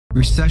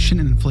Recession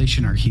and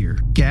inflation are here.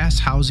 Gas,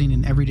 housing,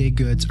 and everyday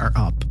goods are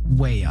up,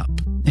 way up.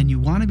 And you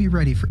want to be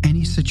ready for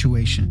any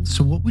situation.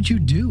 So what would you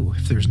do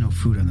if there's no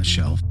food on the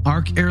shelf?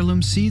 ARC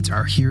Heirloom Seeds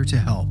are here to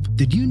help.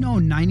 Did you know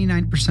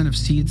 99% of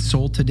seeds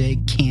sold today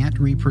can't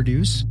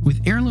reproduce?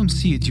 With Heirloom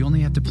Seeds, you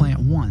only have to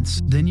plant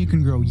once. Then you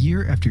can grow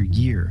year after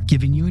year,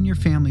 giving you and your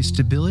family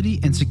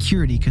stability and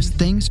security because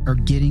things are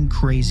getting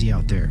crazy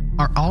out there.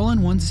 Our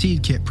all-in-one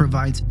seed kit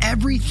provides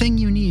everything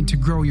you need to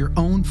grow your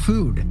own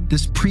food.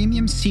 This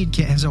premium seed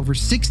kit has over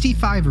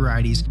 65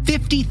 varieties,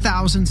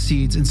 50,000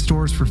 seeds in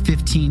stores for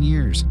 15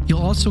 years.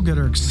 You'll also get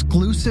our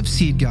exclusive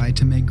seed guide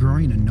to make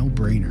growing a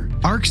no-brainer.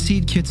 ARC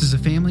Seed Kits is a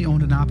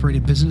family-owned and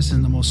operated business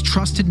and the most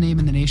trusted name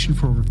in the nation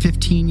for over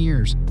 15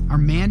 years. Our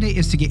mandate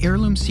is to get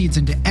heirloom seeds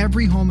into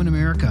every home in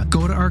America.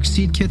 Go to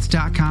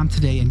arcseedkits.com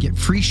today and get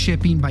free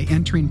shipping by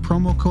entering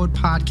promo code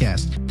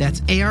podcast. That's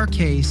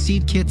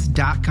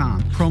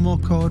ARKseedkits.com,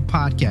 promo code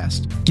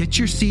podcast. Get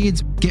your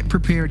seeds, get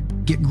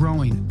prepared, get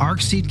growing.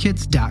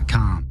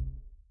 arcseedkits.com.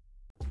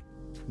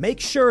 Make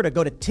sure to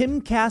go to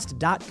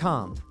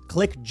timcast.com,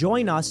 click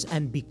join us,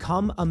 and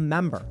become a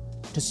member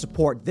to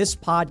support this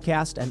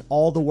podcast and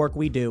all the work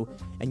we do.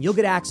 And you'll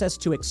get access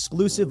to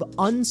exclusive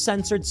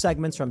uncensored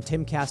segments from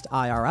Timcast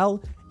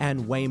IRL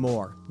and way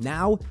more.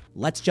 Now,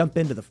 let's jump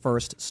into the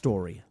first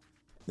story.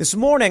 This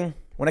morning,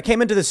 when I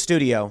came into the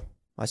studio,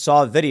 I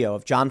saw a video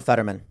of John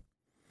Fetterman.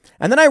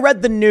 And then I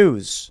read the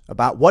news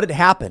about what had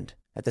happened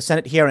at the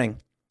Senate hearing.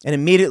 And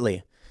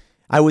immediately,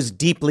 I was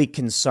deeply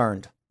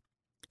concerned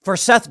for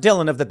Seth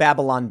Dillon of the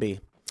Babylon Bee,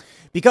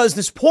 because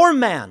this poor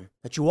man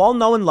that you all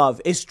know and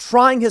love is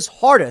trying his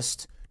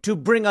hardest to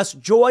bring us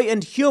joy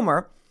and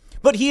humor,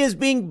 but he is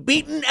being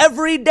beaten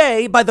every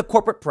day by the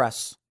corporate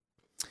press.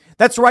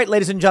 That's right,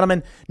 ladies and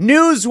gentlemen.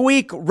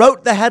 Newsweek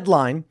wrote the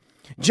headline,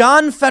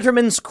 John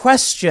Fetterman's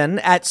question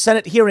at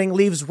Senate hearing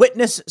leaves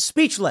witness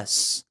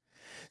speechless.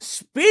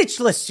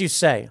 Speechless, you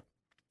say?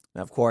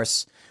 Of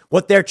course,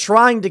 what they're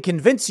trying to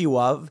convince you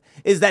of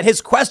is that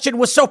his question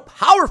was so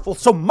powerful,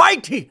 so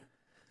mighty,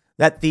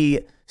 that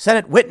the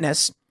Senate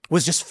witness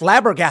was just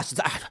flabbergasted.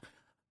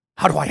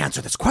 How do I answer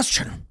this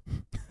question?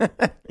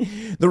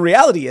 The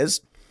reality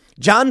is,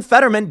 John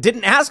Fetterman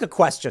didn't ask a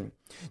question.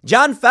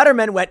 John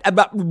Fetterman went,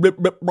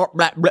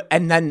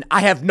 and then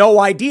I have no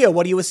idea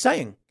what he was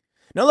saying.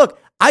 Now, look,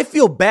 I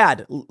feel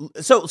bad.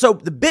 So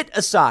the bit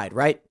aside,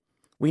 right?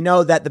 We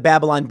know that the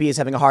Babylon Bee is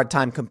having a hard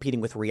time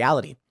competing with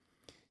reality.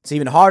 It's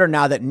even harder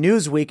now that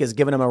Newsweek has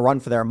given them a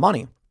run for their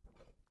money.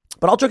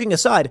 But all joking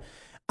aside,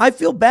 I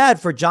feel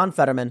bad for John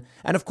Fetterman.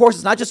 And of course,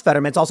 it's not just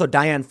Fetterman. It's also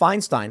Dianne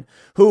Feinstein,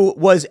 who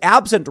was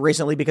absent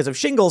recently because of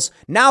shingles,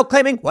 now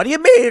claiming, what do you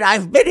mean?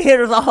 I've been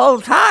here the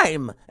whole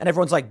time. And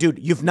everyone's like, dude,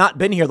 you've not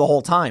been here the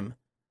whole time.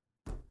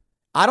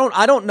 I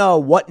don't know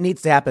what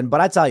needs to happen,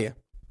 but I tell you,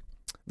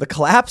 the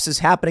collapse is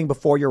happening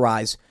before your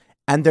eyes,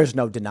 and there's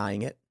no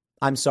denying it.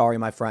 I'm sorry,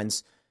 my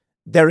friends.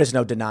 There is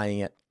no denying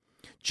it.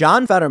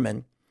 John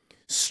Fetterman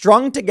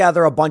strung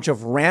together a bunch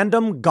of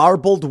random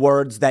garbled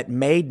words that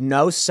made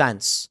no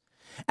sense.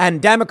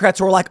 And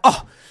Democrats were like,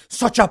 oh,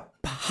 such a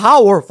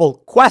powerful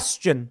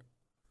question.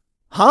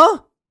 Huh?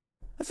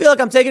 I feel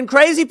like I'm taking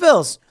crazy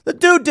pills. The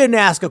dude didn't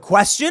ask a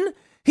question.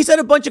 He said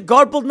a bunch of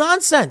garbled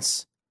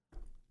nonsense.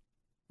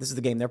 This is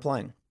the game they're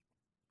playing.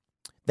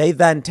 They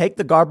then take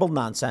the garbled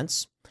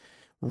nonsense,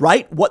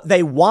 write what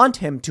they want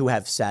him to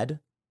have said,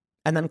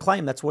 and then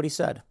claim that's what he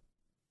said.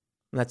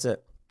 And that's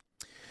it.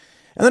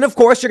 And then, of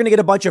course, you're going to get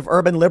a bunch of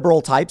urban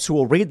liberal types who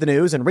will read the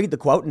news and read the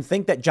quote and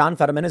think that John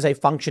Fetterman is a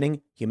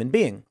functioning human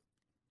being.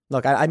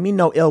 Look, I mean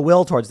no ill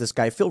will towards this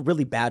guy. I feel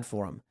really bad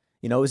for him.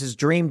 You know, it was his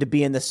dream to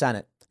be in the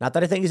Senate. Not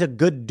that I think he's a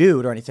good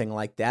dude or anything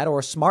like that or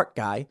a smart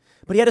guy,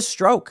 but he had a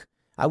stroke.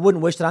 I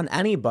wouldn't wish that on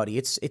anybody.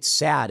 It's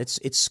sad.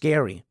 It's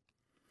scary.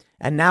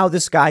 And now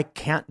this guy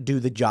can't do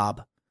the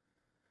job.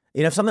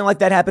 You know, if something like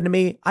that happened to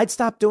me, I'd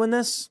stop doing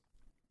this.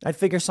 I'd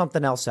figure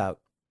something else out.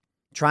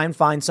 Try and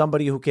find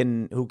somebody who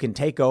can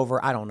take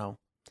over. I don't know.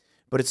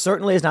 But it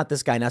certainly is not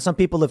this guy. Now, some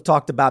people have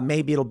talked about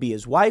maybe it'll be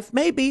his wife.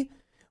 Maybe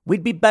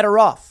we'd be better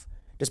off.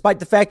 Despite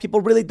the fact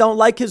people really don't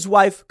like his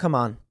wife. Come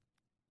on.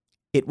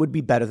 It would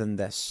be better than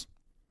this.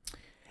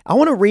 I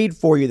want to read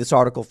for you this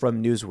article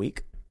from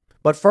Newsweek.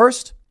 But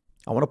first,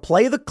 I want to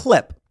play the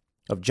clip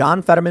of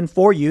John Fetterman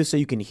for you so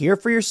you can hear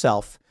for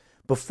yourself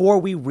before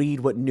we read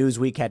what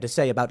Newsweek had to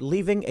say about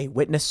leaving a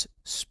witness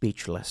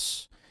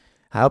speechless.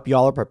 I hope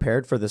y'all are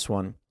prepared for this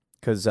one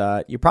because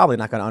you're probably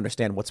not going to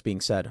understand what's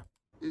being said.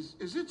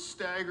 Is it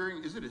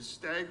staggering? Is it a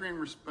staggering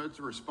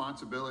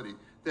responsibility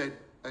that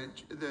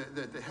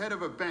the head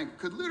of a bank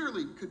could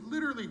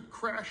literally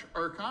crash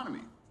our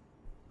economy?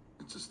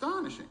 It's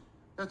astonishing.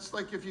 That's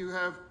like if you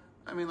have,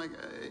 I mean, like,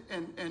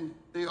 and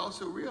they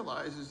also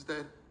realize is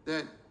that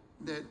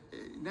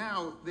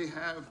now they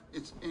have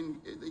a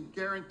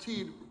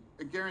guaranteed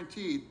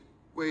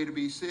way to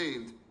be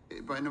saved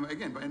by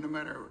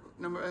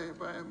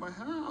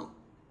how,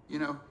 you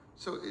know.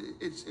 So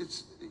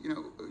it's you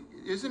know,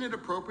 isn't it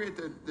appropriate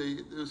that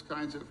this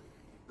kind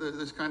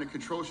of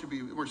control should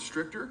be more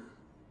stricter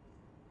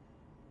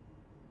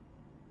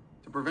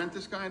to prevent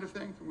this kind of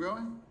thing from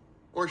going?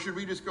 Or should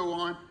we just go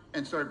on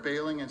and start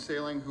bailing and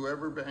sailing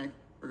whoever bank,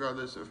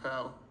 regardless of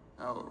how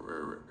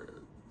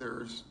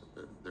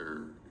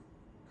their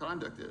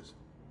conduct is?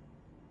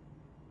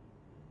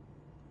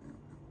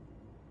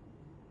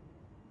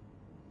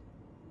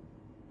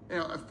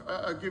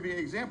 I'll give you an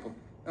example.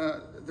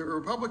 The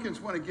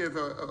Republicans want to give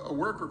a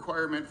work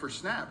requirement for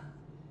SNAP.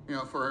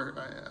 For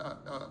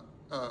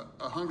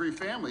a hungry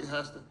family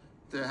has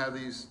to have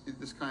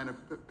this kind of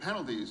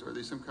penalties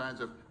or some kinds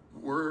of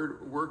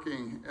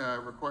working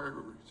required.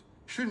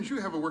 Shouldn't you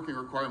have a working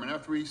requirement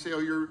after we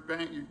sail your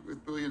bank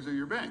with billions of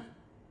your bank?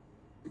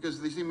 Because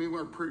they seem to be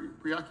more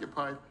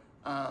preoccupied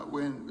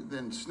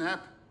than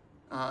SNAP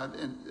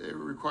and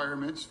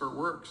requirements for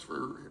works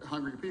for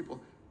hungry people,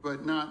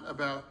 but not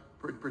about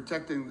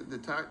protecting the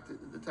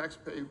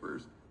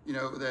taxpayers,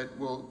 that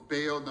will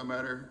bail no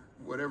matter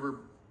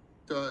whatever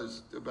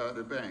does about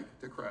a bank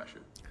to crash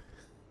it.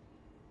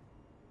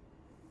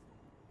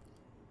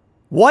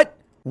 What?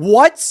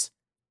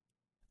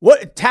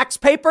 Tax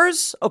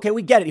papers? Okay,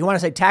 we get it. You want to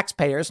say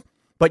taxpayers.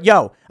 But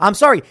I'm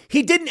sorry.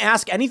 He didn't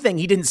ask anything.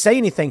 He didn't say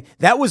anything.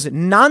 That was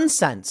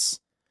nonsense.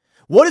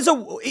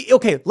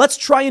 Okay, let's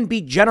try and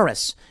be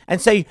generous and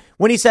say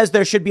when he says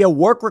there should be a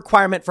work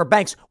requirement for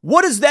banks,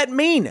 what does that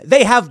mean?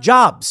 They have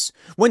jobs.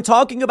 When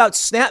talking about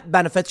SNAP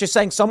benefits, you're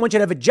saying someone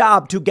should have a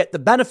job to get the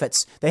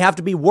benefits. They have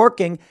to be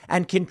working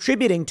and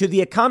contributing to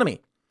the economy.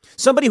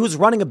 Somebody who's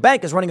running a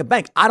bank is running a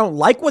bank. I don't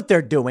like what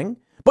they're doing,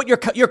 but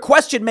your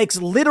question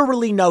makes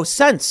literally no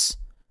sense.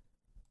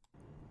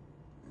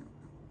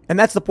 And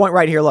that's the point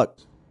right here. Look.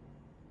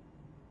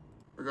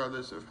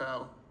 Regardless of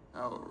how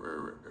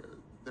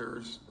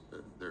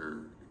their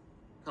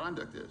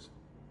conduct is.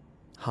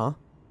 Huh?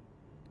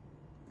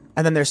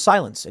 And then there's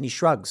silence, and he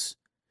shrugs.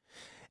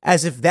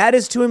 As if that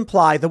is to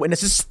imply the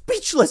witness is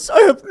speechless. I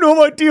have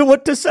no idea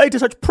what to say to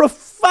such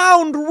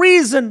profound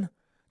reason.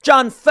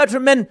 John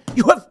Fetterman,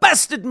 you have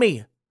bested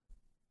me.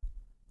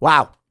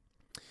 Wow.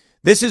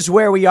 This is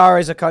where we are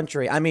as a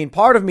country. I mean,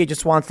 part of me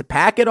just wants to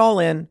pack it all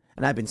in,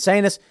 and I've been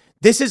saying this.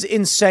 This is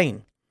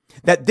insane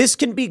that this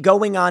can be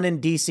going on in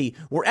D.C.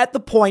 We're at the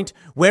point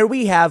where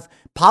we have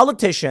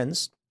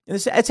politicians, and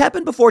it's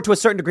happened before to a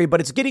certain degree, but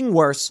it's getting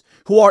worse,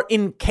 who are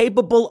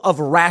incapable of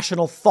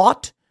rational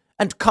thought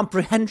and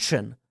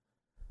comprehension.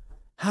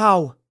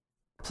 How?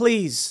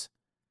 Please.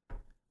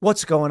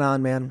 What's going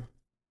on, man?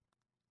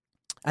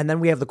 And then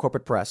we have the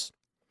corporate press.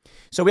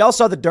 So we all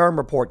saw the Durham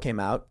report came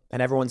out,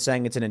 and everyone's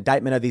saying it's an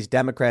indictment of these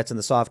Democrats in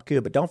the soft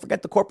coup. But don't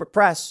forget the corporate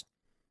press.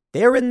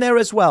 They're in there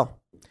as well.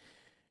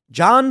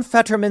 John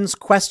Fetterman's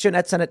question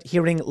at Senate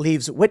hearing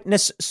leaves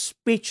witness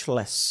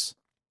speechless.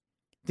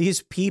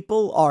 These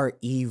people are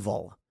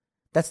evil.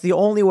 That's the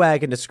only way I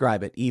can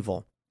describe it,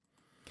 evil.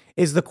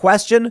 Is the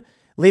question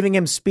leaving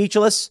him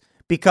speechless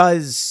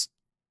because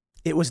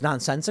it was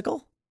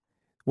nonsensical?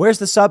 Where's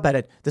the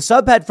subhead? The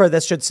subhead for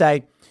this should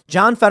say,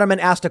 John Fetterman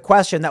asked a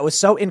question that was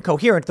so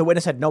incoherent, the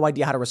witness had no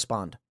idea how to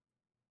respond.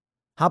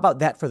 How about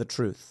that for the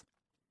truth?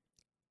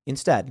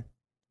 Instead,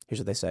 here's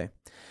what they say.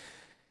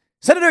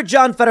 Senator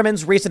John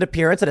Fetterman's recent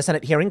appearance at a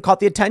Senate hearing caught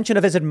the attention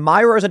of his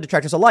admirers and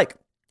detractors alike,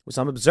 with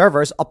some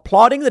observers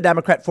applauding the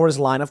Democrat for his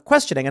line of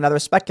questioning and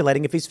others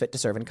speculating if he's fit to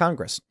serve in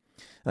Congress.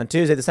 On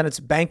Tuesday, the Senate's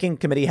Banking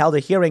Committee held a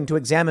hearing to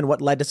examine what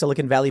led to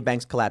Silicon Valley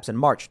Bank's collapse in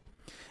March.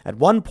 At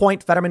one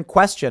point, Fetterman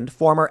questioned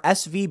former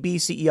SVB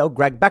CEO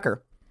Greg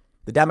Becker,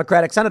 the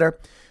Democratic senator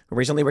who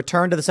recently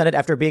returned to the Senate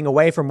after being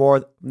away for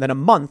more than a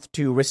month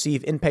to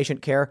receive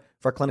inpatient care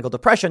for clinical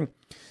depression,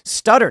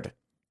 stuttered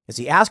as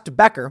he asked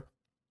Becker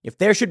if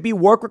there should be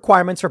work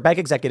requirements for bank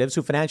executives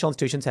who financial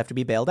institutions have to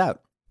be bailed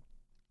out.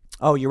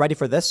 Oh, you ready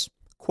for this?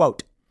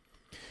 Quote,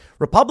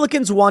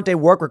 Republicans want a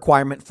work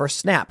requirement for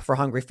SNAP for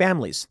hungry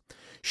families.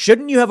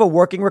 Shouldn't you have a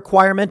working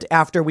requirement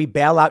after we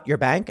bail out your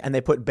bank? And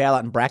they put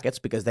bailout in brackets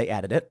because they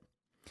added it.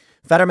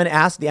 Fetterman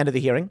asked at the end of the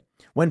hearing.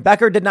 When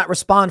Becker did not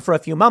respond for a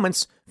few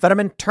moments,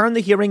 Fetterman turned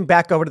the hearing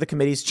back over to the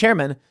committee's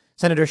chairman,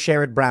 Senator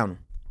Sherrod Brown.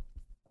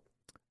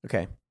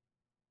 Okay.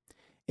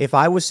 If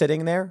I was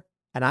sitting there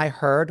and I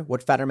heard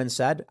what Fetterman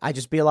said, I'd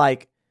just be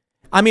like,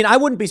 I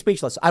wouldn't be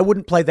speechless. I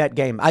wouldn't play that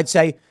game. I'd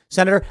say,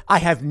 Senator, I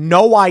have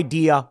no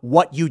idea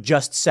what you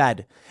just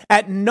said.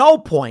 At no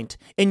point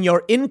in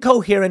your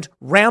incoherent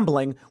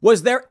rambling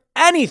was there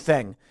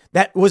anything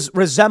that was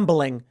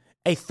resembling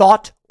a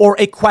thought or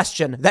a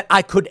question that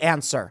I could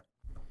answer.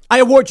 I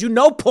award you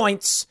no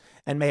points,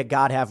 and may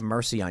God have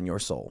mercy on your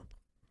soul.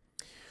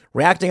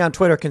 Reacting on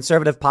Twitter,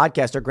 conservative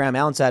podcaster Graham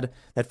Allen said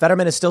that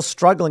Fetterman is still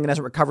struggling and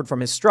hasn't recovered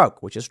from his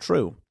stroke, which is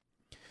true.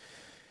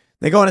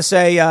 They go on to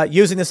say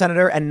using the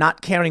senator and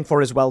not caring for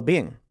his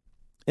well-being.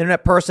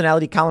 Internet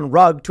personality Colin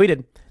Rugg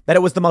tweeted that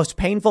it was the most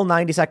painful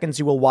 90 seconds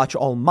you will watch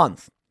all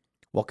month,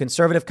 while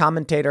conservative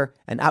commentator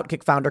and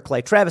Outkick founder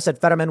Clay Travis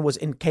said Fetterman was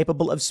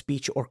incapable of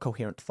speech or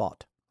coherent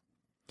thought.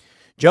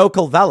 Joe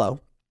Colvello,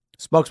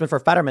 spokesman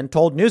for Fetterman,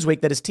 told Newsweek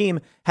that his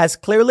team has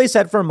clearly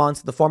said for months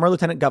that the former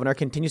lieutenant governor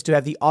continues to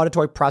have the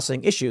auditory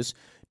processing issues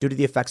due to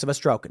the effects of a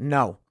stroke.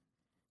 No,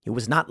 he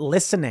was not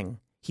listening.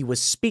 He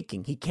was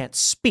speaking. He can't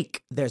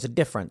speak. There's a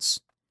difference.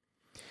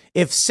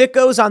 If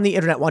sickos on the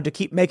internet want to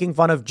keep making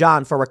fun of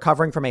John for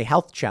recovering from a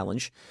health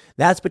challenge,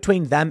 that's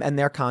between them and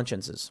their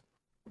consciences.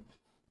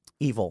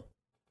 Evil.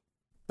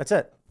 That's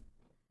it.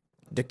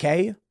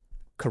 Decay,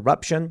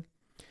 corruption,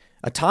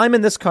 a time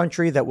in this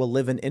country that will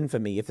live in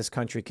infamy if this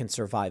country can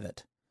survive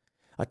it.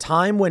 A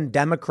time when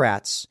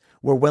Democrats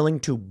were willing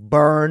to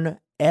burn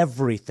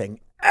everything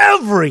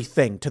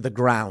to the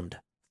ground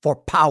for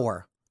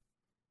power.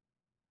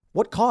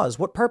 What cause?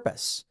 What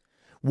purpose?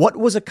 What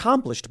was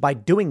accomplished by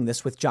doing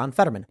this with John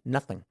Fetterman?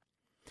 Nothing.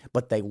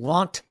 But they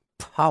want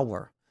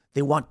power.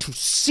 They want to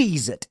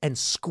seize it and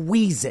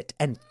squeeze it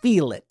and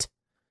feel it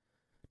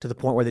to the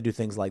point where they do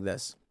things like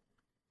this.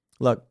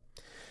 Look,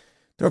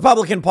 the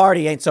Republican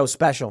Party ain't so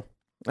special,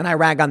 and I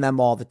rag on them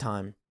all the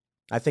time.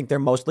 I think they're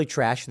mostly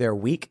trash. They're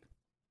weak.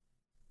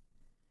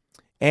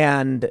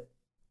 And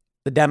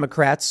the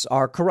Democrats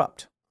are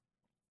corrupt.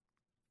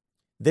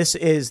 This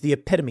is the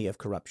epitome of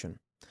corruption.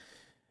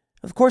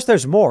 Of course,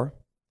 there's more.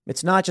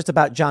 It's not just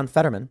about John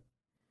Fetterman.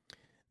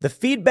 The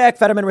feedback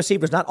Fetterman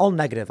received was not all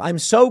negative. I'm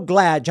so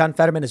glad John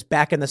Fetterman is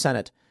back in the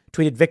Senate,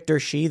 tweeted Victor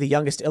Shi, the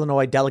youngest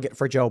Illinois delegate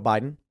for Joe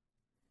Biden.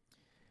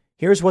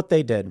 Here's what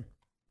they did.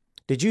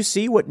 Did you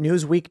see what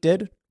Newsweek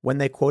did when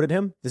they quoted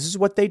him? This is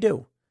what they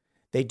do.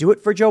 They do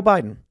it for Joe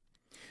Biden.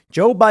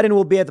 Joe Biden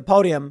will be at the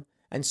podium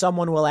and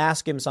someone will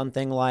ask him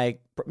something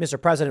like,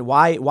 Mr. President,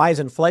 why is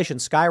inflation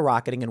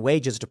skyrocketing and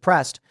wages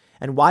depressed?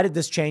 And why did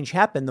this change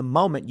happen the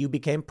moment you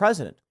became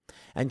president?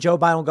 And Joe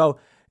Biden will go,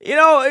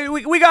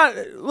 we got,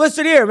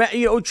 listen here, man,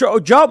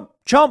 Trump,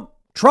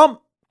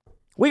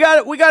 we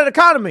got an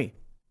economy.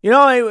 We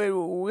got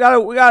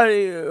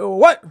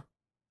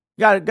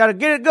to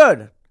get it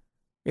good.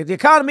 Get the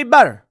economy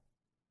better.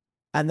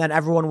 And then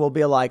everyone will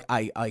be like,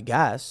 I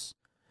guess.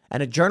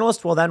 And a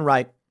journalist will then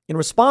write, in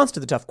response to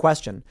the tough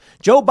question,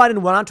 Joe Biden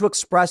went on to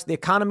express the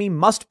economy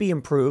must be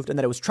improved and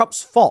that it was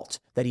Trump's fault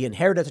that he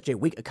inherited such a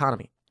weak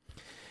economy.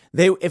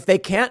 If they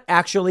can't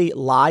actually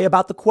lie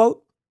about the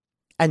quote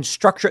and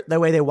structure it the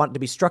way they want it to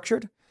be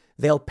structured,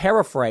 they'll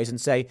paraphrase and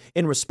say,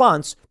 in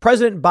response,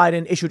 President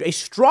Biden issued a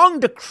strong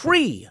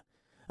decree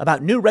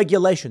about new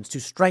regulations to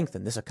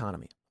strengthen this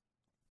economy.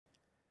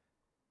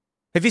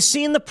 Have you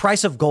seen the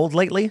price of gold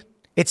lately?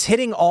 It's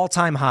hitting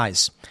all-time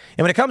highs.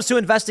 And when it comes to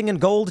investing in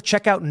gold,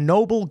 check out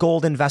Noble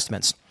Gold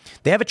Investments.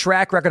 They have a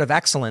track record of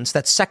excellence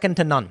that's second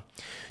to none.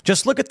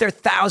 Just look at their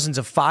thousands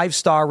of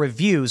five-star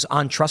reviews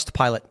on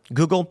Trustpilot,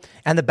 Google,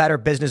 and the Better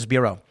Business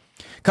Bureau.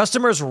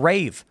 Customers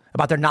rave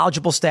about their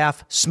knowledgeable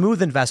staff,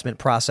 smooth investment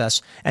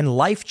process, and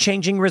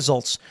life-changing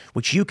results,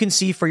 which you can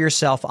see for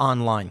yourself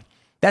online.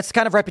 That's the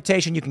kind of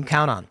reputation you can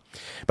count on.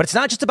 But it's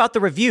not just about the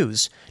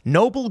reviews.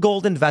 Noble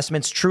Gold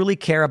Investments truly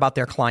care about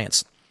their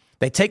clients.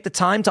 They take the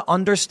time to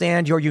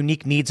understand your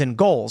unique needs and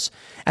goals,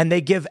 and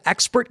they give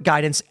expert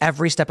guidance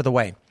every step of the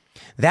way.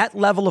 That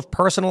level of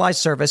personalized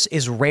service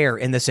is rare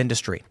in this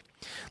industry.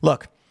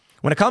 Look,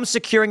 when it comes to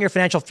securing your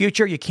financial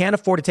future, you can't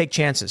afford to take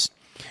chances.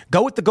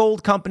 Go with the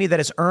gold company that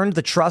has earned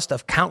the trust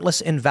of countless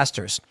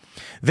investors.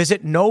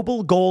 Visit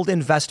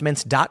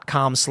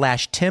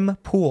noblegoldinvestments.com/Tim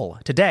Pool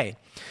today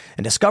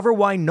and discover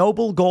why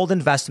Noble Gold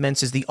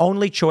Investments is the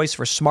only choice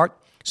for smart,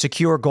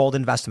 secure gold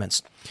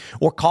investments.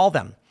 Or call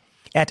them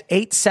at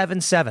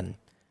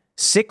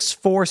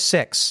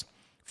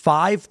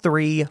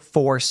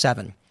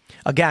 877-646-5347.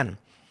 Again,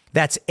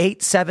 that's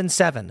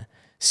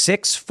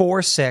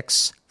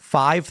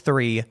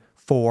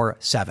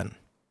 877-646-5347.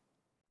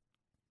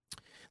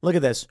 Look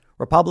at this.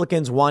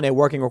 Republicans won a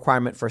working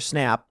requirement for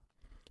SNAP.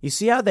 You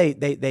see how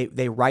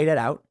they write it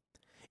out?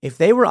 If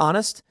they were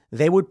honest,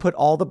 they would put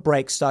all the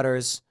break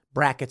stutters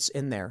brackets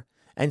in there.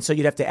 And so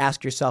you'd have to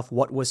ask yourself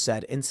what was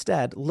said.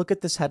 Instead, look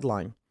at this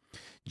headline.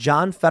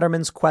 John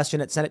Fetterman's question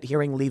at Senate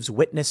hearing leaves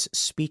witness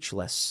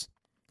speechless.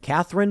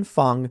 Catherine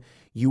Fung,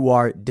 you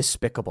are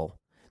despicable.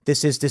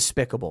 This is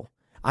despicable.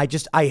 I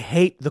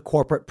hate the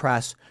corporate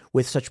press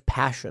with such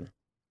passion.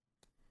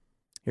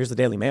 Here's the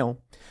Daily Mail.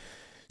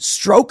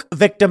 Stroke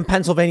victim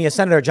Pennsylvania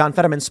Senator John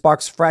Fetterman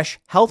sparks fresh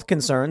health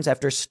concerns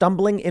after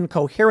stumbling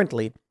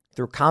incoherently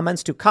through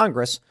comments to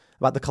Congress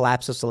about the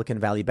collapse of Silicon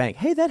Valley Bank.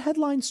 Hey, that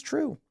headline's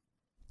true.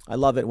 I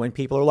love it when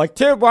people are like,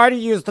 Tim, why do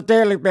you use the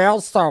Daily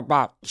Mail so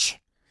much?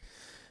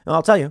 And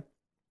I'll tell you,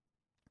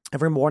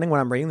 every morning when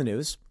I'm reading the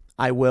news,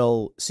 I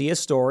will see a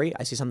story.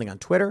 I see something on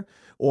Twitter,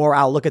 or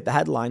I'll look at the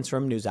headlines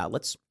from news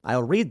outlets.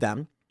 I'll read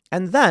them,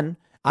 and then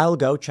I'll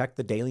go check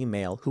the Daily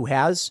Mail, who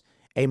has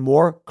a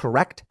more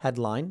correct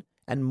headline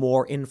and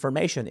more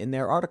information in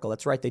their article.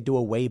 That's right. They do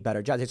a way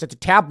better job. It's a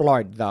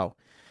tabloid, though.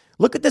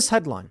 Look at this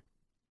headline.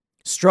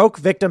 Stroke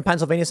victim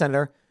Pennsylvania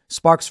Senator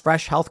sparks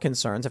fresh health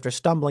concerns after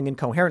stumbling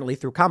incoherently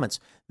through comments.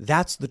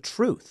 That's the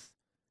truth.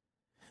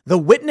 The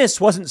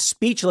witness wasn't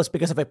speechless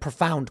because of a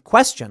profound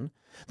question.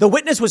 The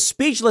witness was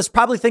speechless,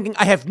 probably thinking,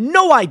 I have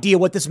no idea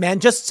what this man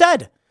just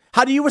said.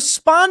 How do you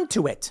respond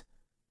to it?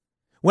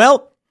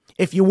 Well,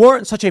 if you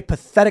weren't such a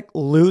pathetic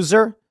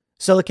loser,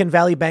 Silicon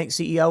Valley Bank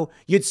CEO,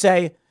 you'd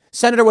say,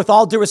 Senator, with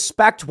all due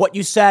respect, what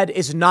you said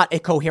is not a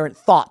coherent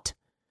thought.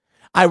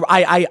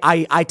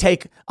 I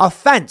take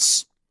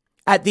offense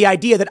at the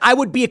idea that I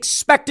would be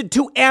expected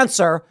to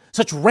answer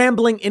such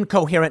rambling,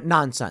 incoherent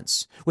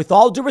nonsense. With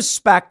all due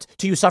respect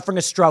to you suffering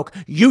a stroke,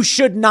 you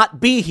should not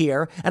be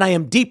here, and I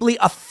am deeply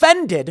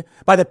offended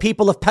by the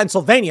people of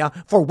Pennsylvania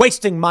for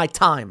wasting my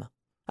time.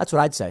 That's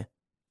what I'd say.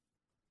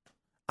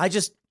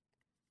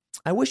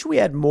 I wish we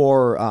had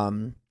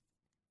more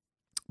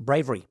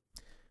bravery,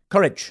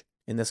 courage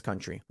in this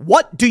country.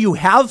 What do you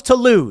have to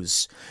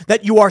lose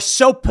that you are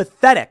so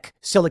pathetic,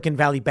 Silicon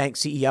Valley Bank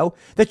CEO,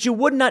 that you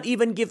would not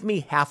even give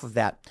me half of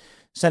that?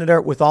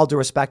 Senator, with all due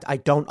respect, I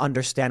don't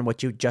understand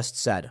what you just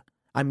said.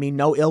 I mean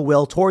no ill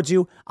will towards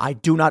you. I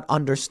do not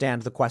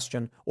understand the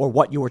question or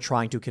what you were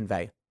trying to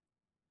convey.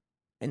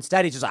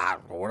 Instead, he just,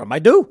 what am I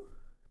do?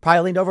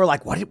 Probably leaned over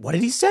like, what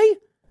did he say?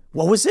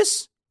 What was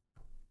this?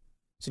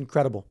 It's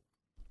incredible.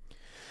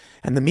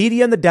 And the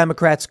media and the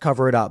Democrats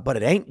cover it up, but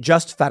it ain't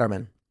just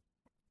Fetterman.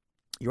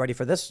 You ready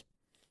for this?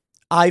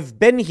 I've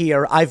been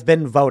here. I've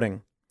been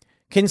voting.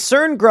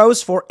 Concern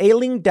grows for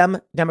ailing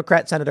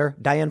Democrat Senator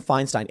Dianne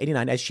Feinstein,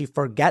 89, as she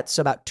forgets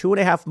about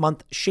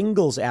 2.5-month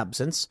shingles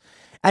absence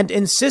and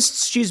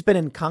insists she's been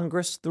in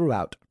Congress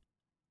throughout.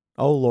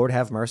 Oh, Lord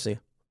have mercy.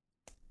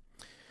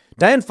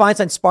 Dianne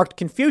Feinstein sparked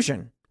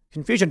confusion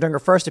during her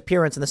first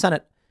appearance in the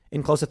Senate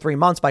in close to 3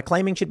 months by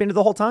claiming she'd been here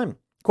the whole time.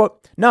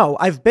 Quote, no,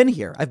 I've been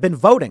here. I've been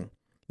voting,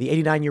 the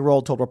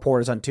 89-year-old told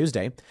reporters on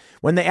Tuesday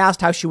when they asked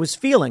how she was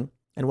feeling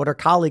and what her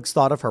colleagues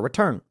thought of her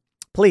return.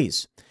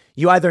 Please,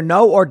 you either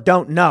know or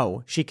don't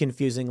know, she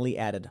confusingly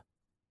added.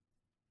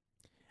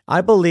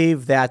 I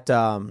believe that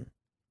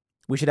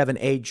we should have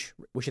age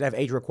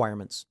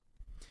requirements.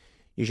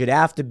 You should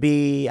have to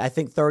be, I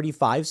think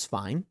 35 is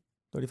fine.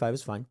 35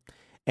 is fine.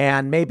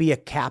 And maybe a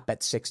cap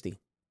at 60.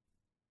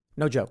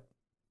 No joke.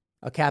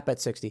 A cap at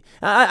 60.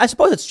 I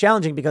suppose it's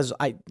challenging because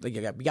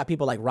you got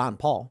people like Ron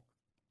Paul.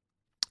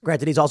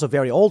 Granted, he's also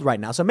very old right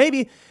now. So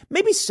maybe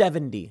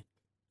 70,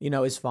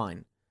 is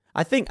fine.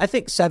 I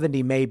think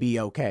 70 may be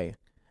okay.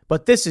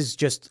 But this is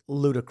just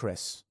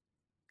ludicrous.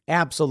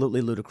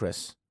 Absolutely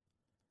ludicrous.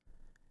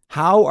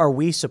 How are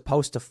we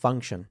supposed to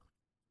function?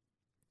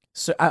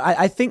 So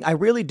I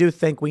really do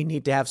think we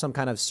need to have some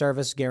kind of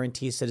service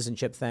guarantee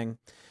citizenship thing.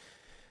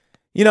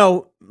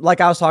 Like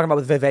I was talking about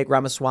with Vivek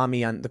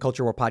Ramaswamy on the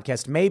Culture War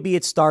podcast, maybe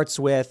it starts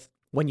with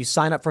when you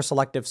sign up for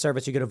selective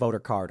service, you get a voter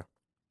card.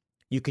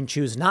 You can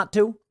choose not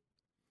to.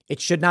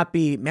 It should not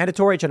be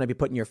mandatory. It should not be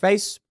put in your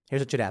face.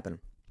 Here's what should happen.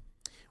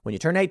 When you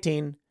turn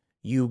 18,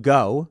 you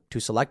go to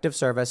selective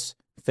service,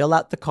 fill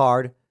out the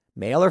card,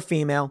 male or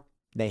female.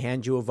 They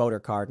hand you a voter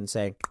card and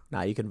say,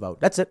 now you can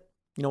vote. That's it.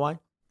 You know why?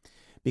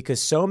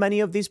 Because so many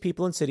of these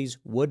people in cities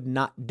would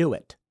not do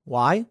it.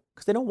 Why?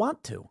 Because they don't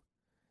want to.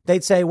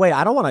 They'd say, wait,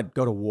 I don't want to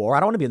go to war. I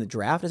don't want to be in the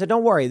draft. I said,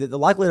 don't worry. The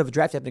likelihood of a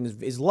draft happening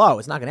is low.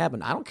 It's not going to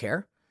happen. I don't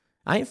care.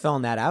 I ain't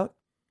filling that out.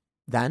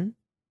 Then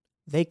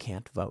they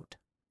can't vote.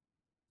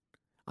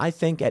 I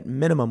think at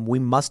minimum, we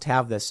must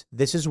have this.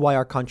 This is why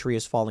our country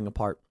is falling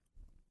apart.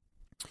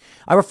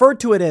 I referred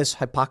to it as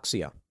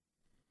hypoxia.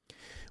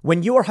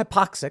 When you are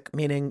hypoxic,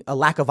 meaning a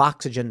lack of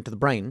oxygen to the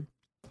brain,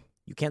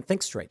 you can't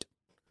think straight.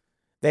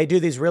 They do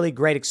these really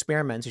great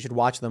experiments. You should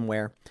watch them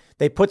where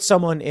they put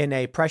someone in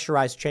a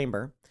pressurized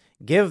chamber,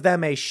 give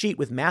them a sheet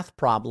with math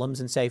problems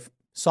and say,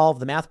 solve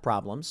the math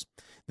problems.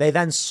 They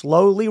then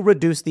slowly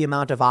reduce the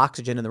amount of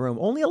oxygen in the room,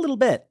 only a little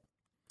bit.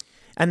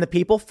 And the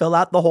people fill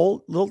out the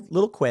whole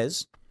little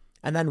quiz.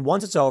 And then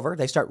once it's over,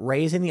 they start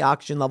raising the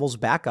oxygen levels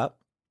back up.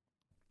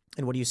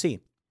 And what do you see?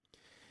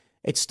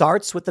 It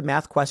starts with the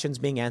math questions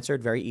being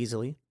answered very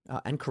easily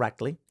and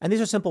correctly. And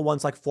these are simple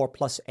ones like 4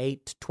 plus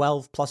 8,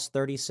 12 plus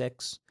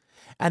 36.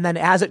 And then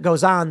as it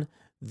goes on,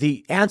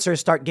 the answers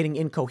start getting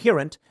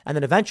incoherent. And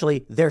then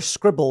eventually they're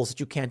scribbles that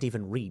you can't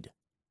even read.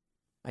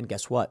 And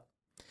guess what?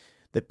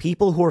 The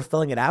people who are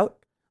filling it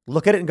out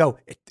look at it and go,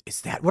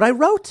 is that what I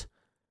wrote?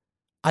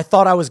 I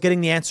thought I was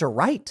getting the answer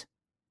right.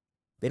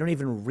 They don't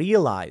even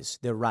realize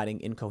they're writing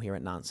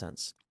incoherent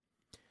nonsense.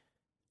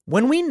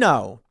 When we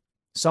know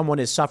someone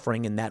is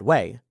suffering in that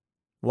way,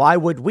 why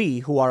would we,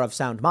 who are of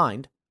sound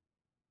mind,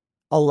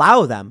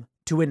 allow them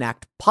to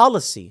enact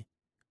policy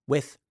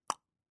with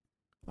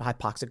a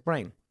hypoxic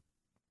brain?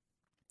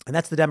 And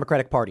that's the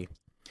Democratic Party.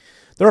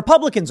 The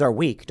Republicans are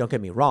weak, don't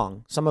get me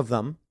wrong. Some of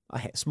them,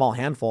 a small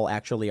handful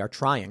actually, are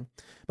trying.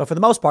 But for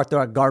the most part,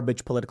 they're a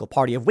garbage political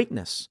party of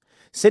weakness.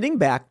 Sitting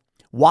back,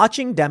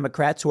 watching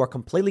Democrats who are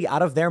completely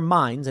out of their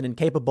minds and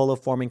incapable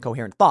of forming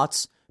coherent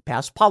thoughts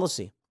pass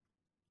policy.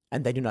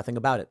 And they do nothing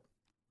about it.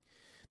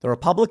 The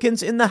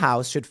Republicans in the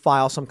House should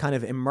file some kind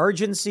of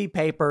emergency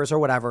papers or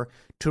whatever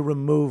to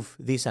remove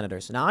these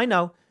senators. Now, I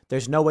know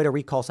there's no way to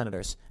recall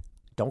senators.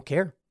 Don't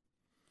care.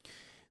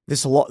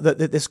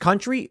 This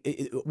country,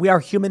 we are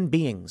human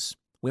beings.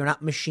 We are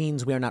not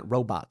machines. We are not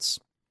robots.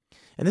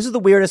 And this is the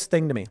weirdest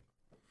thing to me.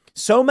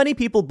 So many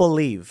people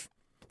believe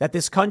that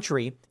this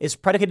country is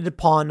predicated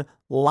upon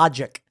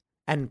logic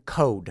and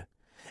code,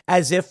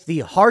 as if the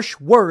harsh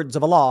words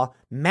of a law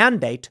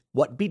mandate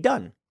what be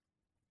done.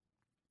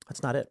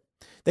 That's not it.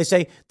 They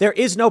say there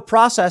is no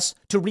process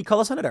to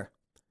recall a senator.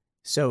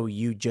 So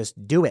you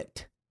just do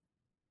it.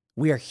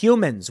 We are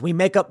humans. We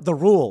make up the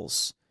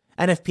rules.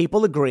 And if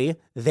people agree,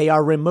 they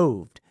are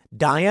removed.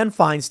 Dianne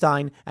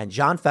Feinstein and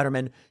John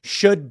Fetterman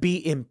should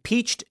be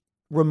impeached,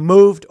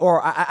 removed,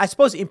 or I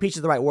suppose impeached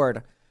is the right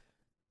word.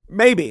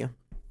 Maybe.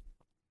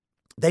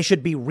 They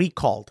should be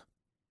recalled.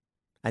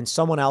 And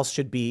someone else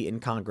should be in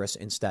Congress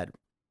instead.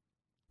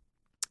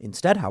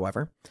 Instead,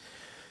 however,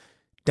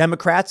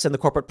 Democrats and the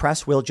corporate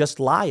press will just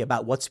lie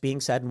about what's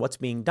being said and what's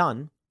being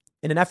done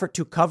in an effort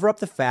to cover up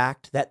the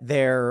fact that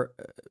their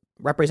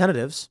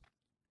representatives,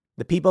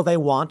 the people they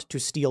want to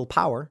steal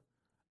power,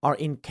 are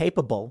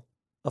incapable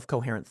of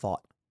coherent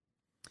thought.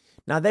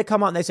 Now, they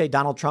come out and they say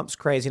Donald Trump's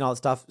crazy and all that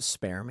stuff.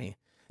 Spare me.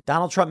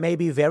 Donald Trump may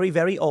be very,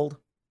 very old.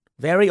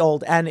 Very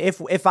old. And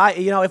if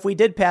we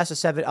did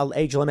pass an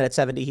age limit at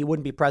 70, he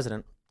wouldn't be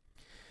president.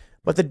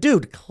 But the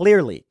dude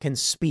clearly can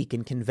speak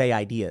and convey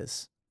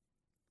ideas.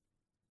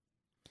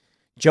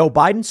 Joe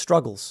Biden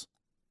struggles.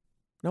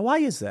 Now, why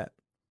is that?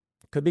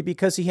 Could be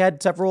because he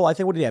had several, what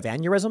did he have,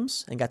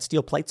 aneurysms and got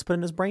steel plates put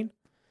in his brain?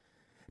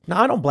 No,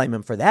 I don't blame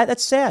him for that.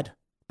 That's sad.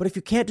 But if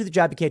you can't do the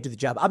job, you can't do the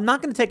job. I'm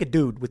not going to take a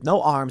dude with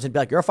no arms and be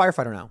like, you're a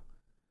firefighter now.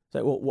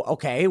 So,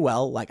 okay,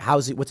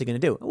 what's he going to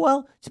do?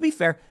 Well, to be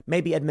fair,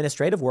 maybe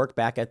administrative work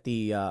back at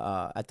the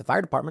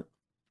fire department,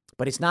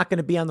 but he's not going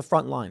to be on the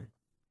front line.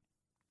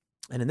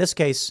 And in this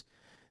case,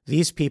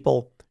 these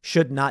people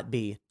should not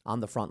be on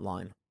the front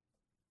line.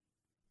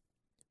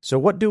 So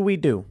what do we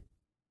do?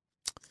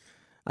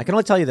 I can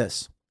only tell you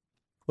this.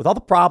 With all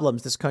the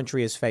problems this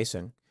country is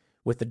facing,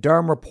 with the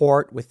Durham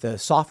report, with the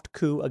soft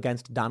coup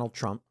against Donald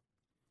Trump,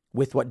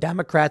 with what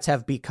Democrats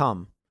have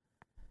become,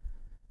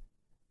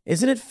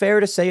 isn't it fair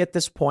to say at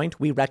this point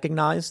we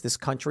recognize this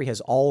country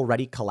has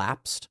already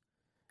collapsed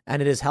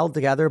and it is held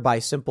together by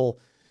simple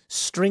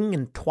string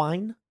and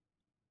twine?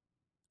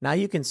 Now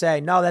you can say,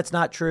 no, that's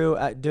not true.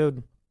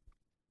 Dude,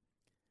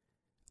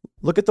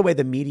 look at the way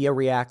the media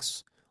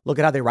reacts. Look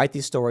at how they write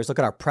these stories. Look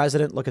at our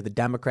president. Look at the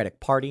Democratic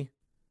Party.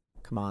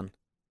 Come on.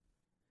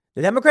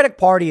 The Democratic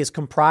Party is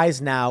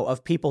comprised now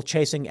of people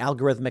chasing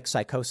algorithmic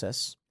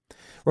psychosis.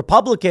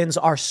 Republicans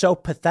are so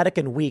pathetic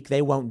and weak,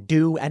 they won't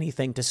do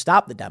anything to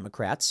stop the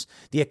Democrats.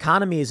 The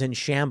economy is in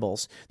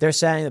shambles. They're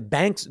saying the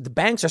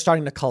banks are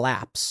starting to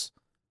collapse.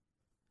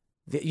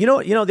 The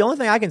only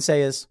thing I can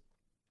say is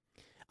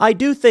I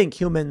do think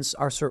humans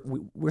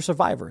we're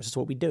survivors. It's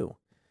what we do.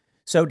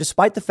 So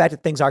despite the fact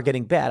that things are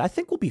getting bad, I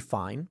think we'll be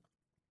fine.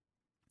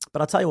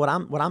 But I'll tell you what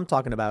I'm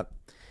talking about.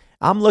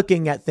 I'm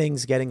looking at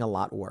things getting a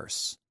lot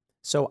worse.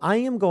 So I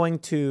am going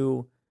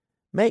to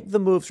make the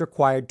moves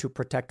required to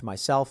protect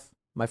myself,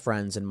 my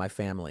friends, and my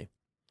family.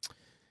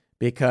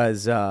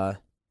 Because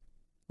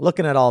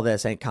looking at all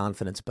this ain't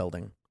confidence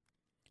building.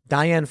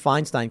 Dianne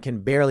Feinstein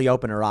can barely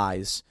open her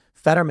eyes.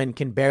 Fetterman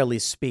can barely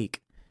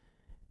speak.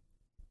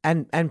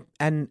 And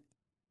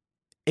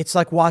it's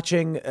like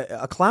watching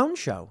a clown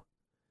show.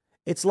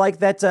 It's like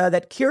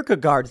that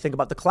Kierkegaard thing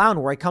about the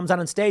clown where he comes out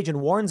on stage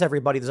and warns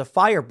everybody there's a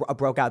fire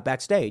broke out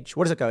backstage.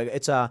 What does it go?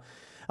 It's a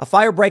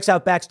fire breaks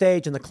out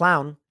backstage and the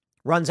clown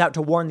runs out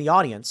to warn the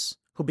audience,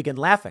 who begin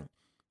laughing.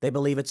 They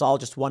believe it's all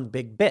just one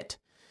big bit.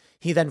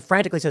 He then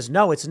frantically says,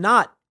 no, it's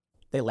not.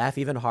 They laugh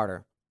even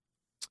harder.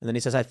 And then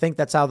he says, I think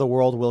that's how the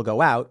world will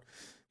go out,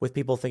 with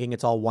people thinking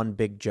it's all one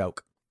big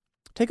joke.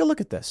 Take a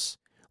look at this.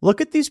 Look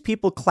at these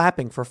people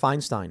clapping for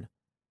Feinstein.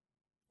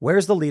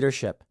 Where's the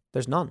leadership?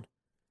 There's none.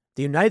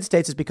 The United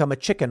States has become a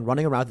chicken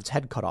running around with its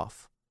head cut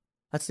off.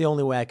 That's the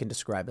only way I can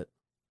describe it.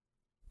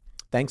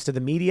 Thanks to the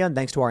media and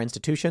thanks to our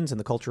institutions and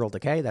the cultural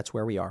decay, that's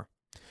where we are.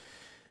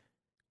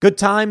 Good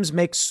times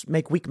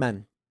make weak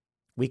men.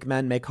 Weak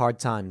men make hard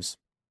times.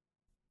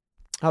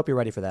 I hope you're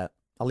ready for that.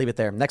 I'll leave it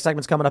there. Next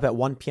segment's coming up at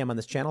 1 p.m. on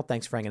this channel.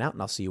 Thanks for hanging out,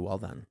 and I'll see you all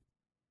then.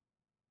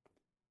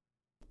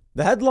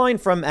 The headline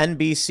from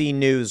NBC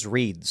News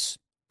reads,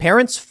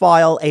 Parents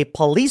file a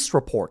police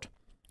report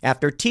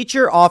after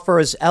teacher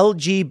offers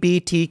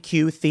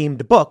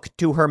LGBTQ-themed book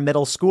to her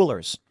middle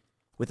schoolers,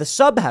 with a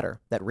subheader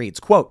that reads,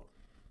 quote,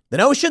 the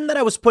notion that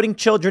I was putting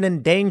children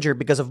in danger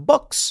because of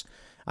books,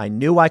 I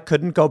knew I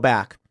couldn't go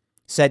back,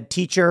 said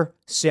teacher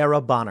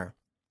Sarah Bonner.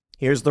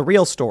 Here's the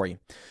real story.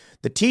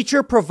 The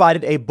teacher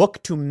provided a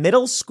book to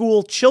middle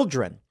school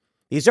children.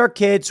 These are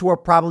kids who are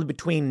probably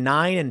between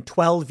 9 and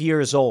 12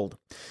 years old.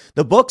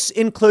 The books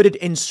included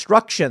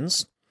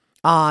instructions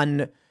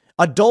on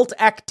adult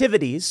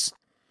activities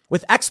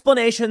with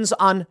explanations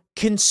on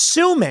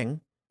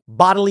consuming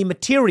bodily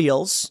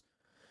materials.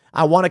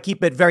 I want to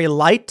keep it very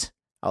light.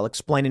 I'll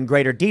explain in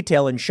greater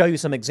detail and show you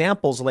some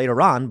examples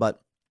later on,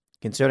 but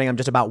considering I'm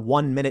just about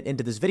 1 minute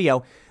into this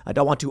video, I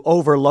don't want to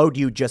overload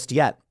you just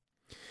yet.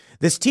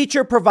 This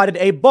teacher provided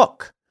a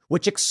book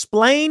which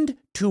explained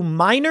to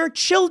minor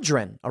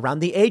children around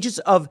the ages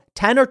of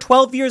 10 or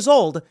 12 years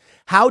old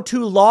how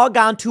to log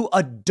on to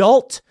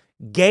adult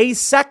gay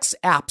sex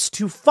apps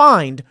to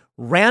find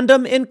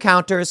random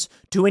encounters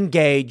to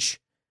engage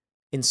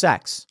in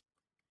sex.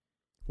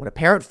 When a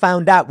parent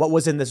found out what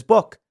was in this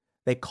book,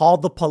 they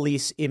called the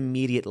police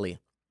immediately.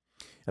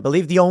 I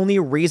believe the only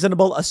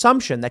reasonable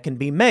assumption that can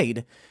be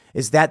made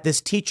is that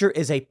this teacher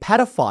is a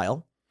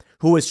pedophile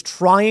who is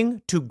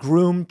trying to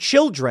groom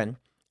children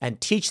and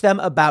teach them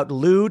about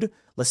lewd,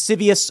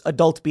 lascivious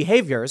adult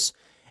behaviors.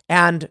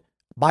 And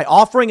by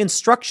offering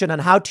instruction on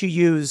how to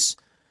use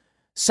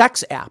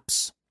sex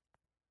apps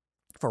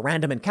for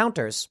random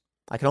encounters,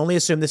 I can only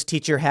assume this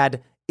teacher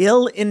had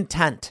ill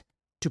intent,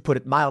 to put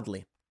it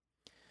mildly.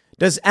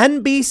 Does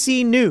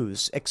NBC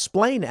News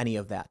explain any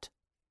of that?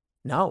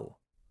 No.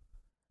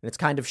 And it's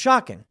kind of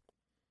shocking.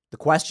 The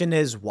question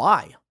is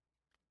why?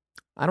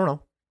 I don't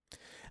know.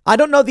 I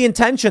don't know the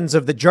intentions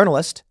of the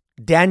journalist,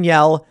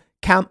 Danielle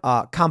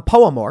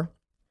Campoamor,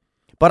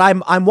 but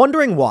I'm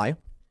wondering why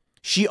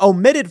she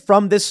omitted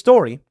from this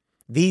story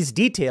these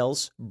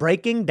details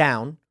breaking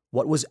down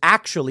what was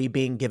actually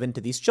being given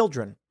to these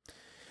children.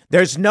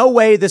 There's no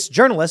way this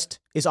journalist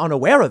is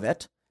unaware of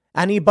it.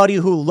 Anybody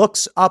who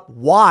looks up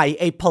why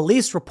a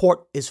police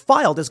report is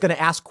filed is going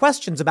to ask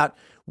questions about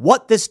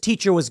what this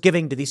teacher was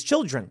giving to these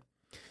children.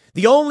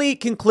 The only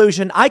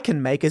conclusion I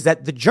can make is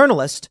that the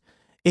journalist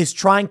is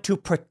trying to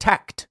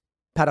protect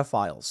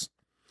pedophiles.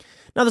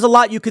 Now, there's a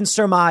lot you can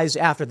surmise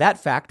after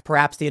that fact.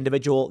 Perhaps the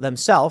individual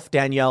themselves,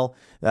 Danielle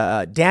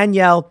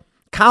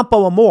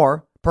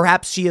Campoamor,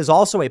 perhaps she is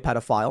also a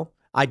pedophile.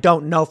 I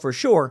don't know for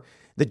sure.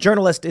 The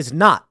journalist is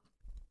not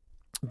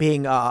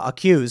being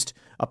accused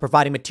of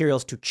providing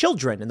materials to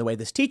children in the way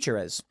this teacher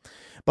is.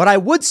 But I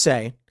would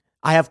say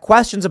I have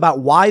questions about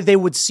why they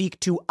would seek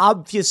to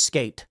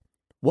obfuscate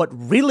what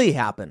really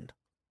happened.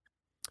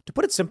 To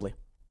put it simply,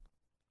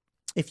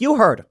 if you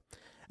heard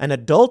an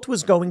adult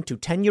was going to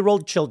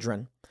 10-year-old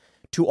children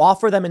to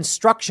offer them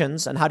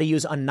instructions on how to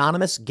use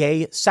anonymous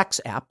gay sex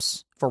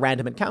apps for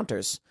random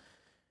encounters,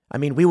 I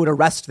mean, we would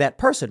arrest that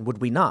person, would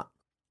we not?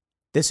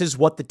 This is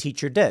what the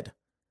teacher did.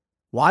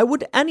 Why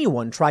would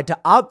anyone try to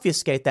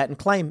obfuscate that and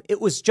claim it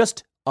was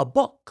just a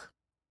book?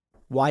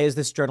 Why is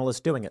this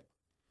journalist doing it?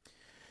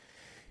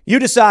 You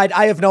decide.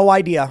 I have no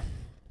idea.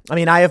 I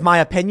mean, I have my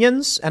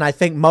opinions, and I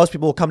think most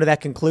people will come to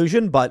that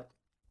conclusion, but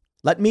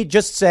let me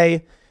just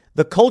say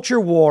the culture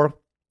war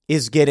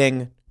is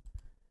getting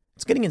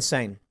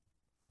insane.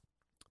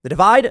 The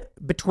divide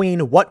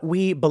between what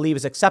we believe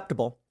is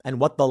acceptable and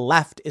what the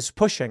left is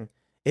pushing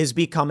is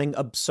becoming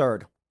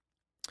absurd.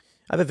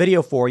 I have a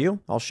video for you,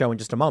 I'll show in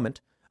just a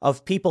moment,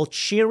 of people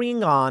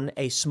cheering on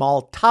a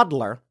small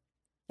toddler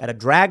at a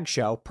drag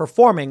show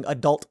performing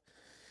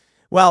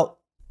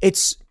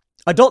it's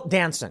adult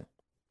dancing,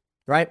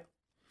 right?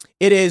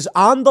 It is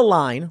on the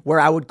line where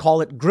I would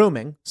call it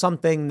grooming,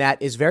 something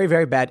that is very,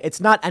 very bad.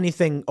 It's not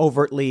anything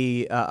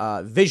overtly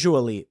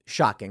visually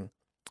shocking,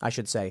 I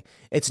should say.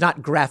 It's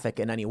not graphic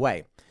in any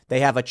way. They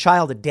have a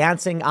child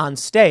dancing on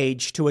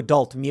stage to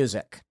adult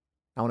music.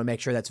 I want to make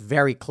sure that's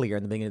very clear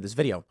in the beginning of this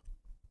video.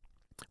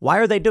 Why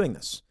are they doing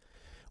this?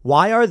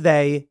 Why are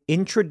they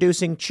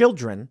introducing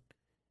children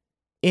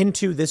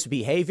into this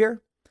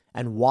behavior?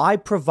 And why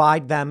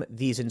provide them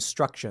these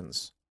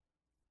instructions?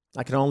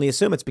 I can only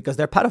assume it's because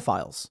they're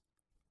pedophiles.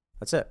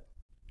 That's it.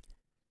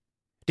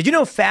 Did you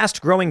know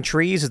Fast Growing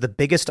Trees is the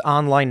biggest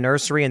online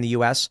nursery in the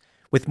U.S.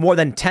 with more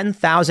than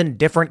 10,000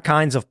 different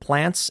kinds of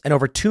plants and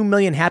over 2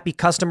 million happy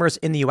customers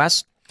in the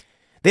U.S.?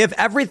 They have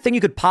everything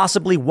you could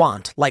possibly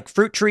want, like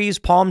fruit trees,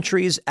 palm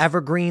trees,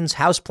 evergreens,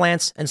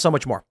 houseplants, and so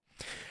much more.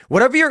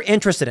 Whatever you're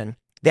interested in,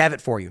 they have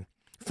it for you.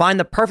 Find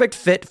the perfect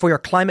fit for your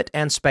climate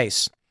and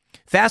space.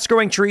 Fast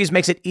Growing Trees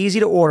makes it easy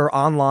to order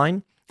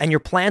online, and your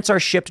plants are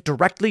shipped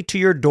directly to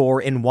your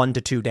door in 1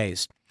 to 2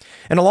 days.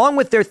 And along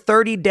with their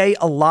 30-day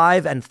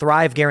Alive and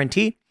Thrive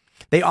guarantee,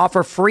 they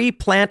offer free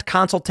plant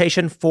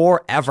consultation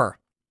forever.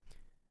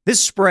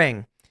 This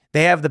spring,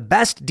 they have the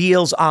best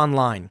deals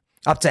online,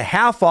 up to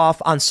half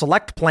off on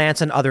select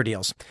plants and other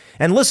deals.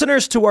 And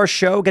listeners to our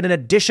show get an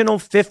additional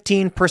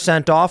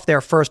 15% off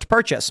their first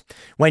purchase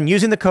when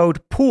using the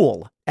code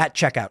POOL at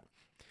checkout.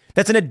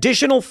 That's an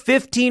additional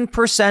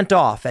 15%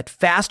 off at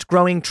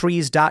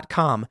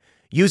fastgrowingtrees.com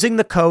using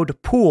the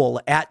code POOL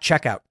at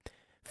checkout.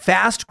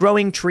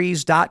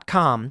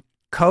 Fastgrowingtrees.com,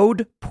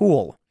 code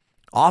POOL.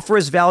 Offer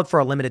is valid for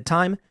a limited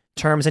time.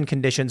 Terms and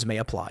conditions may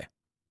apply.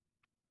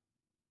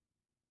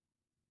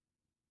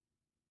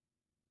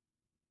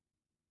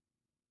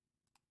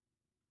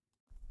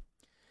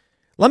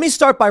 Let me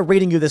start by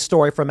reading you this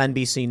story from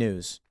NBC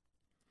News.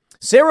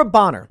 Sarah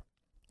Bonner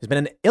has been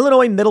an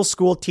Illinois middle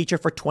school teacher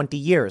for 20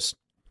 years,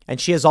 and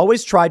she has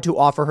always tried to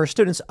offer her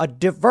students a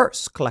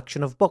diverse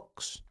collection of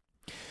books.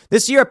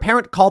 This year, a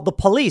parent called the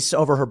police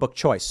over her book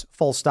choice,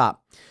 full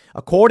stop.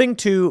 According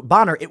to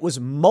Bonner, it was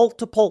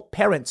multiple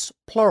parents,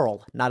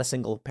 plural, not a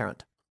single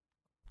parent.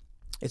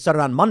 It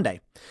started on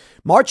Monday,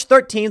 March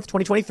 13th,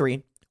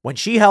 2023, when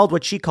she held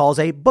what she calls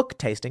a book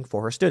tasting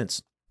for her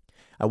students.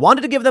 I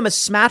wanted to give them a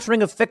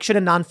smattering of fiction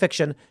and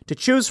nonfiction to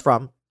choose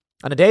from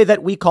on a day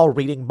that we call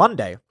Reading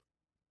Monday,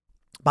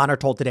 Bonner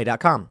told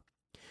Today.com.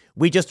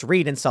 We just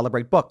read and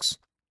celebrate books.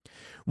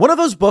 One of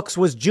those books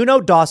was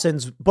Juno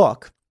Dawson's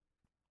book,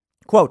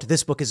 quote,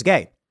 "This Book is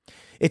Gay."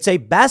 It's a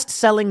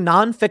best-selling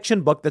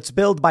nonfiction book that's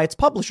billed by its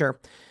publisher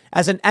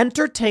as an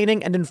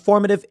entertaining and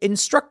informative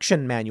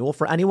instruction manual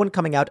for anyone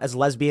coming out as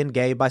lesbian,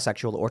 gay,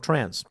 bisexual, or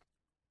trans.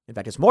 In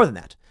fact, it's more than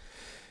that.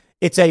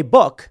 It's a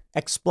book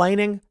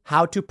explaining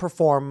how to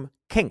perform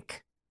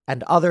kink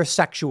and other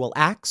sexual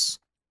acts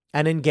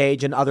and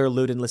engage in other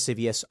lewd and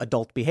lascivious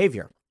adult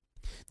behavior.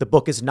 The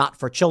book is not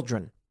for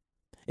children.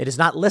 It is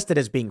not listed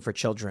as being for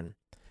children.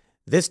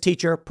 This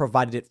teacher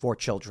provided it for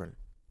children.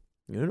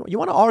 You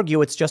want to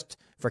argue it's just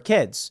for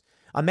kids.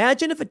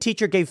 Imagine if a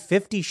teacher gave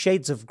 50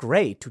 Shades of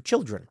Grey to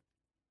children.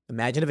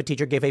 Imagine if a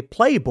teacher gave a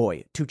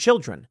Playboy to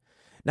children.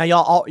 Now,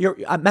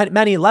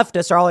 many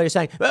leftists are already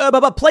saying,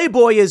 but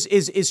Playboy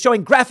is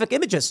showing graphic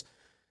images.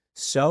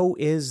 So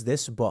is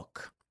this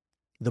book.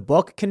 The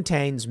book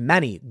contains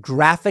many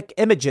graphic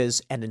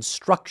images and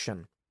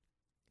instruction.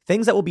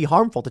 Things that will be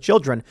harmful to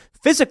children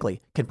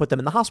physically can put them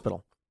in the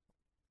hospital.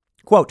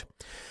 Quote,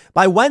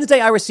 by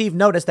Wednesday, I received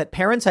notice that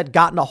parents had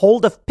gotten a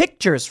hold of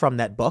pictures from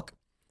that book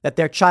that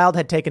their child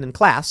had taken in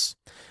class.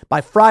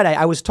 By Friday,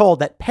 I was told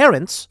that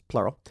parents,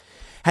 plural,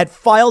 had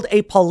filed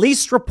a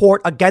police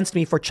report against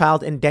me for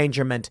child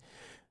endangerment.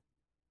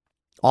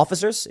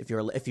 Officers, if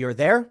you're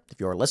there, if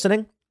you're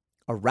listening,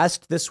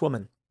 arrest this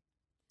woman.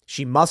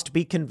 She must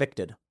be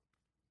convicted.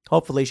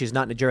 Hopefully she's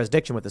not in a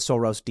jurisdiction with the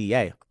Soros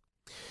DA.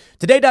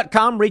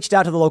 Today.com reached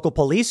out to the local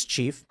police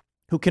chief,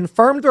 who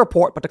confirmed the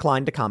report but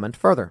declined to comment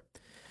further.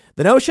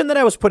 The notion that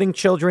I was putting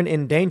children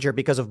in danger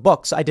because of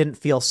books, I didn't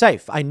feel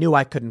safe. I knew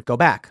I couldn't go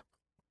back.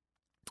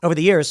 Over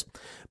the years,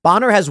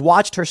 Bonner has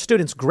watched her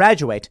students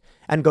graduate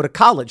and go to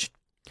college,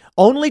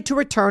 only to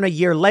return a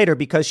year later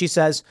because she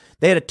says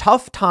they had a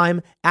tough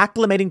time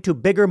acclimating to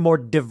bigger, more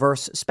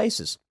diverse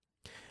spaces.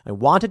 I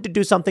wanted to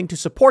do something to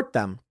support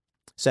them,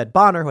 said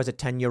Bonner, who has a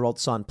 10-year-old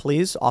son.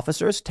 Please,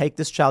 officers, take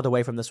this child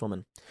away from this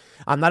woman.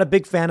 I'm not a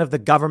big fan of the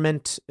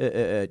government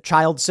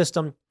child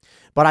system,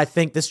 but I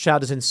think this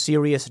child is in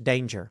serious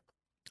danger.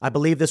 I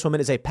believe this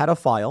woman is a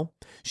pedophile.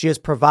 She has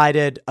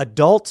provided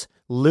adult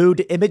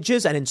lewd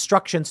images and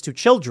instructions to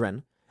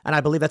children, and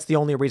I believe that's the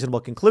only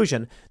reasonable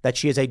conclusion, that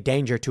she is a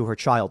danger to her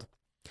child.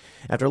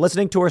 After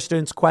listening to her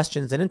students'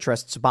 questions and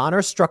interests,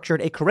 Bonner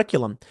structured a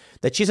curriculum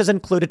that she says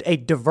included a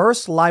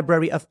diverse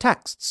library of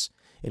texts,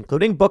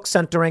 including books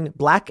centering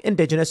Black,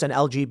 Indigenous, and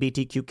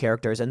LGBTQ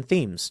characters and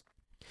themes.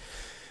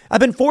 I've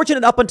been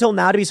fortunate up until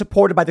now to be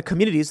supported by the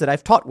communities that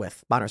I've taught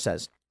with, Bonner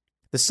says.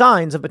 The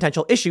signs of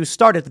potential issues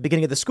started at the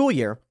beginning of the school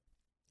year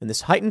in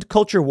this heightened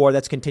culture war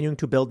that's continuing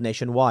to build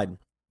nationwide.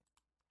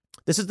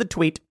 This is the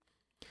tweet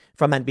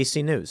from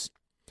NBC News.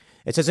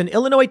 It says an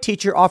Illinois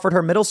teacher offered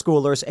her middle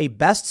schoolers a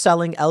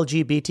best-selling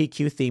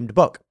LGBTQ-themed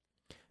book.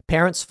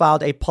 Parents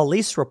filed a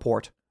police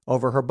report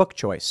over her book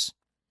choice.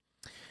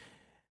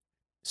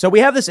 So we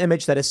have this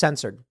image that is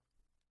censored,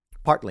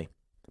 partly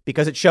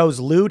because it shows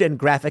lewd and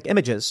graphic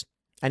images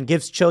and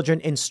gives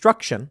children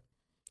instruction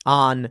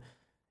on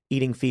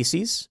eating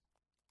feces,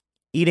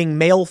 eating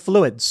male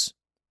fluids.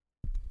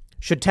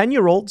 Should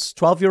 10-year-olds,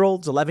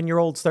 12-year-olds,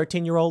 11-year-olds,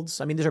 13-year-olds,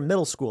 these are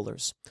middle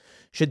schoolers,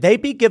 should they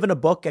be given a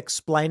book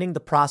explaining the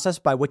process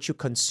by which you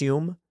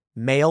consume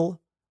male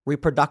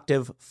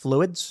reproductive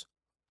fluids?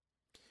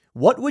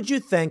 What would you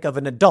think of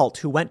an adult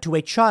who went to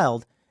a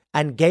child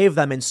and gave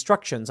them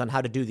instructions on how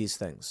to do these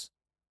things?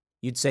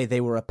 You'd say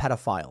they were a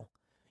pedophile.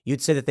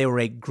 You'd say that they were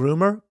a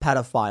groomer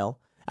pedophile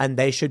and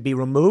they should be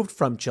removed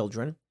from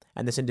children,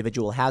 and this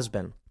individual has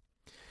been.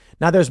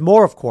 Now, there's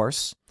more, of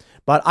course,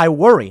 but I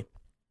worry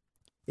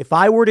if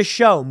I were to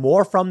show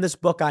more from this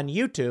book on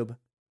YouTube,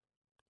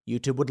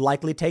 YouTube would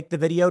likely take the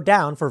video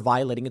down for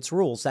violating its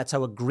rules. That's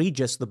how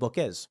egregious the book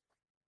is.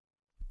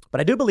 But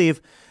I do believe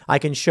I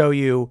can show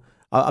you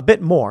a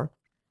bit more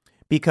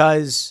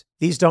because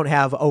these don't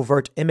have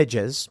overt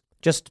images,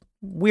 just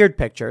weird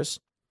pictures,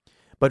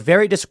 but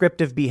very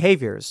descriptive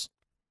behaviors.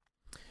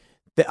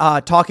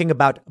 Talking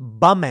about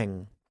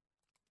bumming,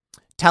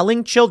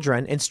 telling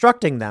children,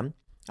 instructing them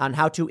on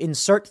how to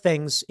insert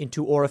things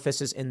into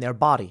orifices in their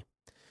body.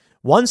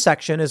 One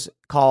section is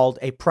called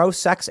a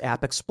pro-sex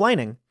app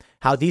explaining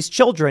how these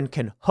children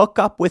can hook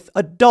up with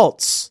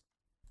adults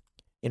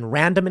in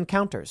random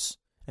encounters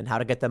and how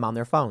to get them on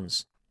their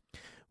phones.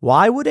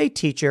 Why would a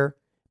teacher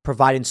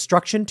provide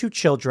instruction to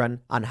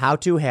children on how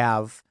to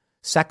have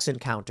sex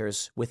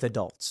encounters with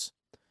adults?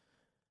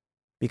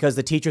 Because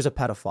the teacher's a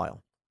pedophile.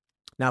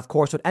 Now, of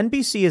course, what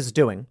NBC is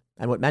doing,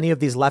 and what many of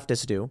these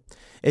leftists do,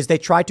 is they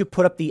try to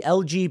put up the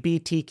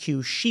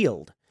LGBTQ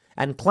shield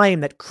and claim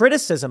that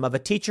criticism of a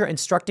teacher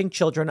instructing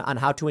children on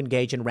how to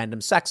engage in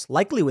random sex,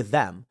 likely with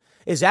them,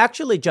 is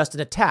actually just an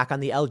attack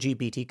on the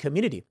LGBT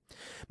community.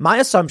 My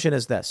assumption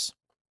is this.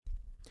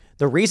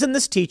 The reason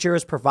this teacher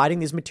is providing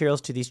these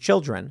materials to these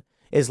children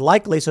is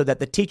likely so that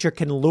the teacher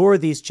can lure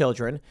these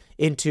children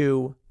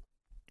into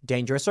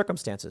dangerous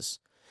circumstances.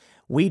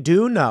 We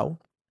do know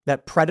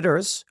that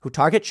predators who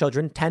target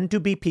children tend to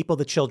be people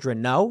the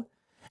children know,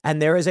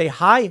 and there is a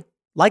high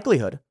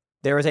likelihood,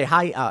 there is a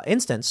high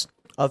instance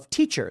of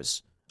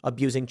teachers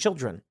abusing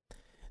children.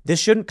 This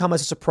shouldn't come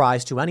as a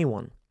surprise to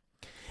anyone.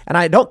 And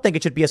I don't think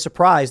it should be a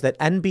surprise that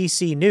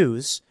NBC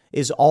News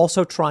is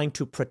also trying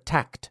to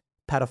protect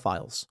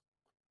pedophiles.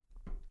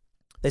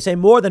 They say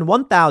more than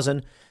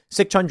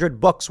 1,600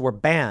 books were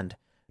banned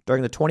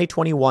during the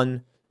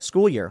 2021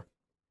 school year,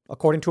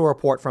 according to a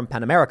report from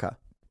PEN America.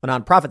 a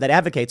nonprofit that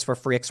advocates for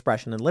free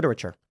expression in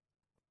literature.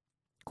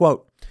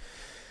 Quote,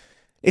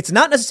 "It's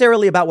not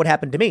necessarily about what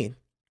happened to me.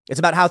 It's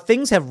about how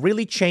things have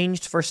really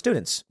changed for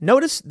students.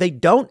 Notice they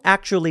don't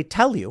actually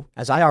tell you,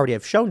 as I already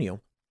have shown you,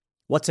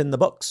 what's in the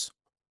books.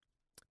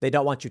 They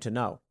don't want you to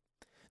know.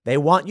 They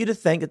want you to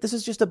think that this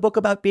is just a book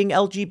about being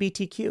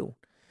LGBTQ.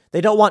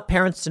 They don't want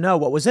parents to know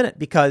what was in it,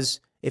 because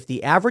if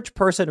the average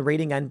person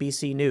reading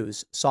NBC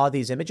News saw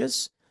these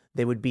images,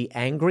 they would be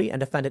angry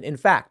and offended. In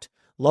fact,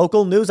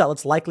 local news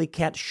outlets likely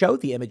can't show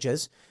the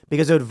images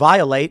because it would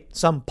violate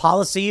some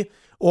policy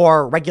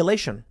or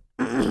regulation."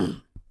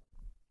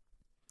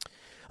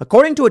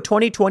 According to a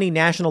 2020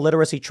 National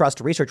Literacy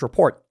Trust research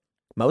report,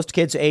 most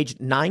kids aged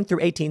 9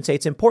 through 18 say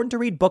it's important to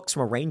read books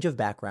from a range of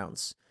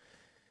backgrounds.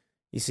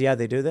 You see how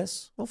they do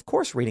this? Well, of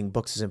course reading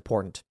books is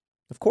important.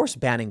 Of course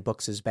banning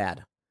books is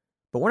bad.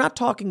 But we're not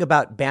talking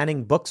about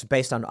banning books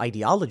based on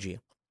ideology.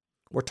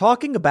 We're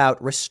talking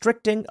about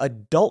restricting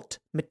adult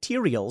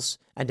materials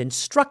and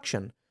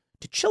instruction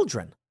to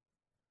children.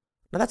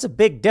 Now, that's a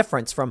big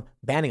difference from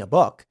banning a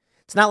book.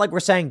 It's not like we're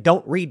saying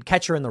don't read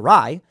Catcher in the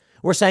Rye.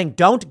 We're saying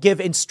don't give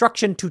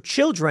instruction to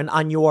children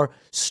on your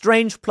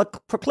strange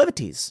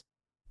proclivities.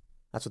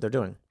 That's what they're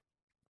doing.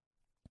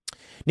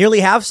 Nearly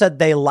half said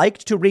they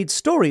liked to read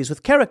stories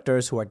with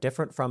characters who are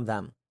different from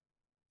them.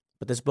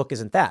 But this book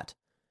isn't that.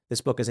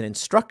 This book is an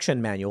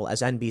instruction manual,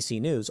 as NBC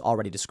News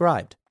already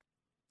described.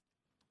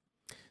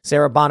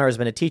 Sarah Bonner has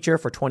been a teacher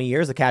for 20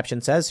 years. The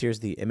caption says, here's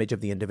the image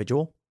of the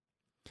individual.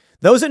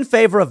 "Those in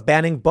favor of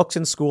banning books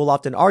in school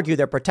often argue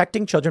they're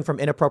protecting children from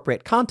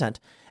inappropriate content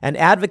and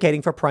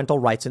advocating for parental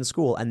rights in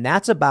school." And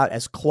that's about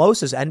as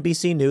close as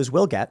NBC News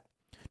will get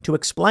to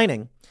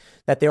explaining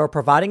that they are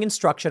providing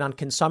instruction on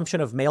consumption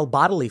of male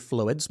bodily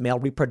fluids, male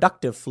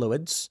reproductive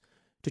fluids,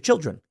 to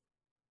children.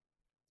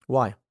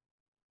 Why?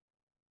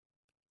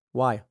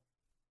 Why?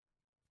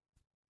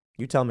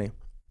 You tell me.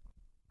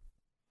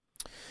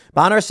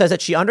 Bonner says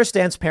that she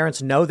understands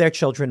parents know their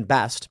children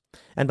best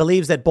and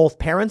believes that both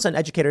parents and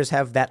educators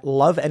have that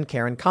love and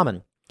care in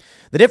common.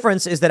 "The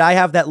difference is that I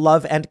have that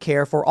love and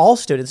care for all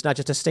students, not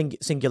just a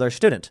singular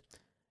student."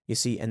 You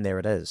see, and there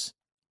it is.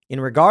 In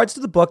regards to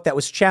the book that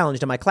was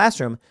challenged in my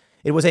classroom,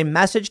 it was a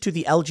message to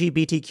the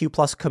LGBTQ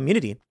plus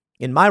community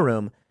in my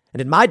room and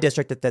in my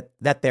district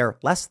that they're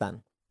less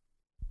than.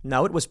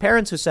 No, it was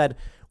parents who said,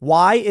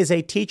 why is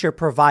a teacher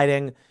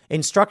providing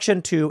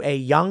instruction to a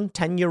young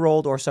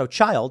 10-year-old or so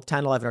child,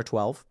 10, 11, or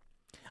 12,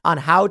 on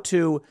how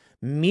to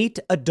meet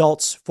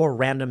adults for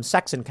random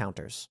sex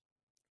encounters?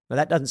 Now,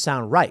 that doesn't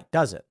sound right,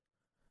 does it?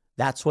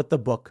 That's what the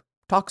book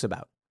talks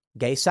about.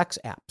 Gay sex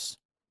apps.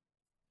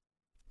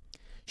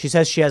 She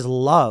says she has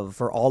love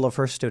for all of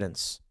her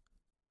students.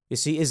 You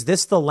see, is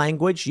this the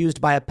language used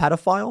by a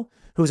pedophile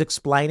who's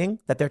explaining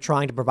that they're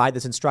trying to provide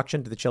this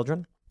instruction to the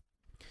children?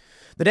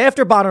 The day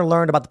after Bonner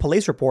learned about the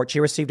police report, she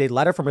received a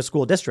letter from her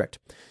school district.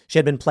 She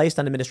had been placed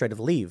on administrative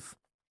leave.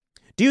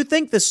 Do you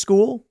think the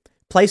school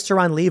placed her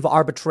on leave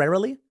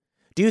arbitrarily?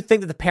 Do you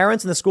think that the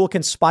parents in the school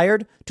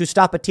conspired to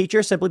stop a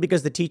teacher simply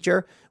because the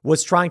teacher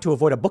was trying to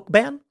avoid a book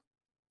ban?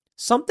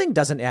 Something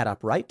doesn't add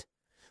up, right?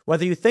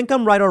 Whether you think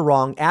I'm right or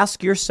wrong,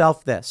 ask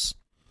yourself this.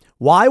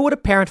 Why would a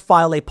parent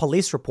file a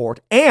police report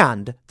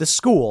and the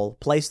school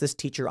place this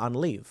teacher on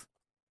leave?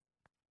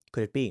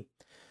 Could it be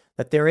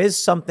that there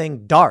is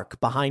something dark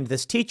behind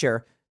this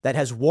teacher that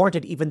has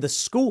warranted even the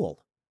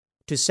school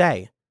to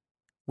say,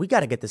 we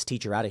got to get this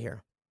teacher out of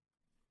here?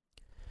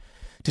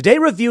 Today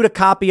reviewed a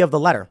copy of the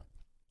letter,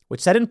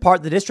 which said in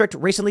part the district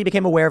recently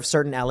became aware of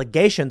certain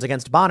allegations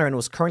against Bonner and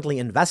was currently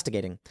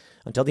investigating.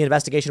 Until the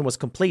investigation was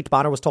complete,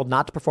 Bonner was told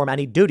not to perform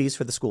any duties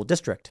for the school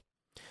district.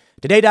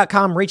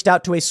 Today.com reached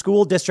out to a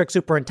school district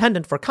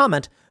superintendent for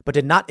comment, but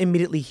did not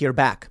immediately hear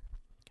back.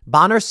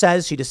 Bonner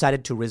says she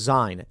decided to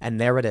resign, and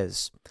there it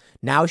is.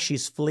 Now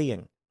she's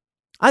fleeing.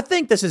 I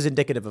think this is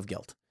indicative of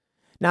guilt.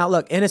 Now,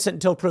 look, innocent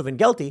until proven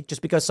guilty.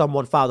 Just because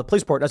someone filed a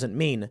police report doesn't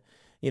mean,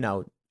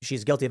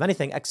 she's guilty of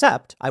anything,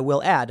 except, I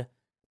will add,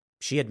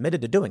 she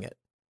admitted to doing it.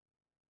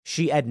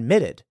 She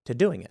admitted to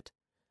doing it.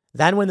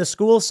 Then when the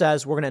school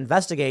says we're going to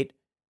investigate,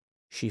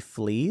 she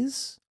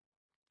flees.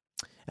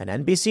 And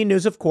NBC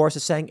News, of course,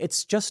 is saying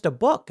it's just a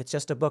book. It's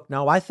just a book.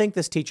 No, I think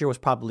this teacher was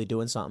probably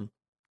doing something.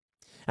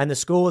 And the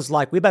school is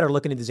like, we better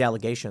look into these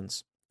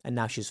allegations. And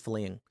now she's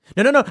fleeing.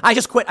 No, I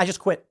just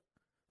quit.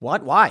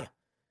 What? Why?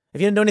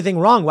 If you didn't do anything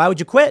wrong, why would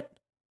you quit?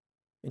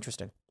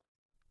 Interesting.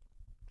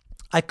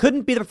 I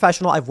couldn't be the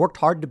professional I've worked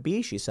hard to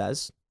be, she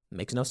says.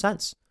 Makes no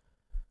sense.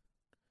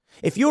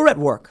 If you were at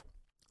work,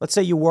 let's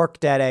say you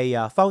worked at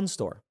a phone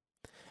store,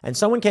 and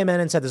someone came in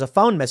and said, there's a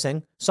phone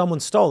missing, someone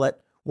stole it,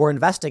 we're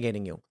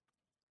investigating you.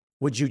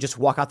 Would you just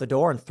walk out the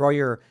door and throw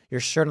your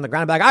shirt on the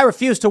ground and be like, I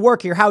refuse to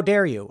work here, how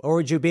dare you? Or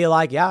would you be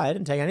like, yeah, I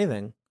didn't take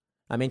anything.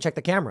 Check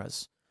the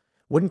cameras.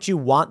 Wouldn't you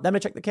want them to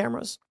check the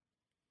cameras?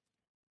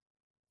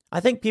 I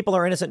think people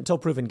are innocent until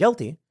proven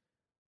guilty,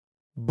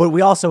 but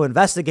we also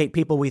investigate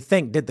people we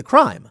think did the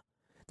crime.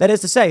 That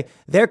is to say,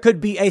 there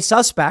could be a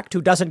suspect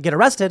who doesn't get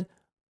arrested,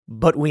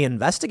 but we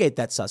investigate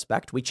that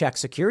suspect. We check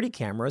security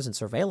cameras and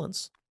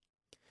surveillance.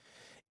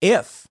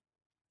 If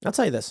I'll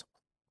tell you this.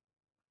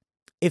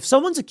 If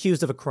someone's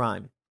accused of a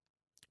crime,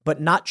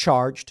 but not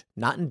charged,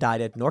 not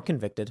indicted, nor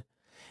convicted,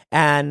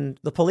 and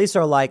the police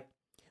are like,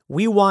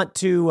 we want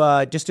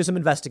to just do some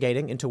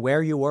investigating into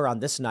where you were on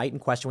this night in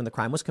question when the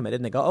crime was committed,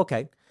 and they go,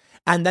 okay.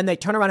 And then they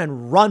turn around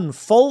and run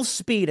full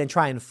speed and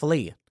try and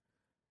flee.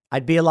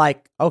 I'd be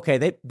like, okay,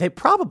 they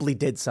probably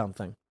did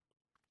something.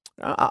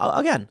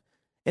 Again,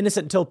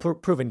 innocent until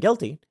proven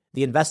guilty.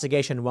 The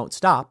investigation won't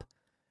stop.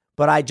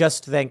 But I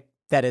just think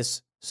that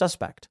is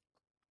suspect.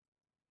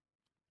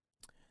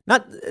 I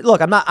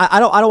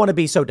don't want to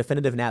be so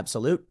definitive and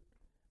absolute.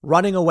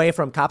 Running away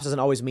from cops doesn't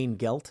always mean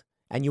guilt,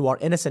 and you are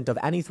innocent of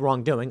any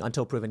wrongdoing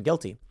until proven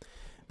guilty.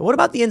 But what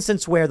about the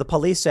instance where the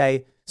police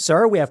say,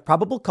 sir, we have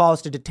probable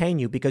cause to detain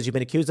you because you've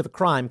been accused of a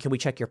crime. Can we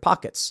check your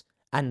pockets?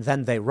 And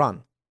then they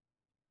run.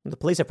 The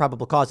police have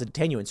probable cause to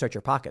detain you and search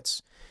your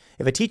pockets.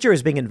 If a teacher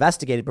is being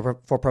investigated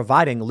for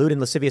providing lewd and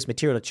lascivious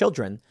material to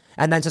children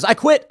and then says, I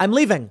quit, I'm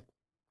leaving.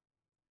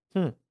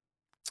 I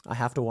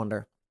have to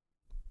wonder.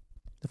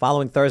 The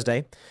following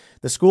Thursday,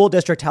 the school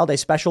district held a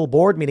special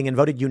board meeting and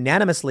voted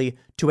unanimously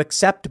to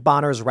accept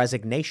Bonner's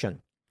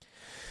resignation.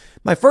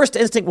 My first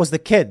instinct was the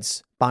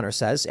kids, Bonner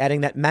says,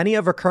 adding that many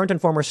of her current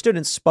and former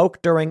students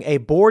spoke during a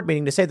board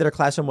meeting to say that her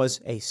classroom was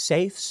a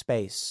safe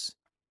space.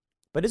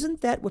 But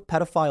isn't that what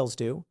pedophiles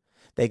do?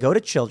 They go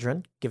to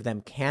children, give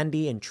them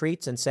candy and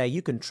treats and say,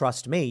 you can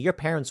trust me. Your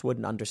parents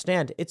wouldn't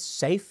understand. It's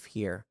safe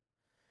here.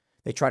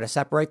 They try to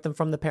separate them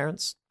from the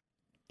parents,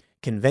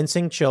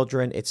 convincing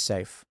children it's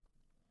safe.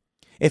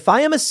 If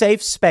I am a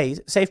safe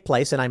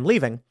place and I'm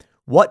leaving,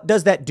 what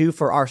does that do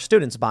for our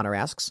students? Bonner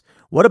asks.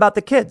 What about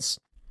the kids?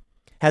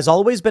 Has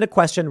always been a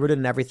question rooted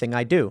in everything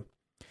I do.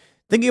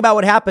 Thinking about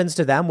what happens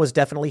to them was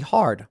definitely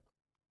hard.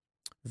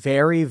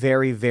 Very,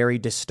 very, very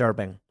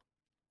disturbing.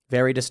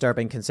 Very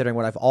disturbing considering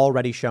what I've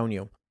already shown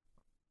you.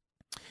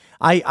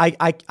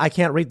 I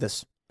can't read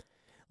this.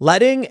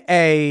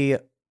 I'm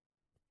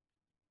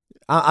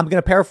going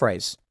to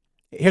paraphrase.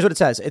 Here's what it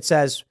says. It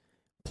says,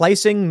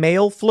 placing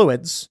male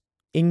fluids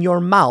in your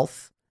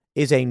mouth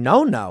is a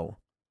no-no.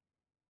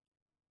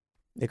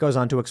 It goes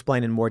on to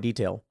explain in more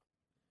detail.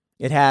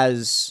 It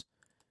has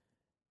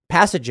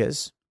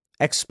passages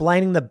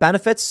explaining the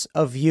benefits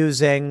of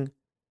using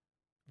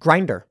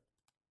Grindr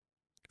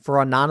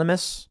for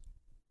anonymous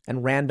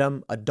and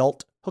random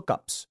adult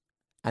hookups.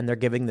 And they're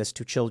giving this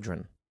to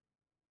children.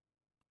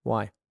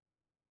 Why?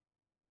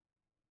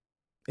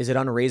 Is it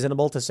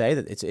unreasonable to say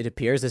that it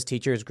appears this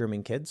teacher is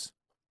grooming kids?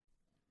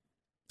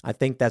 I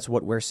think that's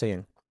what we're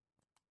seeing.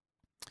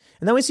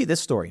 And then we see this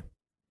story.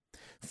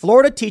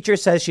 Florida teacher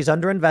says she's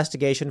under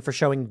investigation for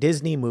showing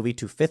Disney movie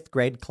to fifth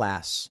grade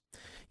class.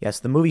 Yes,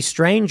 the movie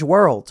Strange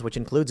Worlds, which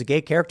includes a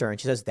gay character. And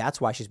she says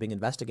that's why she's being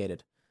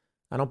investigated.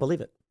 I don't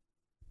believe it.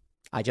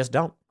 I just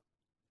don't.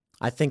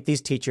 I think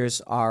these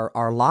teachers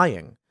are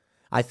lying.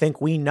 I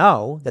think we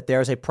know that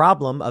there's a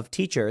problem of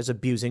teachers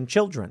abusing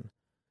children.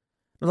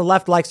 And the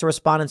left likes to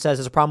respond and says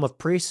there's a problem of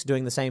priests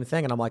doing the same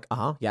thing. And I'm like,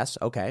 yes,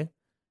 okay.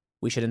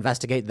 We should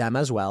investigate them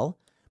as well.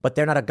 But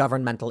they're not a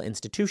governmental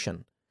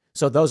institution.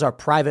 So those are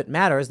private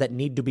matters that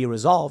need to be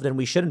resolved, and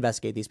we should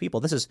investigate these people.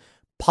 This is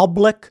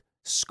public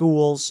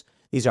schools.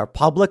 These are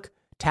public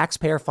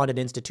taxpayer-funded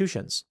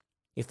institutions.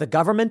 If the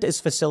government is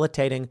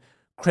facilitating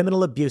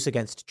criminal abuse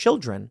against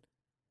children,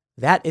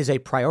 that is a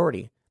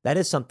priority. That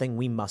is something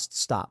we must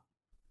stop.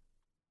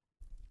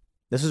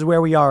 This is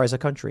where we are as a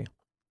country.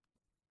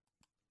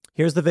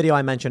 Here's the video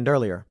I mentioned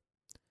earlier.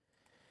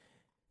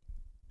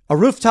 A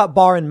rooftop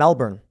bar in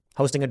Melbourne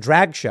hosting a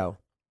drag show.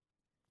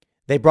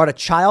 They brought a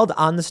child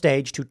on the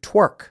stage to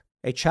twerk,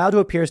 a child who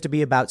appears to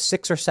be about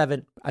 6 or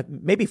 7,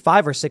 maybe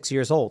 5 or 6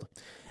 years old,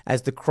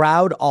 as the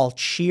crowd all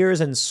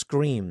cheers and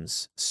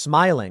screams,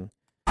 smiling.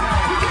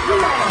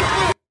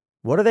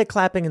 What are they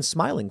clapping and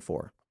smiling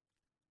for?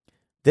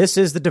 This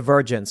is the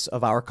divergence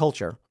of our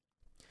culture.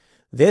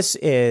 This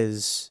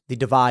is the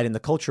divide in the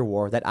culture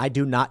war that I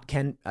do not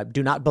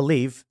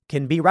believe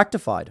can be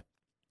rectified.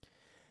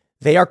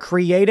 They are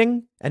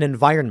creating an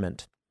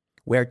environment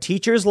where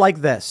teachers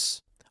like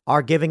this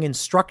are giving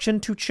instruction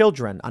to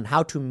children on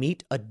how to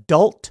meet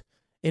adult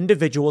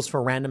individuals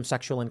for random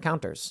sexual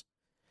encounters.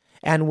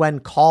 And when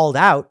called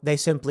out, they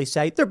simply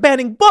say, they're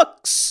banning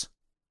books.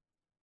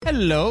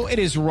 Hello, it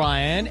is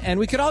Ryan, and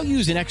we could all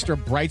use an extra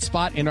bright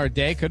spot in our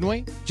day, couldn't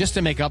we? Just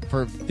to make up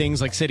for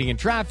things like sitting in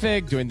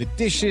traffic, doing the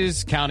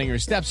dishes, counting your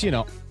steps,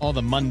 all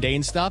the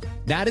mundane stuff.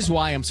 That is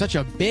why I'm such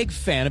a big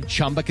fan of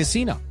Chumba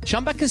Casino.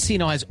 Chumba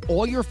Casino has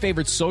all your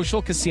favorite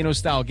social casino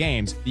style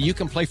games that you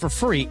can play for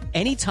free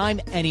anytime,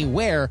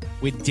 anywhere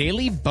with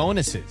daily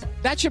bonuses.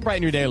 That should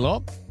brighten your day a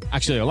little.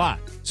 Actually, a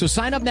lot. So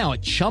sign up now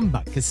at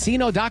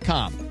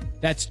ChumbaCasino.com.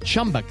 That's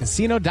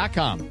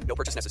ChumbaCasino.com. No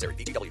purchase necessary.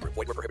 VGW Group.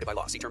 Void where prohibited by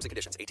law. See terms and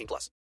conditions.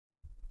 18+.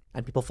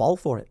 And people fall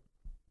for it.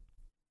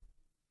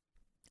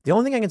 The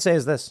only thing I can say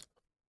is this.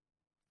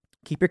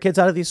 Keep your kids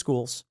out of these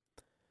schools.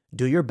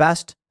 Do your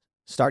best.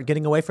 Start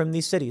getting away from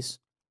these cities.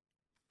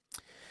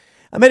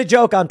 I made a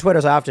joke on Twitter,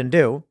 as I often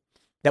do,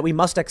 that we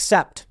must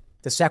accept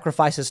the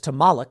sacrifices to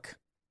Moloch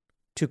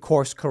to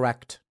course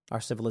correct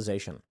our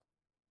civilization.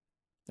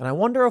 And I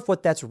wonder if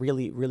what that's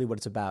really what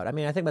it's about. I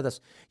mean, I think about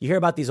this. You hear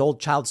about these old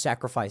child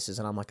sacrifices,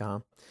 and I'm like,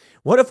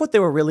 what if what they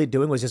were really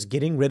doing was just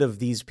getting rid of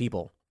these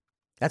people?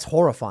 That's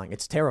horrifying.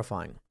 It's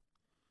terrifying.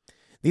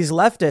 These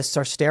leftists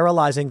are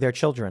sterilizing their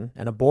children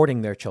and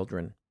aborting their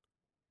children.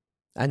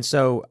 And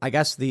so I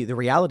guess the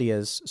reality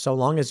is, so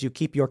long as you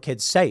keep your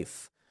kids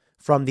safe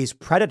from these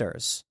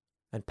predators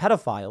and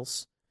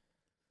pedophiles,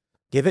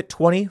 give it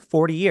 20,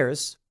 40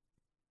 years,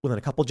 within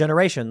a couple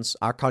generations,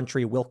 our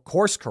country will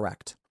course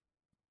correct.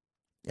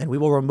 And we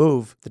will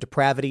remove the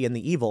depravity and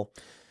the evil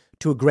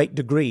to a great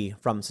degree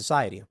from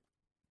society.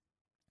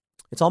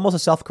 It's almost a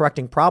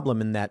self-correcting problem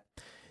in that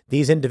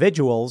these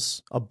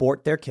individuals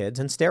abort their kids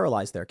and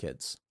sterilize their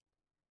kids.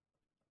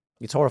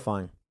 It's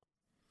horrifying.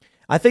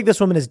 I think this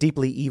woman is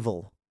deeply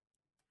evil.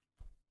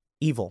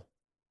 Evil.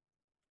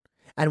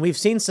 And we've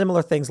seen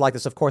similar things like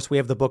this. Of course, we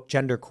have the book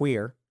Gender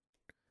Queer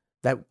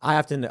that I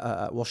often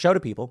will show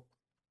to people.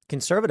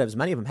 Conservatives,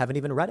 many of them haven't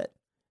even read it.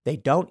 They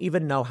don't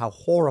even know how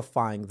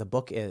horrifying the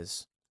book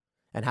is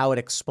and how it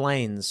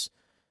explains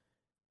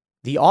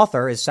the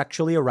author is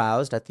sexually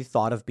aroused at the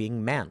thought of being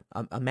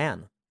a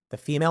man, the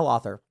female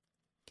author.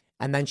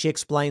 And then she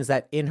explains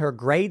that in her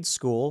grade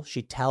school,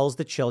 she tells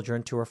the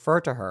children to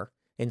refer to her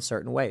in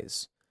certain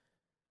ways.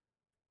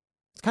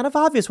 It's kind of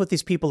obvious what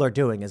these people are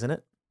doing, isn't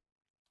it?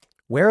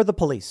 Where are the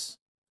police?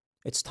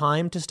 It's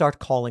time to start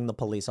calling the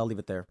police. I'll leave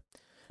it there.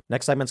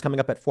 Next segment's coming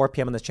up at 4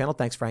 p.m. on this channel.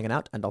 Thanks for hanging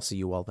out, and I'll see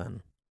you all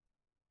then.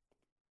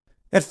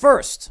 At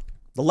first,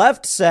 the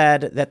left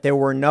said that there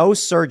were no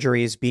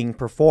surgeries being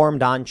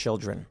performed on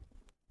children.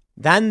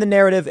 Then the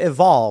narrative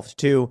evolved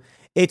to,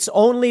 it's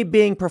only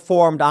being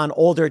performed on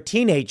older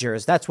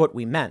teenagers. That's what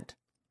we meant.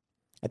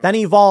 It then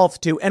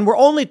evolved to, and we're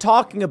only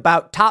talking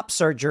about top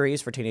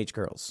surgeries for teenage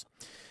girls,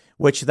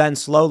 which then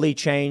slowly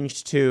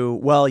changed to,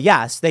 well,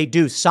 yes, they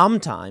do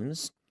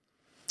sometimes.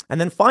 And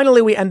then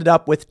finally, we ended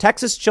up with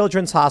Texas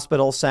Children's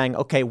Hospital saying,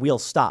 okay, we'll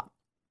stop.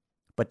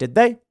 But did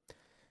they?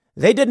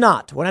 They did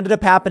not. What ended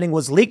up happening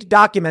was leaked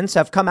documents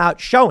have come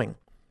out showing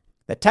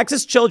that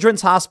Texas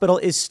Children's Hospital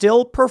is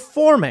still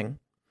performing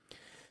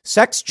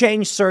sex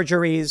change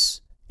surgeries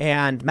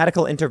and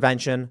medical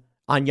intervention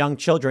on young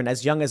children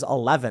as young as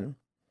 11.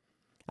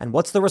 And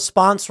what's the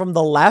response from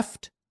the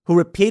left who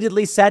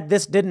repeatedly said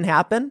this didn't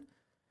happen?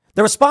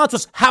 The response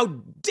was, how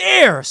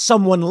dare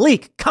someone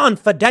leak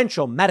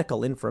confidential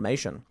medical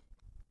information?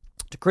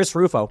 To Chris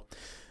Rufo,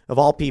 of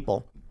all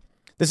people.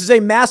 This is a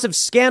massive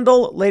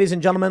scandal, ladies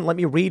and gentlemen. Let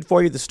me read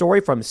for you the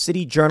story from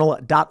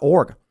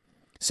cityjournal.org.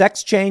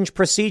 Sex change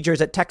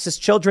procedures at Texas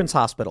Children's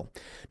Hospital.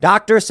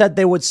 Doctors said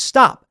they would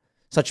stop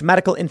such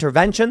medical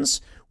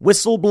interventions.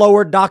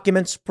 Whistleblower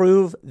documents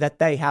prove that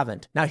they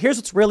haven't. Now, here's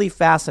what's really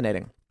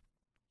fascinating.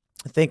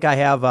 I think I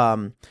have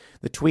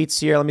the tweets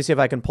here. Let me see if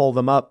I can pull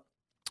them up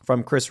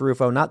from Chris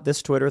Rufo. Not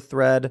this Twitter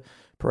thread.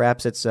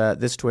 Perhaps it's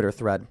this Twitter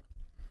thread.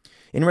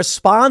 In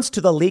response to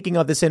the leaking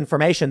of this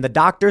information, the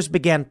doctors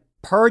began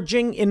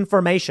purging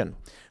information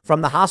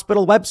from the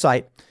hospital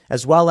website,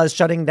 as well as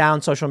shutting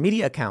down social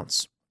media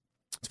accounts.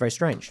 It's very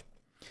strange.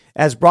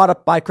 As brought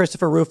up by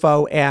Christopher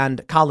Rufo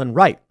and Colin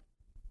Wright.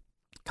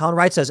 Colin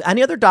Wright says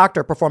any other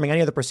doctor performing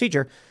any other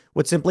procedure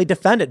would simply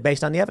defend it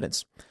based on the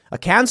evidence. A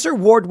cancer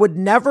ward would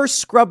never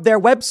scrub their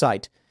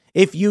website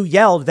if you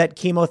yelled that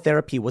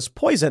chemotherapy was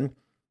poison.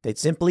 They'd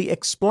simply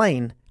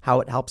explain how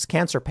it helps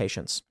cancer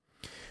patients.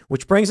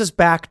 Which brings us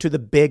back to the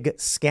big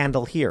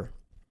scandal here.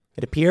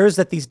 It appears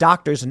that these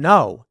doctors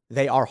know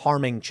they are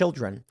harming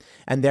children,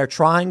 and they're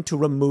trying to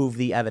remove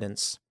the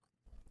evidence.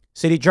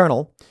 City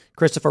Journal,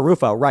 Christopher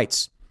Rufo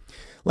writes,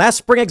 last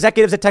spring,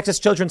 executives at Texas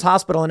Children's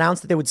Hospital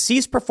announced that they would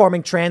cease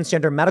performing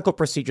transgender medical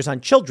procedures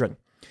on children,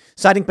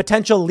 citing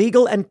potential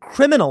legal and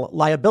criminal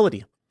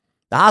liability.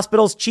 The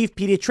hospital's chief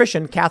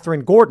pediatrician,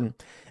 Catherine Gordon,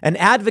 an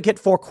advocate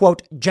for,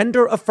 quote,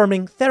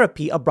 gender-affirming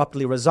therapy,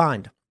 abruptly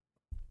resigned.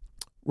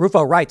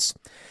 Rufo writes,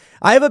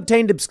 I have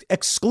obtained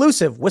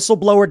exclusive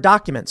whistleblower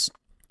documents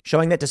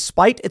showing that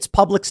despite its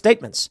public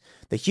statements,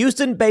 the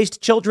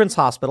Houston-based Children's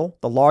Hospital,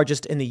 the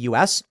largest in the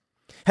U.S.,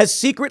 has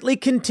secretly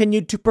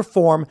continued to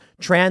perform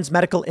trans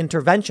medical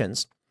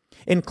interventions,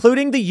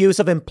 including the use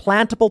of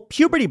implantable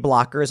puberty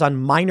blockers on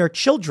minor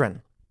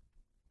children.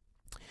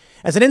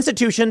 As an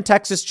institution,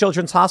 Texas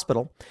Children's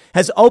Hospital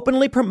has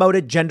openly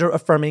promoted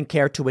gender-affirming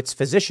care to its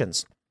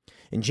physicians.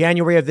 In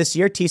January of this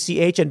year,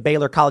 TCH and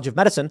Baylor College of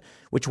Medicine,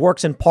 which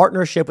works in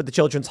partnership with the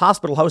Children's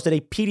Hospital, hosted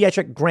a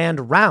pediatric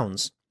grand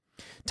rounds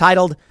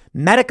titled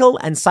Medical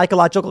and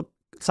Psychological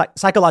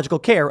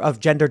Care of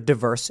Gender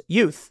Diverse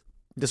Youth,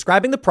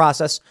 describing the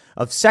process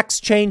of sex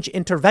change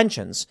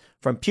interventions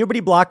from puberty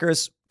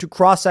blockers to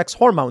cross-sex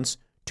hormones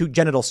to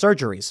genital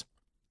surgeries.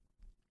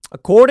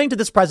 According to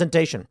this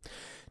presentation,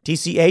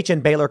 TCH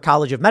and Baylor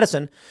College of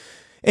Medicine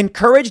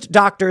encouraged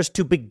doctors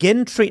to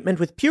begin treatment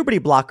with puberty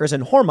blockers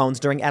and hormones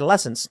during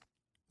adolescence,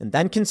 and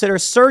then consider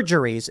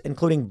surgeries,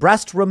 including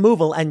breast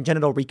removal and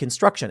genital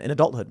reconstruction in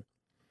adulthood.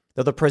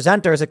 Though the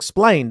presenters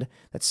explained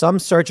that some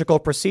surgical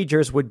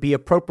procedures would be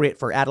appropriate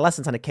for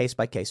adolescents on a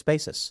case-by-case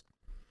basis.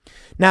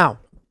 Now,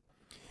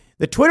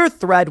 the Twitter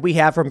thread we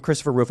have from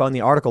Christopher Rufo in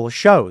the article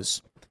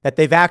shows that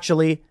they've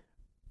actually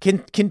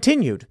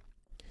continued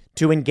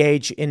to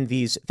engage in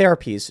these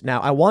therapies. Now,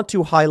 I want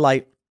to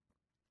highlight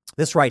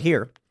this right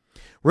here.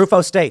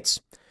 Rufo states,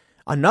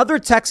 another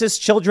Texas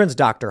children's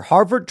doctor,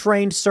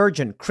 Harvard-trained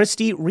surgeon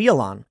Christy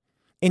Rialon,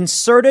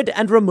 inserted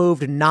and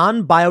removed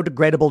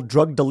non-biodegradable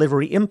drug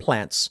delivery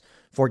implants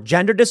for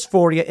gender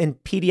dysphoria in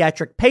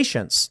pediatric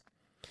patients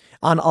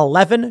on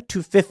 11 to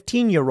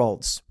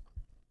 15-year-olds.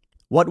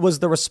 What was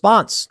the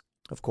response,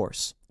 of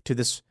course, to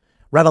this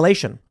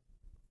revelation?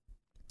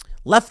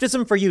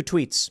 Leftism for You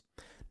tweets,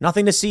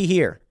 nothing to see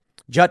here.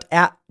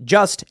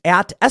 Just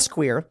at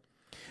Esquire,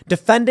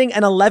 defending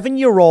an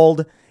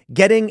 11-year-old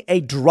getting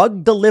a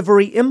drug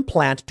delivery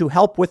implant to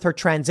help with her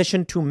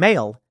transition to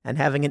male and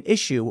having an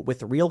issue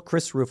with real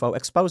Chris Rufo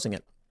exposing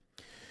it.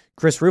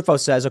 Chris Rufo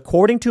says,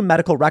 according to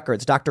medical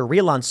records, Dr.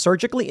 Rialon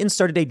surgically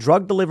inserted a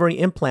drug delivery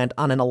implant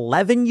on an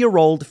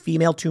 11-year-old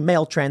female to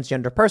male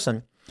transgender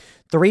person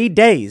 3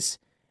 days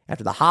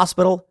after the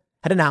hospital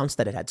had announced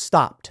that it had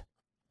stopped.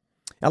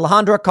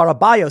 Alejandra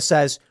Caraballo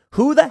says,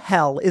 who the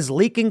hell is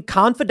leaking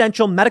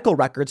confidential medical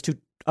records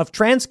of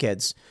trans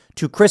kids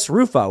to Chris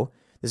Rufo?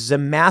 This is a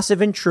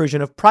massive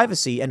intrusion of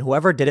privacy, and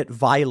whoever did it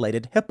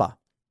violated HIPAA.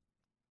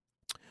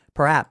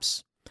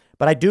 Perhaps,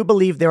 but I do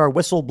believe there are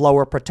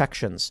whistleblower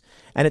protections,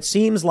 and it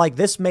seems like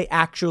this may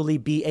actually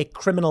be a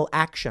criminal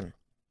action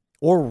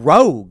or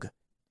rogue.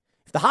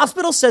 If the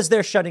hospital says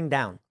they're shutting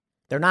down,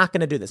 they're not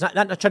going to do this.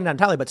 Not shutting down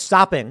entirely, but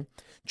stopping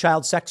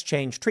child sex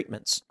change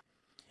treatments.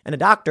 And a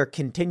doctor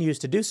continues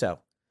to do so.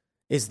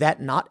 Is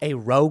that not a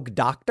rogue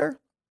doctor?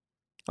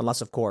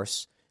 Unless, of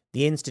course,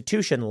 the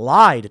institution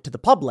lied to the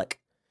public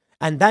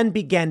and then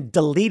began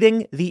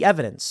deleting the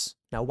evidence.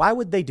 Now, why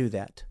would they do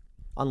that?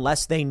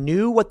 Unless they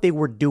knew what they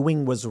were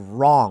doing was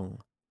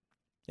wrong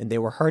and they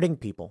were hurting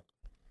people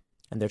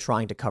and they're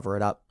trying to cover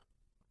it up.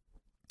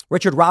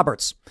 Richard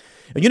Roberts,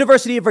 a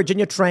University of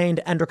Virginia trained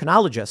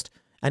endocrinologist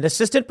and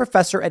assistant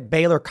professor at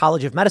Baylor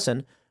College of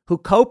Medicine, who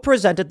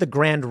co-presented the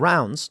grand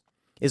rounds,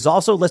 is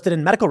also listed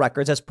in medical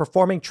records as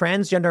performing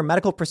transgender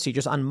medical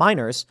procedures on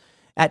minors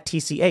at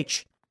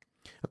TCH.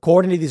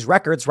 According to these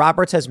records,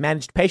 Roberts has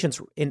managed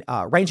patients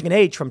ranging in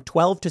age from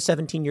 12 to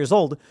 17 years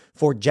old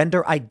for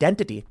gender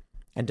identity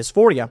and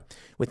dysphoria,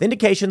 with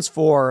indications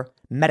for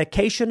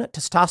medication,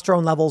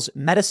 testosterone levels,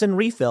 medicine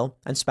refill,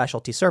 and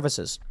specialty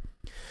services.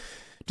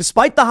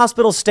 Despite the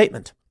hospital's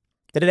statement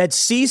that it had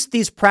ceased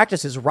these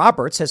practices,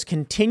 Roberts has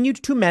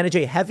continued to manage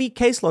a heavy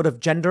caseload of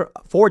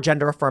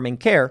gender-affirming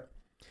care,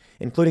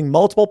 including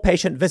multiple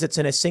patient visits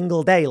in a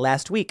single day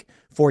last week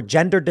for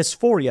gender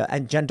dysphoria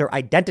and gender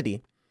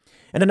identity,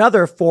 and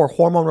another for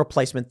hormone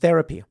replacement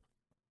therapy.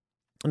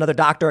 Another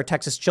doctor at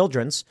Texas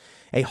Children's,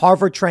 a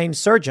Harvard-trained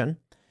surgeon,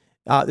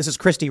 this is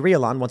Christy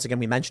Rialon, once again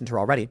we mentioned her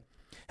already,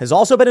 has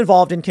also been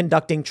involved in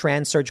conducting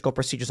trans surgical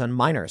procedures on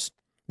minors.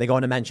 They go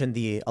on to mention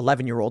the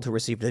 11-year-old who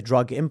received the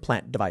drug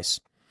implant device.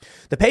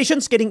 The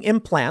patients getting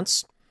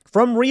implants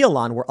from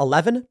Rialon were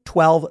 11,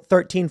 12,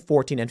 13,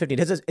 14, and 15.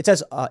 It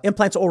says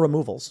implants or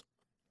removals.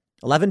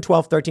 11,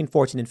 12, 13,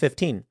 14, and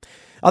 15.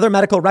 Other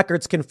medical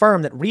records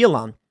confirm that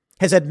Rialon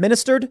has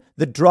administered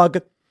the drug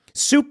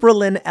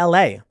Supralin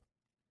LA.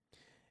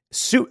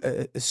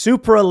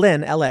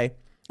 Supralin LA,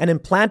 an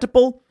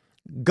implantable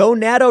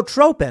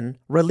gonadotropin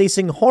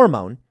releasing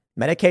hormone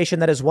medication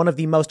that is one of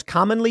the most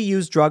commonly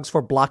used drugs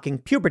for blocking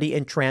puberty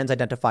in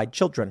trans-identified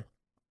children.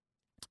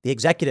 The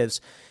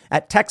executives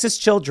at Texas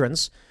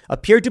Children's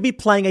appeared to be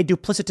playing a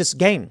duplicitous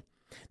game.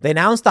 They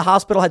announced the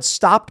hospital had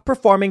stopped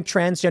performing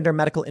transgender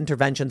medical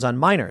interventions on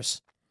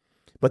minors.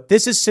 But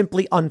this is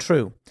simply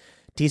untrue.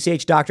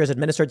 TCH doctors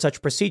administered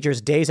such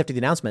procedures days after the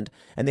announcement,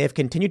 and they have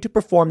continued to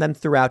perform them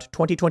throughout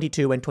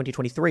 2022 and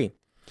 2023.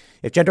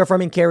 If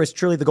gender-affirming care is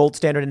truly the gold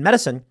standard in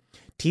medicine,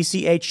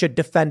 TCH should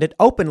defend it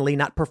openly,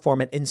 not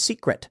perform it in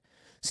secret.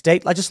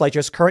 State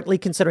legislatures currently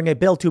considering a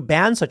bill to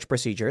ban such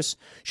procedures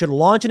should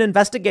launch an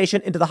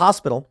investigation into the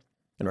hospital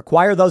and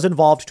require those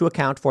involved to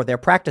account for their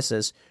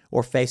practices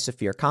or face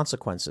severe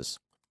consequences.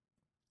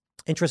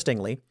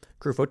 Interestingly,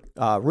 Chris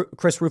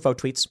Rufo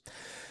tweets,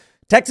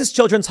 Texas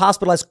Children's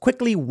Hospital has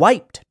quickly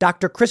wiped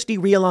Dr. Christy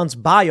Rialon's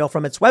bio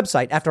from its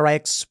website after I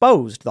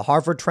exposed the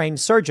Harvard-trained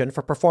surgeon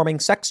for performing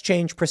sex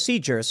change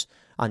procedures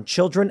on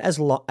children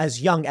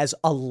as young as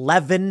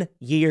 11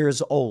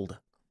 years old.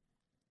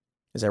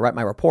 As I write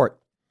my report,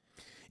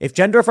 if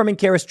gender-affirming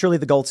care is truly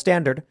the gold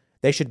standard,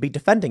 they should be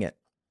defending it.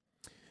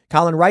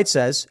 Colin Wright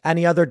says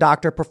any other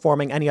doctor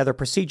performing any other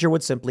procedure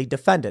would simply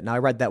defend it. Now, I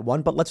read that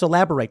one, but let's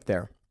elaborate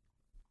there.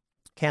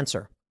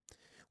 Cancer.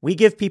 We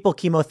give people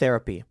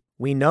chemotherapy.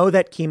 We know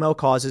that chemo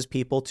causes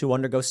people to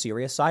undergo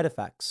serious side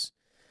effects,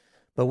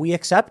 but we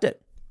accept it.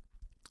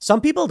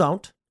 Some people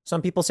don't.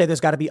 Some people say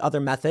there's got to be other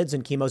methods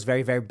and chemo is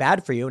very, very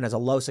bad for you and has a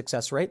low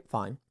success rate.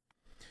 Fine.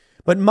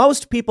 But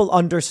most people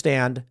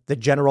understand the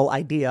general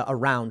idea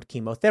around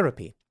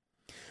chemotherapy.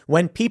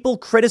 When people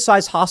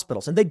criticize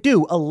hospitals, and they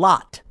do a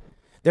lot,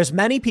 there's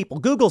many people,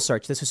 Google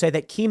search this, who say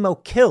that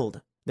chemo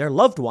killed their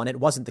loved one. It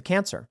wasn't the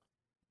cancer.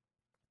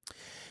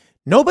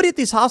 Nobody at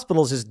these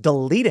hospitals is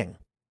deleting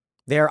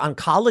their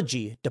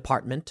oncology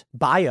department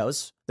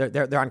bios,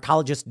 they're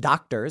oncologist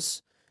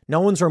doctors. No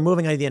one's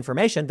removing any of the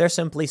information. They're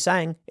simply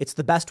saying it's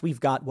the best we've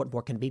got. What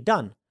more can be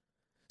done?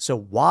 So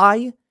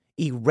why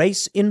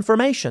erase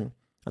information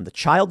on the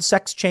child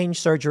sex change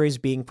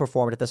surgeries being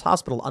performed at this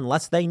hospital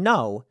unless they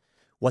know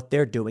what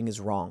they're doing is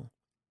wrong?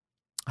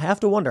 I have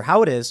to wonder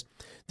how it is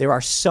there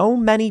are so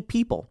many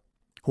people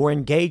who are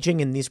engaging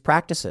in these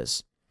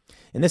practices.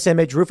 In this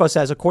image, Rufo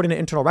says, according to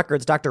internal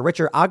records, Dr.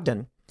 Richard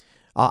Ogden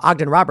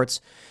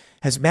Roberts,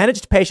 has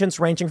managed patients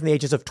ranging from the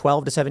ages of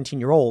 12 to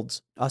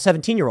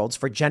 17-year-olds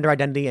for gender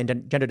identity and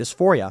gender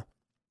dysphoria,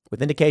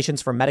 with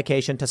indications for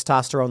medication,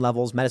 testosterone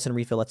levels, medicine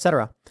refill,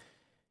 etc.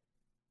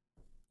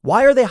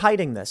 Why are they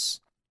hiding this?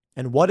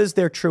 And what is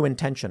their true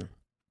intention?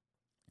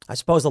 I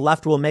suppose the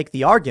left will make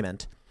the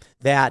argument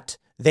that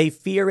they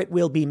fear it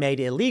will be made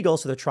illegal,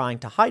 so they're trying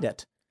to hide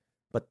it.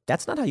 But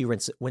that's not how you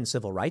win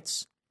civil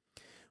rights.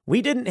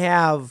 We didn't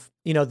have,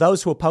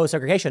 those who oppose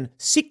segregation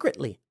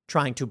secretly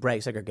trying to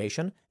break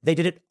segregation. They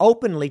did it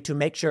openly to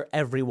make sure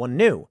everyone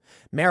knew.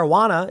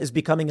 Marijuana is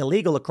becoming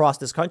illegal across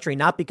this country,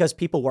 not because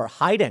people were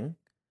hiding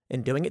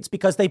and doing it. It's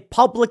because they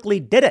publicly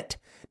did it.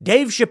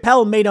 Dave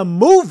Chappelle made a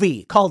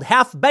movie called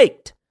Half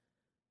Baked.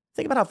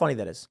 Think about how funny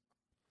that is.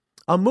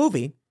 A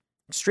movie,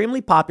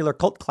 extremely popular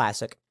cult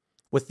classic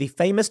with the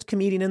famous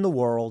comedian in the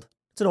world.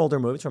 It's an older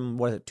movie. It's from,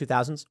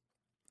 2000s?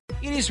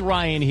 It is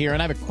Ryan here,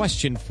 and I have a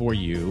question for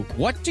you.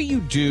 What do you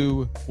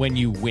do when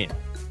you win?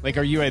 Like,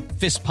 are you a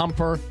fist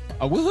pumper,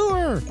 a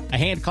woo-hooer, a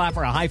hand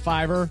clapper, a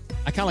high-fiver?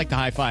 I kind of like the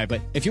high-five,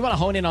 but if you want to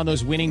hone in on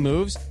those winning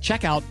moves,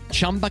 check out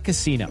Chumba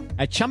Casino.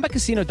 At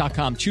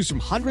ChumbaCasino.com, choose from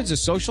hundreds of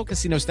social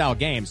casino-style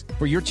games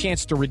for your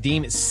chance to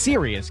redeem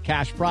serious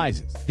cash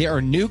prizes. There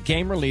are new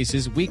game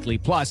releases weekly,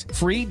 plus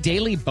free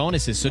daily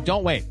bonuses, so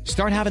don't wait.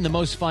 Start having the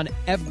most fun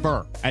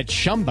ever at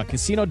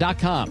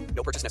ChumbaCasino.com.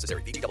 No purchase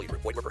necessary. VGW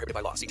Group. Void where prohibited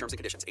by law. See terms and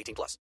conditions.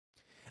 18+.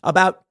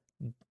 About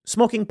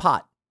smoking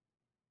pot,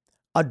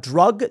 a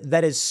drug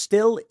that is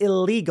still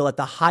illegal at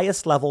the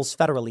highest levels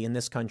federally in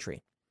this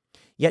country.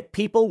 Yet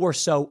people were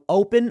so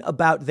open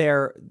about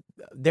their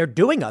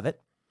doing of it.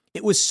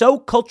 It was so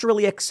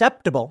culturally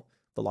acceptable.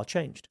 The law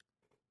changed.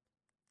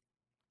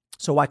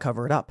 So why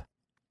cover it up?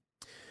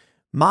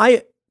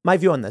 My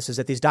view on this is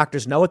that these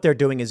doctors know what they're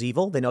doing is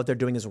evil. They know what they're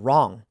doing is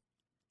wrong.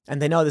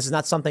 And they know this is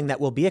not something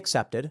that will be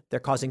accepted. They're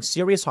causing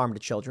serious harm to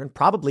children,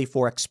 probably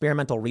for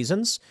experimental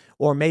reasons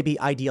or maybe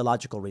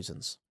ideological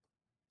reasons.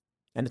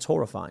 And it's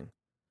horrifying.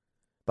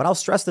 But I'll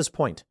stress this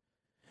point.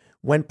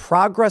 When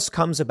progress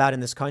comes about in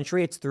this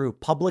country, it's through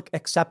public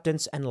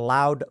acceptance and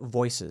loud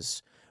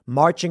voices,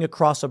 marching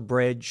across a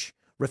bridge,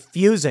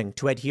 refusing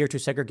to adhere to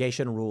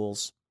segregation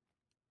rules.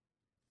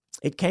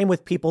 It came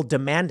with people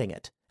demanding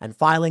it and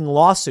filing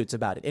lawsuits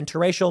about it.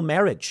 Interracial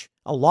marriage,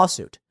 a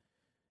lawsuit,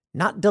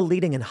 not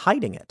deleting and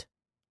hiding it.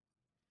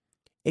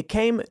 It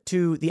came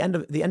to the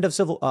end of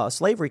civil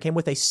slavery came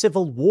with a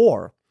civil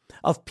war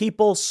of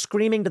people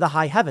screaming to the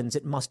high heavens,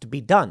 it must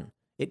be done.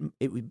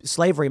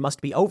 Slavery must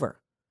be over.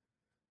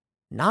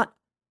 Not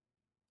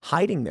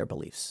hiding their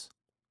beliefs.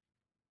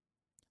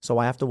 So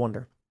I have to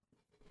wonder.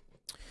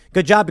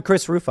 Good job to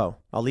Chris Rufo.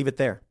 I'll leave it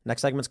there.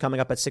 Next segment's coming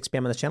up at 6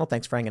 p.m. on this channel.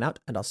 Thanks for hanging out,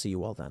 and I'll see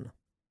you all then.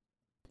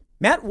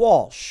 Matt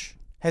Walsh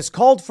has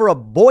called for a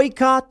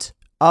boycott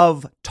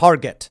of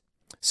Target,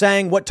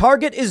 saying what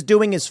Target is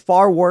doing is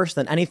far worse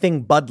than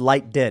anything Bud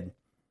Light did.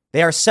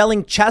 They are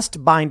selling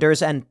chest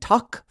binders and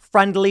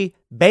tuck-friendly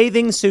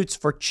bathing suits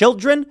for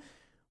children.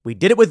 We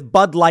did it with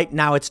Bud Light.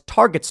 Now it's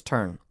Target's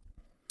turn.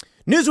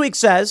 Newsweek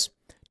says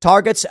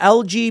Target's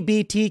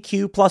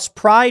LGBTQ plus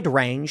pride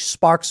range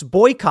sparks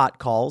boycott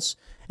calls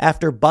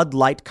after Bud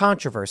Light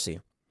controversy.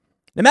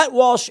 Now, Matt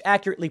Walsh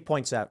accurately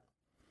points out,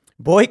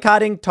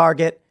 boycotting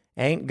Target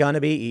ain't gonna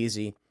be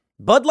easy.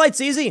 Bud Light's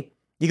easy.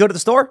 You go to the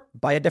store,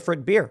 buy a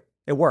different beer.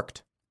 It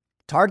worked.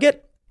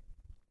 Target,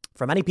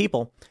 for many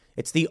people,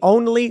 it's the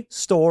only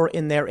store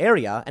in their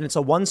area, and it's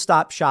a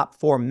one-stop shop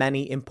for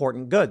many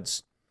important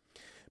goods.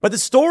 But the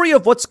story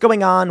of what's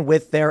going on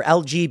with their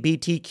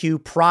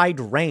LGBTQ pride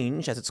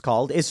range, as it's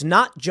called, is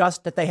not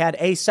just that they had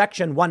a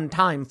section one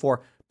time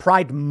for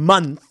Pride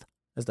Month,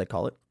 as they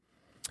call it,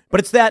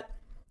 but it's that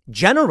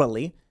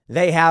generally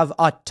they have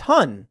a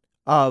ton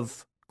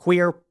of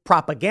queer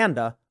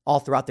propaganda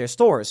all throughout their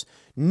stores.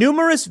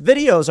 Numerous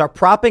videos are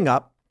popping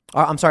up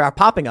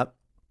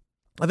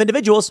of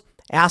individuals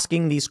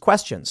asking these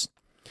questions.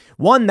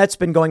 One that's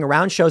been going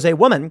around shows a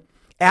woman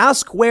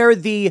ask where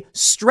the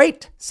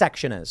straight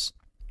section is.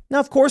 Now,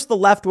 of course, the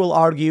left will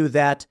argue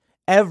that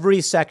every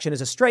section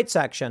is a straight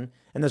section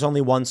and there's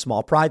only one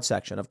small pride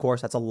section. Of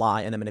course, that's a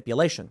lie and a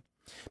manipulation.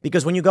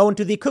 Because when you go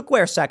into the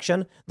cookware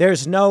section,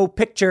 there's no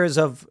pictures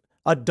of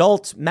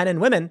adult men and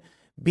women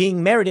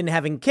being married and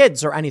having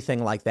kids or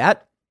anything like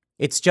that.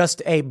 It's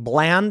just a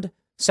bland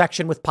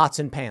section with pots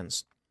and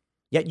pans.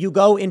 Yet you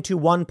go into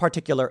one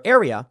particular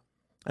area,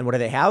 and what do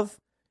they have?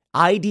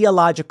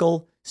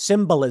 Ideological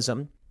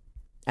symbolism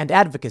and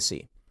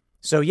advocacy.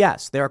 So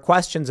yes, there are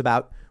questions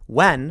about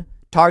when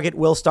Target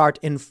will start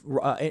in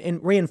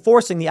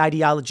reinforcing the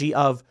ideology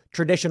of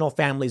traditional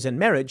families and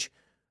marriage,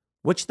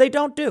 which they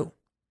don't do.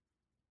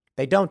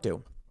 They don't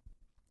do.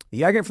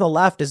 The argument from the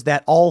left is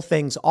that all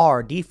things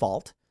are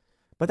default,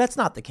 but that's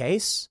not the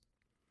case.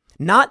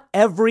 Not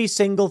every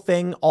single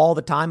thing all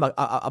the time,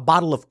 a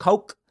bottle of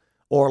Coke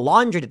or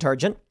laundry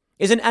detergent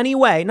is in any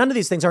way, none of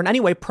these things are in any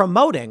way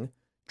promoting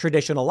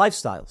traditional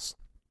lifestyles.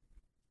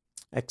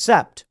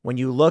 Except when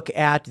you look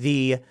at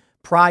the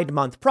Pride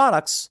Month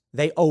products,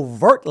 they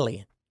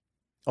overtly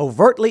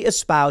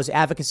espouse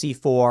advocacy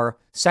for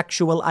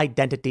sexual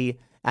identity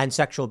and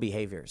sexual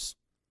behaviors,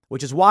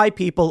 which is why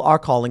people are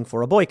calling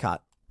for a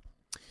boycott.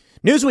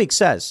 Newsweek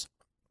says,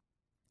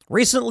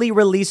 recently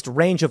released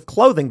range of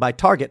clothing by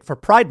Target for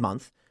Pride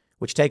Month,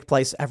 which takes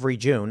place every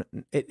June.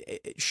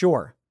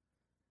 Sure.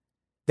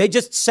 They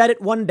just said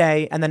it one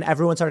day and then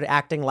everyone started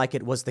acting like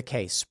it was the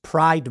case.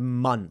 Pride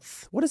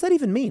Month. What does that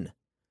even mean?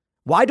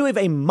 Why do we have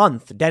a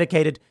month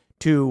dedicated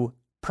to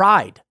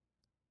pride?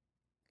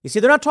 You see,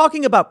 they're not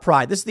talking about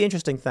pride. This is the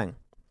interesting thing.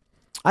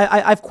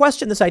 I've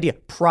questioned this idea.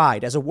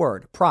 Pride as a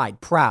word.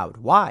 Pride, proud.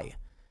 Why?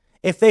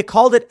 If they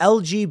called it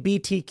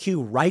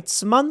LGBTQ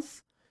Rights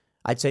Month,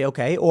 I'd say,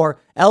 okay. Or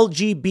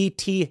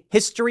LGBT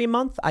History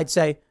Month, I'd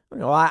say,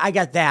 I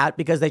get that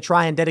because they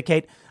try and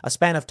dedicate a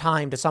span of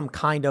time to some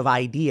kind of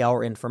idea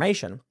or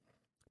information.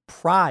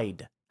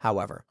 Pride,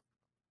 however,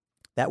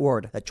 that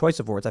word, that choice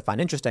of words, I find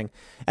interesting,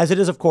 as it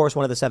is, of course,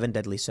 one of the 7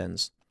 deadly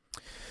sins.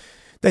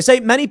 They say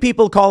many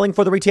people calling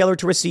for the retailer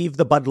to receive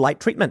the Bud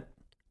Light treatment.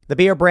 The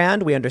beer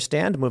brand, we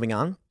understand, moving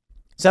on.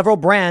 Several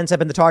brands have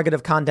been the target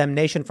of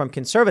condemnation from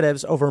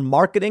conservatives over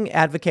marketing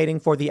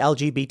advocating for the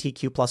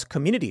LGBTQ plus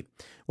community,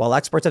 while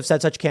experts have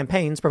said such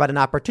campaigns provide an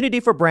opportunity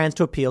for brands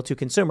to appeal to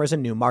consumers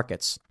in new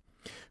markets.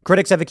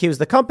 Critics have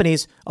accused the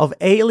companies of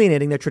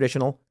alienating their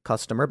traditional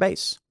customer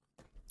base.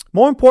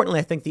 More importantly,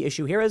 I think the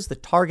issue here is the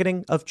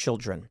targeting of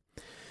children.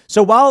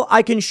 So while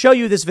I can show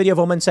you this video of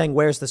a woman saying,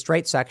 "Where's the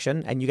straight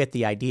section?" and you get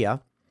the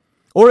idea,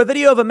 or a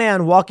video of a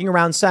man walking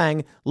around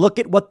saying, "Look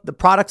at what the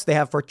products they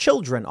have for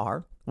children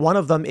are." One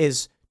of them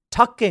is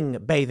tucking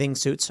bathing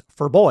suits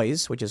for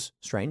boys, which is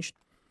strange.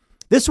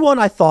 This one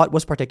I thought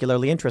was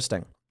particularly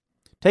interesting.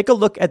 Take a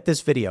look at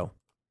this video.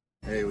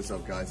 Hey, what's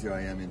up, guys? Here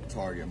I am in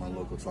Target, my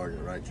local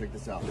Target, right? Check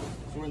this out. So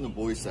we're in the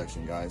boys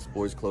section, guys.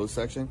 Boys clothes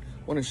section.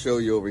 I want to show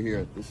you over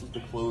here. This is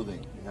the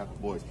clothing you have for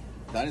boys.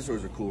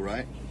 Dinosaurs are cool,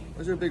 right?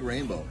 There's a big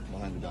rainbow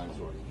behind the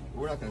dinosaurs.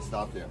 We're not going to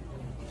stop there.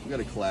 We got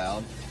a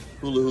cloud,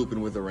 hula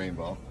hooping with a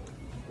rainbow.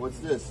 What's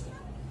this?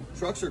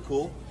 Trucks are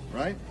cool,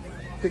 right?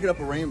 Picking up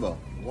a rainbow.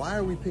 Why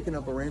are we picking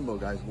up a rainbow,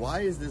 guys?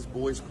 Why is this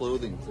boys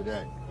clothing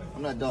today?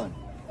 I'm not done.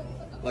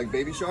 Like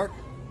Baby Shark?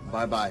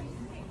 Bye-bye.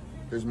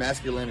 There's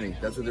masculinity.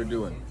 That's what they're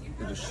doing.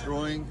 They're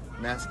destroying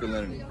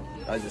masculinity.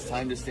 Guys, it's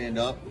time to stand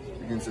up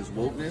against this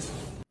wokeness.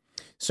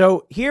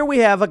 So here we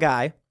have a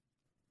guy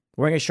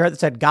wearing a shirt that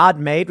said God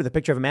made with a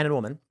picture of a man and a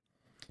woman,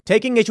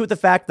 taking issue with the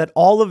fact that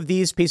all of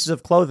these pieces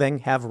of clothing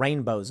have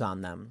rainbows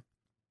on them.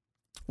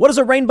 What does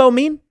a rainbow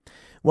mean?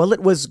 Well,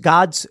 it was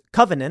God's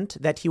covenant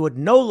that he would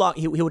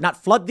he would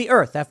not flood the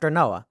earth after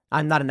Noah.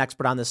 I'm not an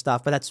expert on this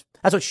stuff, but that's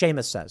what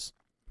Seamus says.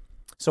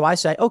 So I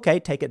say, okay,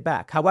 take it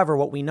back. However,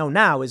 what we know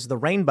now is the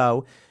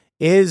rainbow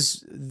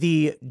is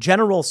the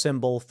general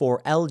symbol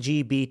for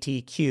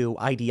LGBTQ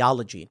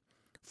ideology,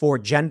 for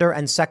gender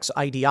and sex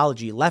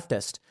ideology,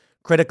 leftist,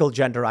 critical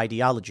gender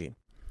ideology.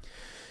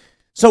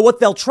 So what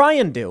they'll try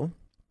and do,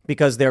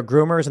 because they're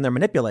groomers and they're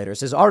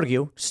manipulators, is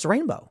argue, it's a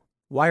rainbow.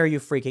 Why are you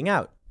freaking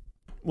out?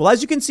 Well,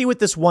 as you can see with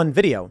this one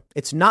video,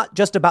 it's not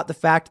just about the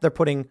fact they're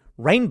putting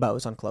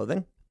rainbows on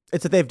clothing.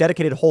 It's that they've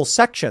dedicated whole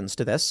sections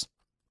to this.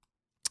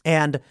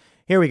 And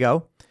here we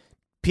go.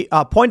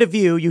 Point of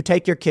view, you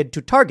take your kid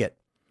to Target.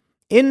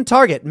 In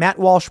Target, Matt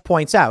Walsh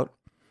points out,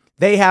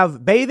 they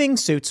have bathing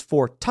suits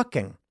for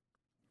tucking.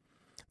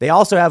 They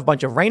also have a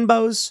bunch of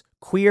rainbows,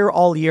 queer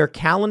all year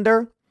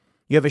calendar.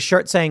 You have a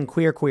shirt saying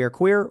queer, queer,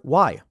 queer.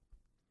 Why?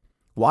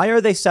 Why are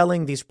they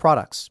selling these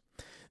products?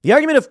 The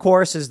argument, of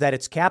course, is that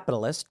it's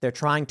capitalist. They're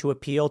trying to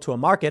appeal to a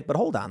market, but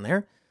hold on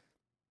there.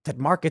 That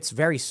market's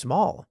very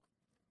small.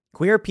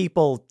 Queer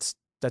people,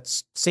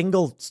 that's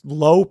single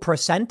low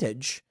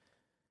percentage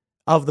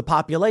of the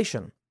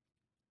population.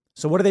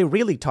 So what are they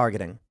really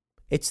targeting?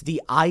 It's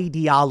the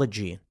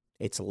ideology.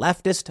 It's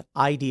leftist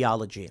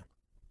ideology.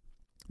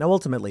 Now,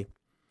 ultimately,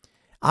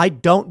 I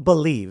don't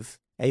believe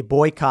a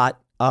boycott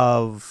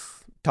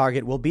of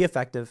Target will be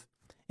effective.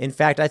 In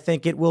fact, I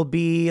think it will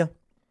be...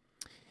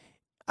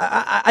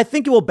 I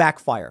think it will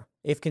backfire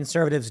if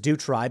conservatives do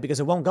try, because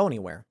it won't go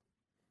anywhere.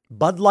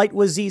 Bud Light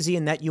was easy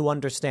in that you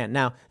understand.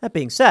 Now, that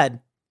being said,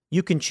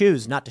 you can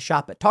choose not to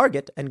shop at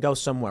Target and go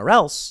somewhere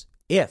else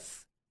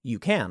if you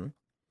can.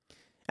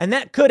 And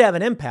that could have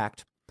an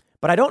impact,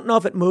 but I don't know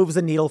if it moves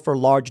the needle for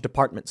large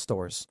department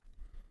stores.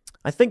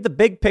 I think the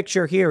big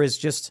picture here is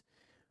just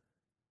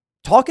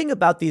talking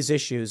about these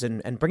issues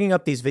and bringing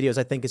up these videos,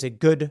 I think, is a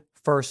good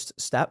first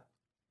step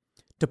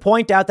to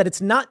point out that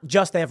it's not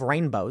just they have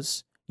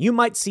rainbows. You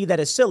might see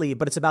that as silly,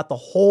 but it's about the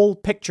whole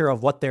picture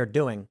of what they're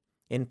doing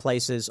in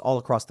places all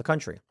across the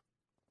country.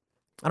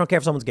 I don't care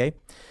if someone's gay.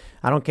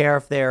 I don't care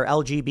if they're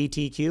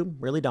LGBTQ.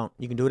 Really don't.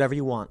 You can do whatever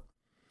you want.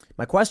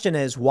 My question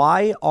is,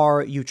 why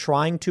are you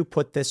trying to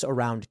put this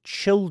around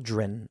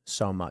children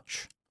so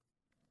much?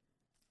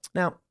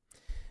 Now,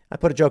 I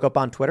put a joke up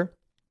on Twitter,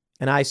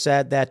 and I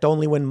said that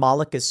only when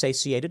Moloch is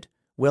satiated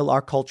will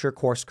our culture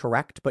course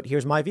correct. But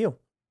here's my view.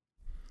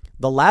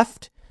 The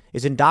left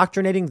is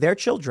indoctrinating their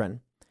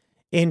children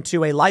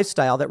into a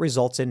lifestyle that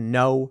results in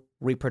no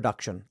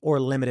reproduction or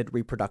limited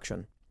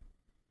reproduction.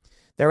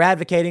 They're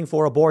advocating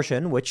for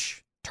abortion,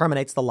 which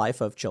terminates the life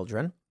of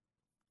children.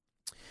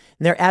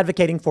 And they're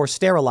advocating for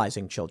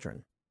sterilizing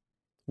children.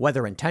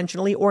 Whether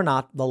intentionally or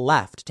not, the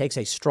left takes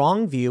a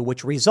strong view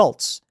which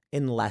results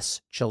in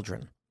less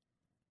children.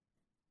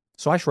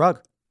 So I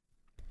shrug.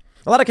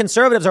 A lot of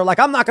conservatives are like,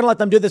 I'm not going to let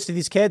them do this to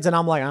these kids. And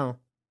I'm like, oh,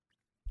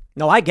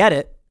 no, I get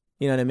it.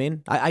 You know what I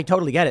mean? I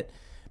totally get it.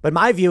 But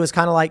my view is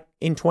kind of like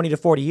in 20 to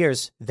 40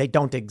 years, they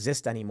don't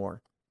exist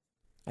anymore.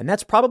 And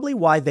that's probably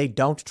why they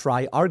don't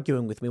try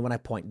arguing with me when I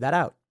point that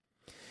out.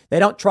 They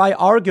don't try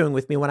arguing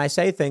with me when I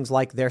say things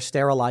like they're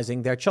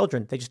sterilizing their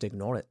children. They just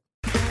ignore it.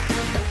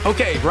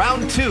 Okay,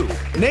 round two.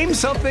 Name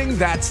something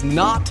that's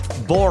not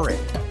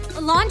boring.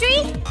 A laundry?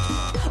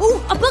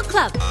 Ooh, a book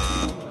club.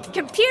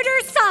 Computer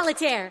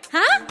solitaire,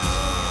 huh?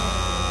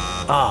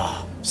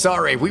 Ah, oh,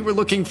 sorry, we were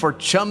looking for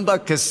Chumba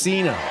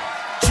Casino.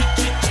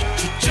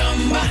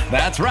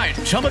 That's right,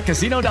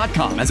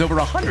 ChumbaCasino.com has over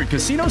 100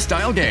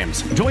 casino-style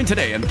games. Join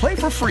today and play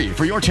for free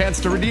for your chance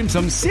to redeem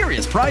some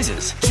serious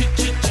prizes.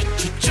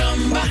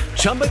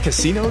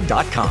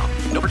 ChumbaCasino.com.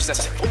 No purchase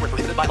necessary. Void where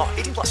prohibited by law.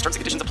 18 plus terms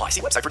and conditions apply.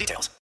 See website for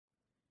details.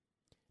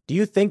 Do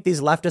you think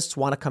these leftists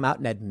want to come out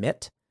and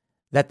admit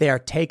that they are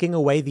taking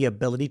away the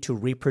ability to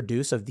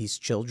reproduce of these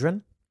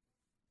children?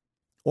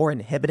 Or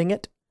inhibiting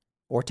it?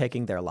 Or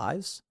taking their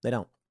lives? They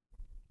don't.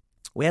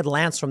 We had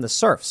Lance from the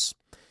Surfs.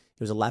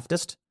 He was a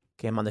leftist,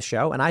 came on the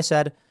show, and I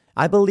said,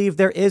 I believe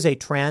there is a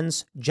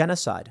trans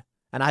genocide,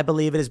 and I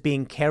believe it is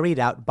being carried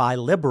out by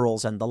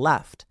liberals and the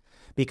left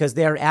because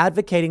they are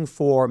advocating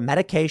for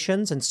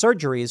medications and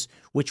surgeries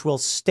which will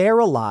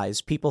sterilize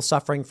people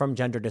suffering from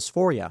gender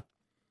dysphoria,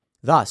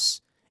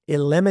 thus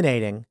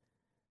eliminating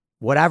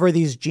whatever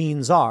these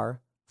genes are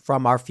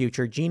from our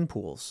future gene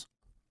pools.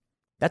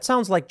 That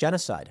sounds like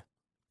genocide.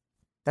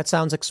 That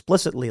sounds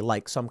explicitly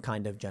like some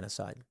kind of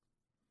genocide.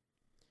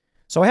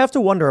 So I have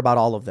to wonder about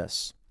all of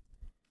this.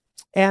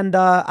 And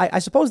I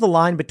suppose the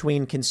line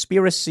between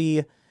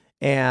conspiracy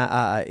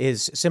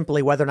is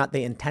simply whether or not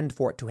they intend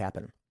for it to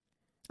happen.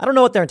 I don't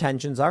know what their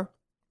intentions are.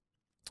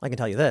 I can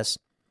tell you this.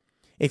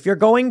 If you're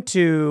going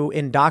to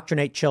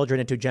indoctrinate children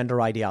into gender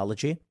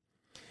ideology,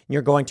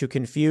 you're going to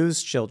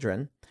confuse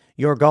children,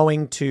 you're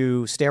going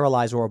to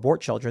sterilize or abort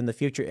children, in the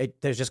future,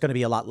 there's just going to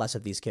be a lot less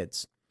of these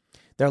kids.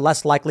 They're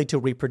less likely to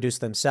reproduce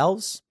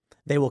themselves.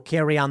 They will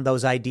carry on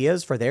those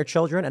ideas for their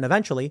children, and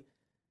eventually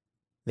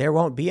there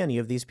won't be any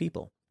of these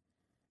people.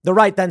 The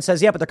right then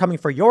says, yeah, but they're coming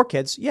for your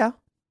kids. Yeah,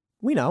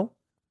 we know.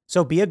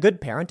 So be a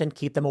good parent and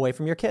keep them away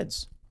from your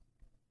kids.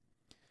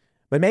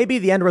 But maybe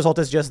the end result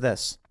is just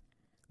this.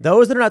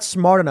 Those that are not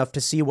smart enough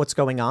to see what's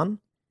going on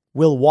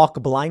will walk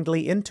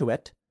blindly into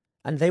it,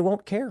 and they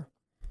won't care.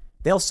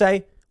 They'll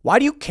say, why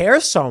do you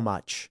care so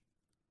much?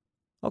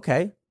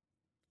 Okay.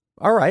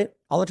 All right.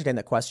 I'll entertain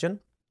that question.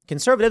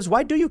 Conservatives,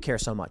 why do you care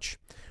so much?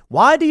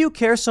 Why do you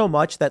care so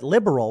much that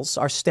liberals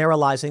are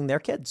sterilizing their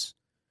kids?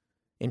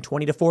 In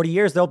 20 to 40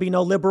 years, there'll be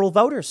no liberal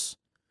voters.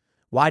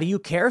 Why do you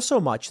care so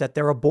much that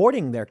they're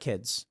aborting their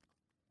kids?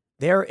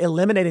 They're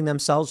eliminating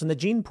themselves from the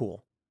gene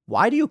pool.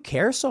 Why do you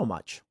care so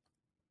much?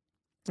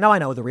 Now I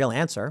know the real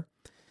answer,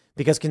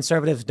 because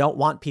conservatives don't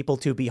want people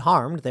to be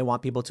harmed. They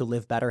want people to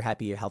live better,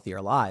 happier, healthier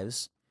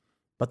lives.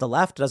 But the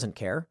left doesn't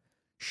care.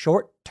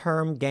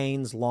 Short-term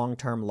gains,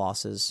 long-term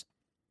losses.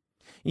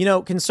 You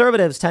know,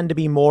 conservatives tend to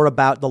be more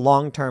about the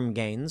long-term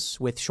gains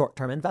with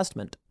short-term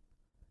investment.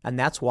 And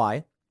that's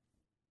why,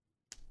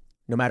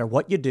 no matter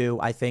what you do,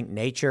 I think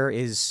nature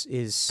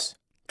is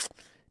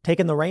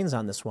taking the reins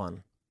on this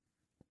one.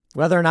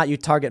 Whether or not you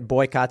target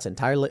boycotts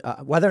entirely,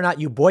 whether or not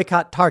you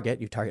boycott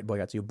Target,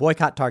 you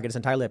boycott Target is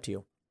entirely up to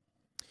you.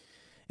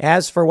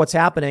 As for what's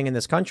happening in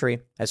this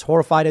country, as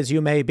horrified as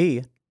you may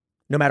be,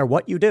 no matter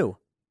what you do,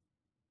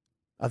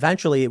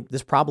 eventually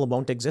this problem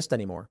won't exist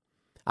anymore.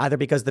 Either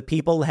because the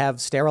people have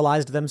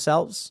sterilized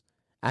themselves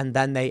and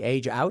then they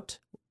age out,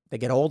 they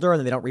get older and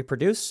then they don't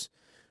reproduce,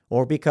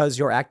 or because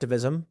your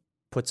activism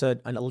puts an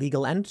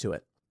illegal end to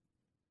it.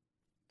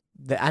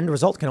 The end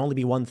result can only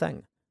be one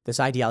thing. This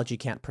ideology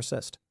can't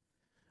persist.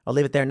 I'll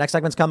leave it there. Next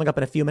segment's coming up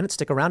in a few minutes.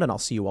 Stick around and I'll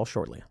see you all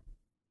shortly.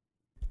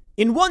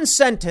 In one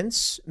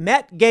sentence,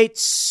 Matt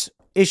Gaetz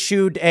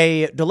issued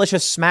a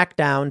delicious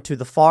smackdown to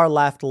the far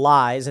left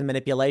lies and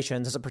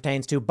manipulations as it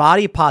pertains to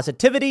body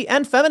positivity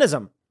and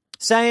feminism,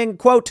 saying,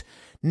 quote,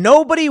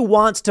 nobody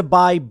wants to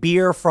buy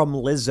beer from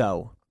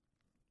Lizzo.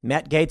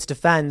 Matt Gaetz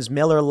defends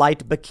Miller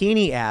Lite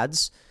bikini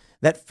ads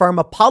that firm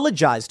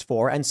apologized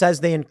for and says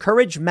they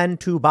encourage men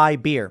to buy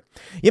beer.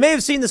 You may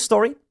have seen the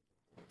story.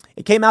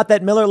 It came out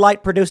that Miller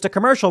Lite produced a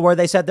commercial where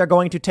they said they're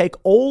going to take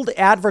old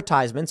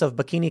advertisements of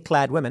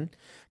bikini-clad women,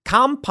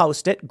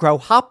 compost it, grow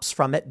hops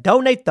from it,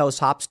 donate those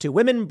hops to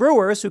women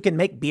brewers who can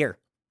make beer.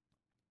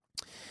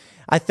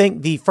 I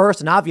think the first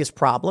and obvious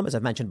problem, as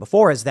I've mentioned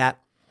before, is that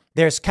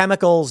there's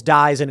chemicals,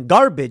 dyes, and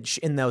garbage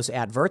in those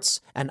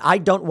adverts, and I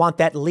don't want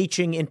that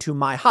leaching into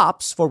my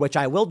hops, for which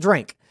I will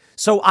drink.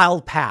 So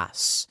I'll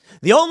pass.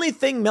 The only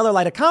thing Miller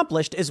Lite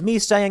accomplished is me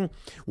saying,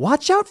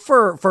 watch out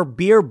for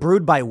beer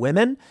brewed by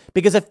women,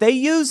 because if they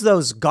use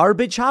those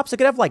garbage hops, it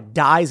could have like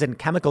dyes and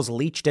chemicals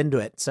leached into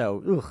it.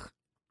 So,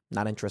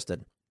 not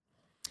interested.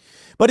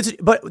 But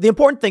the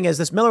important thing is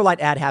this Miller Lite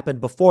ad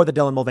happened before the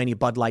Dylan Mulvaney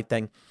Bud Light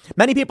thing.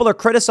 Many people are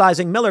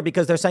criticizing Miller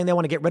because they're saying they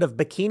want to get rid of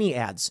bikini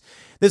ads.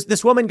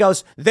 This woman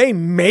goes, they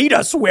made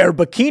us wear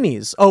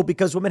bikinis. Oh,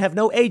 because women have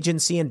no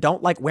agency and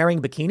don't like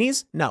wearing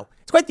bikinis? No,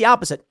 it's quite the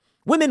opposite.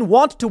 Women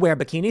want to wear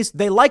bikinis.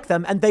 They like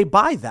them and they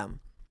buy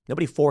them.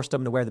 Nobody forced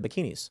them to wear the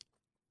bikinis.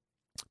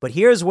 But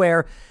here's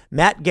where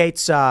Matt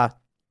Gaetz,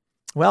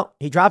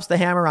 he drops the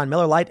hammer on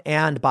Miller Lite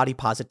and body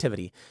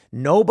positivity.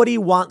 Nobody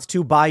wants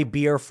to buy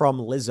beer from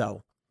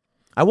Lizzo.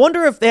 I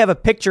wonder if they have a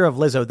picture of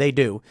Lizzo. They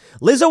do.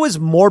 Lizzo is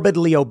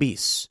morbidly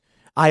obese.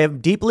 I am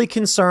deeply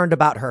concerned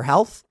about her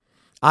health.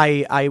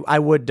 I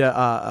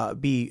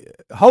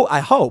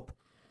hope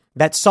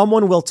that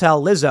someone will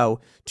tell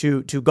Lizzo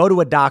to go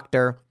to a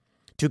doctor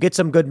to get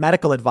some good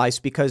medical advice,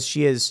 because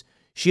she is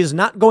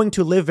not going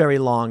to live very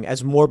long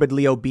as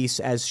morbidly obese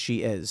as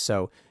she is.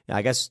 So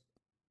I guess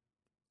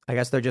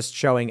they're just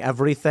showing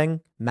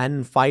everything.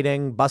 Men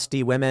fighting,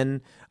 busty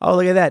women. Oh,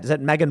 look at that. Is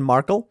that Meghan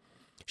Markle?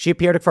 She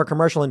appeared for a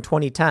commercial in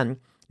 2010,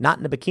 not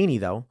in a bikini,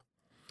 though.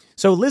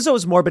 So Lizzo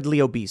is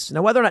morbidly obese.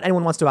 Now, whether or not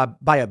anyone wants to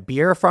buy a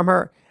beer from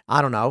her,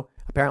 I don't know.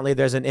 Apparently,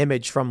 there's an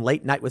image from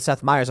Late Night with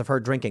Seth Meyers of her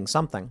drinking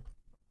something.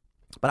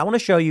 But I want to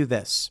show you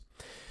this.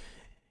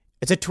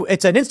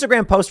 It's an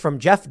Instagram post from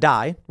Jeff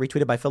Dye,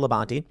 retweeted by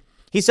Filibonti.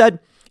 He said,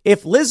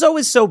 if Lizzo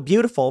is so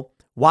beautiful,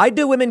 why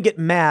do women get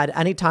mad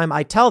anytime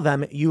I tell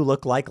them you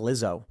look like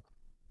Lizzo?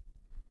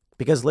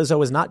 Because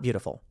Lizzo is not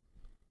beautiful.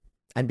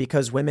 And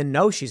because women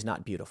know she's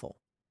not beautiful.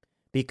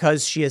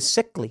 Because she is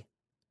sickly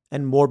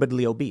and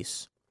morbidly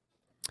obese.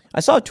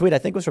 I saw a tweet, I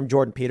think it was from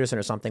Jordan Peterson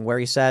or something, where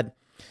he said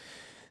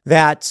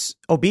that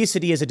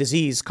obesity is a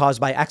disease caused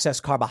by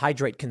excess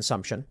carbohydrate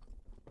consumption.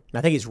 And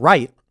I think he's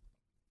right.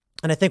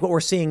 And I think what we're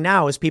seeing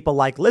now is people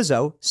like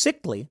Lizzo,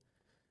 sickly,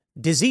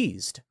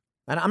 diseased.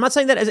 And I'm not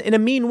saying that in a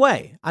mean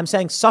way. I'm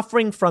saying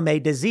suffering from a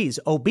disease,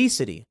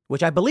 obesity,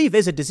 which I believe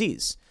is a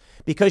disease,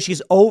 because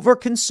she's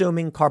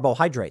over-consuming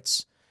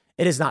carbohydrates.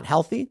 It is not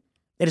healthy.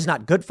 It is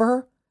not good for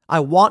her. I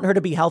want her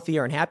to be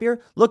healthier and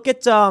happier. Look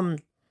at,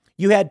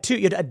 you had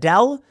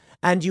Adele,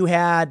 and you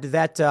had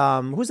that,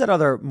 who's that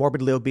other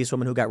morbidly obese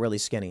woman who got really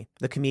skinny?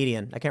 The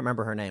comedian. I can't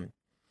remember her name.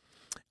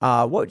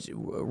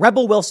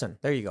 Rebel Wilson.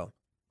 There you go.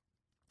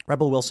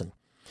 Rebel Wilson.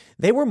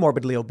 They were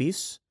morbidly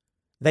obese.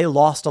 They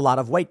lost a lot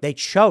of weight. They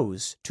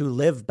chose to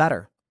live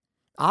better.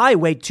 I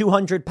weighed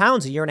 200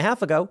 pounds a year and a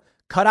half ago,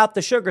 cut out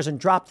the sugars and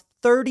dropped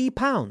 30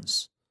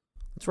 pounds.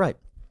 That's right.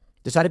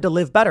 Decided to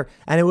live better.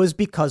 And it was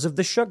because of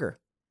the sugar.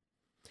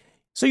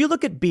 So you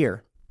look at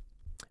beer,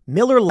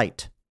 Miller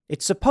Lite.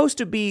 It's supposed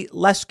to be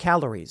less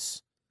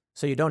calories,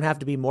 so you don't have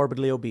to be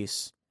morbidly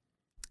obese.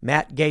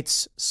 Matt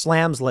Gaetz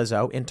slams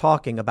Lizzo in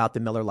talking about the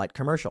Miller Lite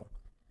commercial.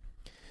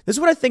 This is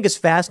what I think is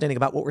fascinating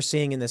about what we're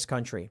seeing in this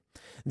country.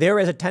 There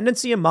is a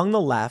tendency among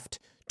the left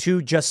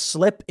to just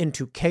slip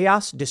into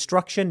chaos,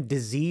 destruction,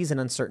 disease, and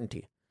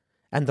uncertainty.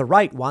 And the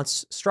right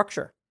wants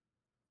structure.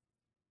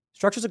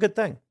 Structure's a good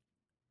thing.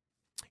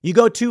 You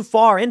go too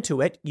far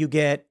into it, you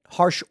get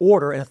harsh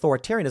order and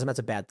authoritarianism. That's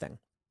a bad thing.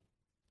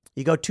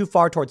 You go too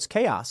far towards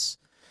chaos,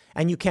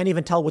 and you can't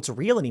even tell what's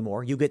real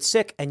anymore. You get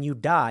sick and you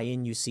die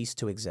and you cease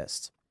to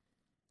exist.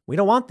 We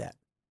don't want that.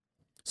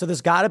 So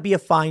there's got to be a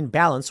fine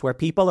balance where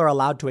people are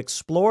allowed to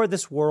explore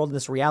this world and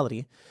this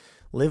reality,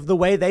 live the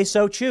way they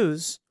so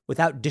choose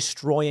without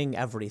destroying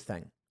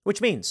everything.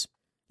 Which means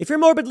if you're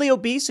morbidly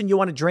obese and you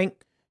want to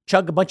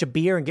chug a bunch of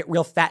beer and get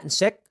real fat and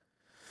sick,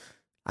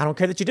 I don't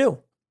care that you do.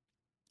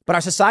 But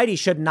our society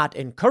should not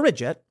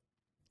encourage it.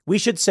 We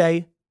should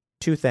say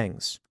two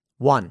things.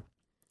 One,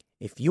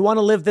 if you want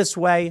to live this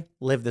way,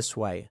 live this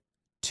way.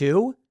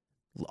 Two,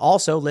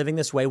 also living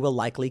this way will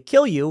likely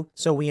kill you,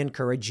 so we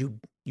encourage you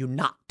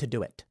not to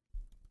do it.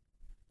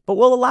 But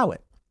we'll allow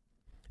it.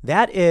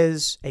 That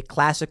is a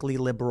classically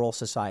liberal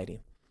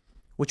society,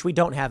 which we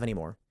don't have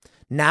anymore.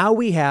 Now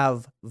we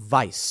have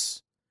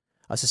vice,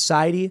 a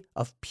society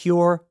of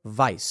pure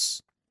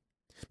vice.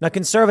 Now,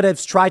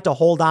 conservatives try to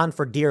hold on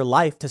for dear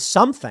life to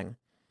something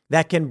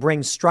that can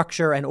bring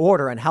structure and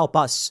order and help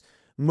us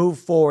move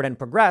forward and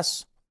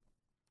progress.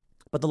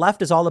 But the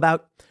left is all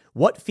about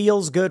what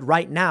feels good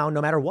right now,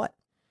 no matter what.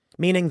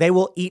 Meaning they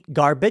will eat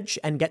garbage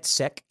and get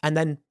sick and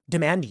then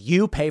demand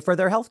you pay for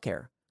their health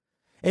care.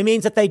 It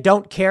means that they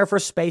don't care for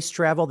space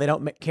travel. They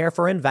don't care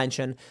for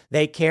invention.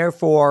 They care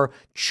for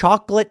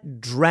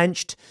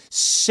chocolate-drenched,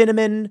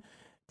 cinnamon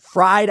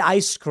fried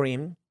ice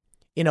cream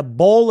in a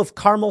bowl of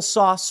caramel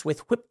sauce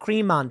with whipped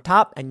cream on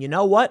top. And you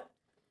know what?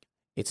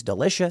 It's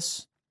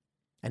delicious.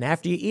 And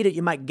after you eat it,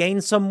 you might gain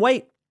some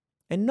weight.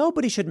 And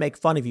nobody should make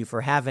fun of you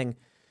for having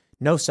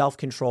no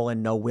self-control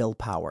and no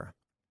willpower.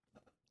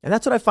 And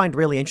that's what I find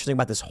really interesting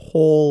about this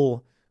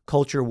whole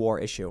culture war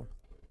issue.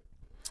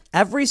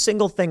 Every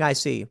single thing I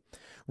see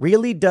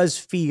really does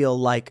feel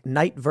like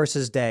night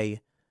versus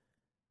day.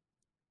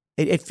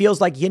 It feels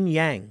like yin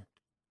yang.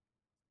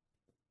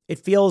 It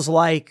feels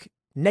like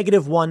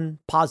 -1,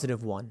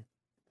 +1.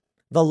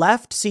 The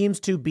left seems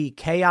to be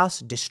chaos,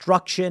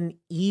 destruction,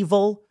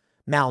 evil,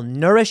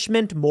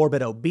 malnourishment,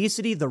 morbid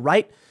obesity. The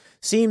right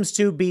seems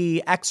to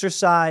be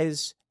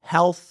exercise,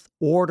 health,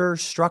 order,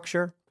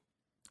 structure.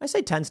 I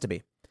say tends to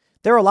be.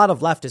 There are a lot of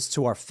leftists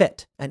who are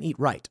fit and eat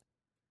right.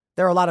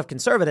 There are a lot of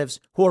conservatives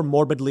who are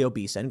morbidly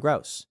obese and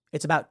gross.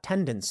 It's about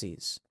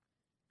tendencies.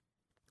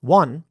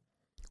 One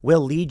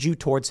will lead you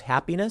towards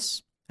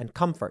happiness and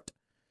comfort.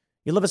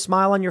 You'll have a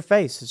smile on your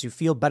face as you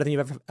feel better than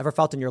you've ever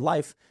felt in your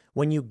life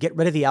when you get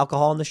rid of the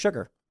alcohol and the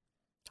sugar.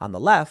 On the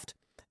left,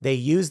 they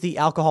use the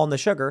alcohol and the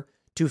sugar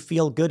to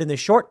feel good in the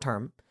short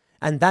term.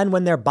 And then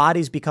when their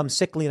bodies become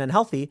sickly and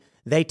unhealthy,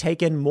 they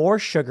take in more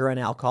sugar and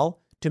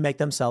alcohol to make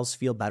themselves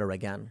feel better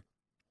again.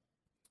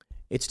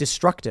 It's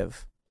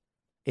destructive.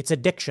 It's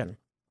addiction.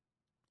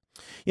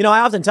 You know,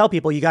 I often tell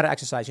people you got to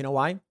exercise. You know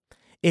why?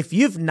 If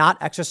you've not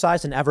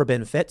exercised and ever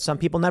been fit, some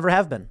people never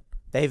have been.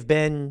 They've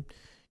been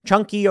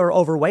chunky or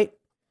overweight.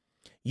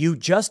 You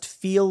just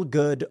feel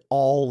good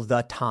all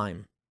the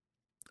time.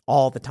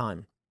 All the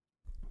time.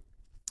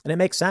 And it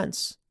makes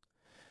sense.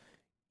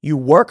 You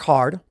work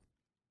hard.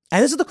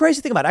 And this is the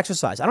crazy thing about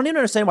exercise. I don't even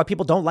understand why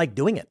people don't like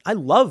doing it. I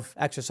love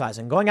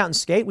exercising. Going out and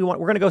skate. We're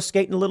going to go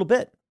skate in a little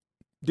bit.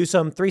 Do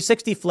some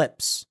 360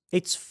 flips.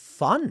 It's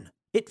fun.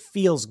 It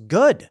feels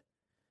good.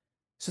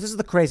 So this is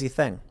the crazy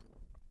thing.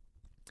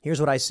 Here's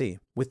what I see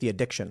with the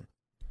addiction.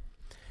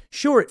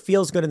 Sure, it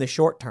feels good in the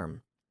short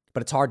term,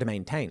 but it's hard to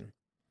maintain.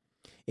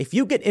 If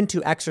you get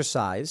into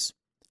exercise,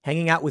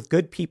 hanging out with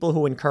good people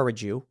who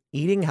encourage you,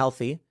 eating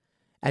healthy,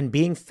 and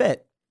being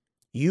fit,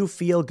 you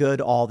feel good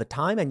all the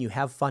time and you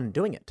have fun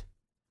doing it.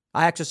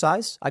 I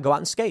exercise. I go out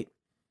and skate.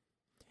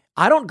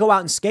 I don't go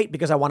out and skate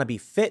because I want to be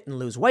fit and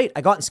lose weight.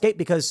 I go out and skate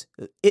because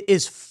it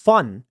is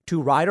fun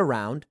to ride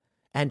around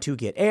and to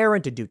get air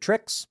and to do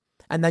tricks.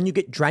 And then you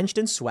get drenched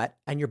in sweat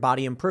and your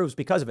body improves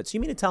because of it. So you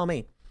mean to tell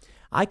me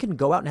I can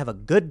go out and have a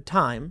good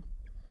time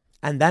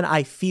and then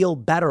I feel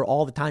better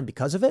all the time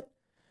because of it?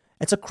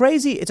 It's a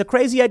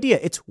crazy idea.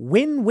 It's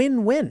win,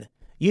 win, win.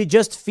 You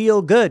just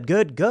feel good,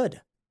 good,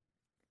 good.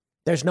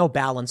 There's no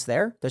balance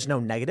there. There's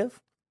no negative.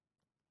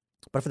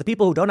 But for the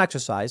people who don't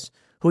exercise,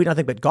 who eat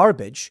nothing but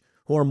garbage,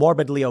 who are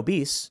morbidly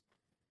obese,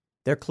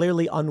 they're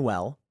clearly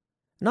unwell.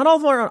 Not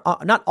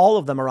all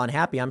of them are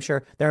unhappy. I'm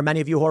sure there are many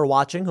of you who are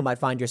watching who might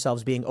find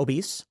yourselves being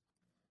obese,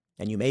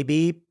 and you may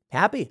be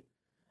happy.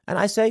 And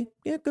I say,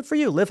 yeah, good for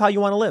you. Live how you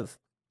want to live.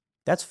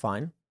 That's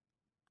fine.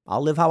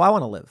 I'll live how I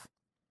want to live.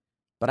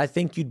 But I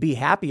think you'd be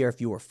happier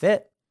if you were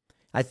fit.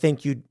 I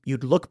think you'd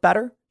look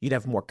better. You'd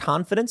have more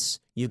confidence.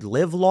 You'd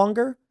live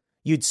longer.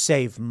 You'd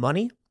save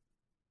money.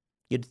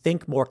 You'd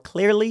think more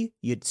clearly.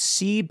 You'd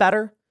see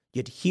better.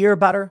 You'd hear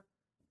better.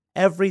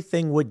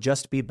 Everything would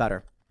just be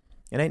better.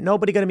 And ain't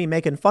nobody going to be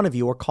making fun of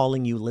you or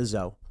calling you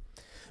Lizzo.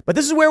 But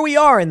this is where we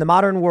are in the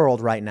modern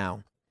world right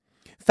now.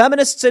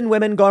 Feminists and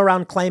women go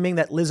around claiming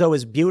that Lizzo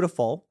is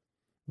beautiful.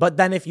 But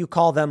then if you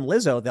call them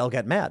Lizzo, they'll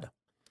get mad.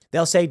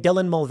 They'll say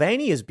Dylan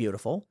Mulvaney is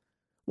beautiful.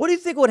 What do you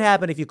think would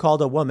happen if you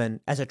called a woman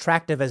as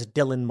attractive as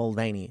Dylan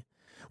Mulvaney?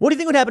 What do you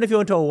think would happen if you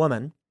went to a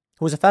woman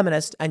who was a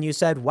feminist and you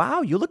said,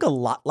 wow, you look a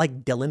lot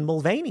like Dylan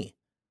Mulvaney?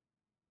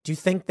 Do you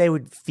think they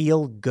would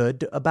feel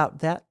good about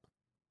that?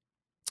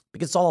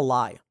 Because it's all a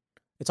lie.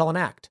 It's all an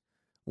act.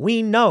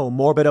 We know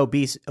morbid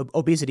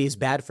obesity is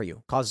bad for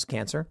you, causes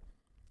cancer,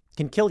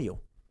 can kill you.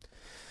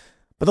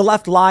 But the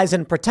left lies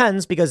and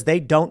pretends because they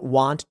don't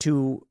want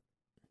to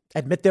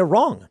admit they're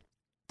wrong.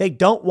 They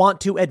don't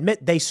want to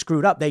admit they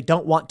screwed up. They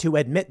don't want to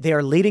admit they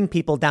are leading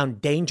people down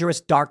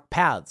dangerous, dark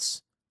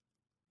paths.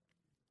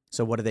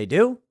 So what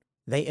do?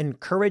 They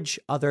encourage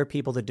other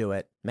people to do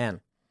it.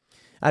 Man,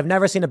 I've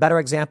never seen a better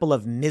example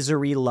of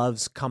misery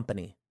loves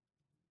company.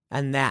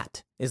 And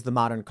that is the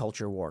modern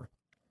culture war.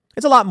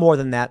 It's a lot more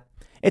than that.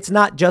 It's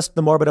not just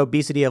the morbid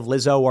obesity of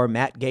Lizzo or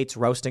Matt Gaetz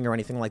roasting or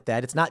anything like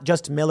that. It's not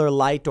just Miller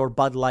Lite or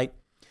Bud Light.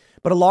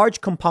 But a large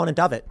component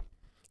of it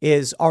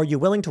is, are you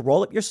willing to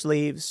roll up your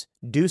sleeves,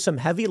 do some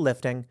heavy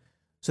lifting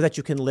so that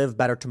you can live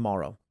better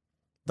tomorrow?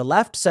 The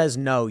left says,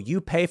 no,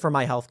 you pay for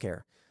my health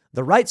care.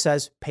 The right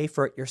says, pay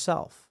for it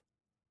yourself.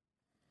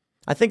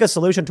 I think a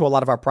solution to a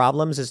lot of our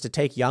problems is to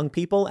take young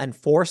people and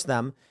force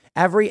them.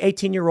 Every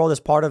 18-year-old as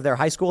part of their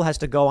high school has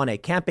to go on a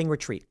camping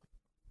retreat.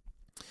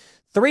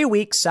 3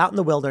 weeks out in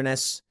the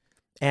wilderness,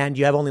 and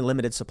you have only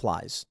limited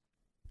supplies.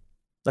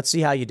 Let's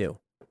see how you do.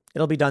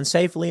 It'll be done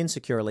safely and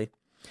securely.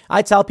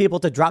 I tell people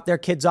to drop their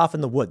kids off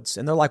in the woods,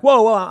 and they're like,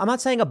 whoa, I'm not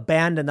saying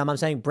abandon them. I'm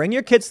saying bring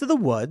your kids to the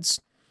woods,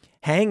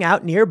 hang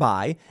out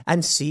nearby,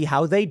 and see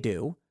how they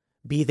do.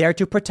 Be there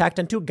to protect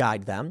and to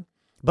guide them,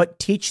 but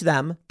teach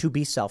them to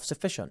be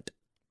self-sufficient.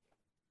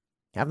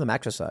 Have them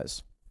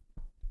exercise.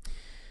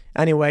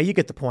 Anyway, you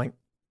get the point.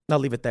 I'll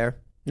leave it there.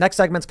 Next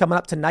segment's coming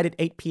up tonight at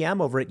 8 p.m.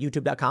 over at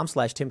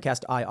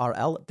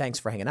youtube.com/TimcastIRL. Thanks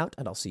for hanging out,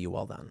 and I'll see you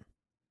all then.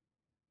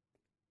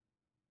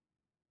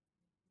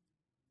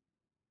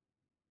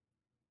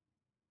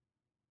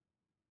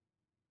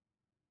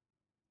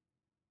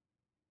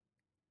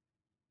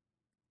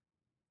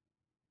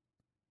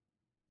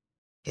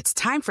 It's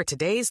time for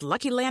today's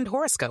Lucky Land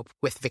horoscope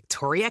with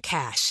Victoria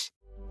Cash.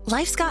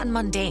 Life's gotten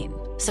mundane,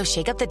 so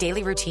shake up the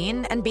daily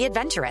routine and be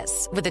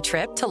adventurous with a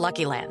trip to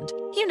Lucky Land.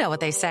 You know what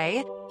they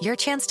say, your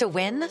chance to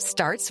win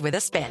starts with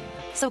a spin.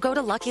 So go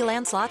to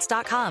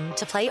LuckyLandSlots.com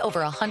to play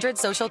over 100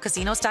 social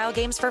casino-style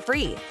games for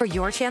free for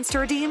your chance to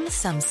redeem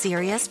some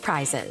serious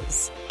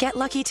prizes. Get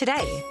lucky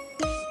today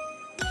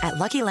at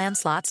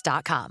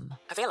LuckyLandSlots.com.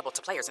 Available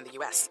to players in the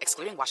U.S.,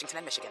 excluding Washington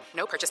and Michigan.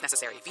 No purchase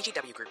necessary.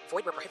 VGW Group.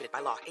 Void where prohibited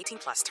by law.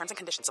 18+. Terms and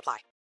conditions apply.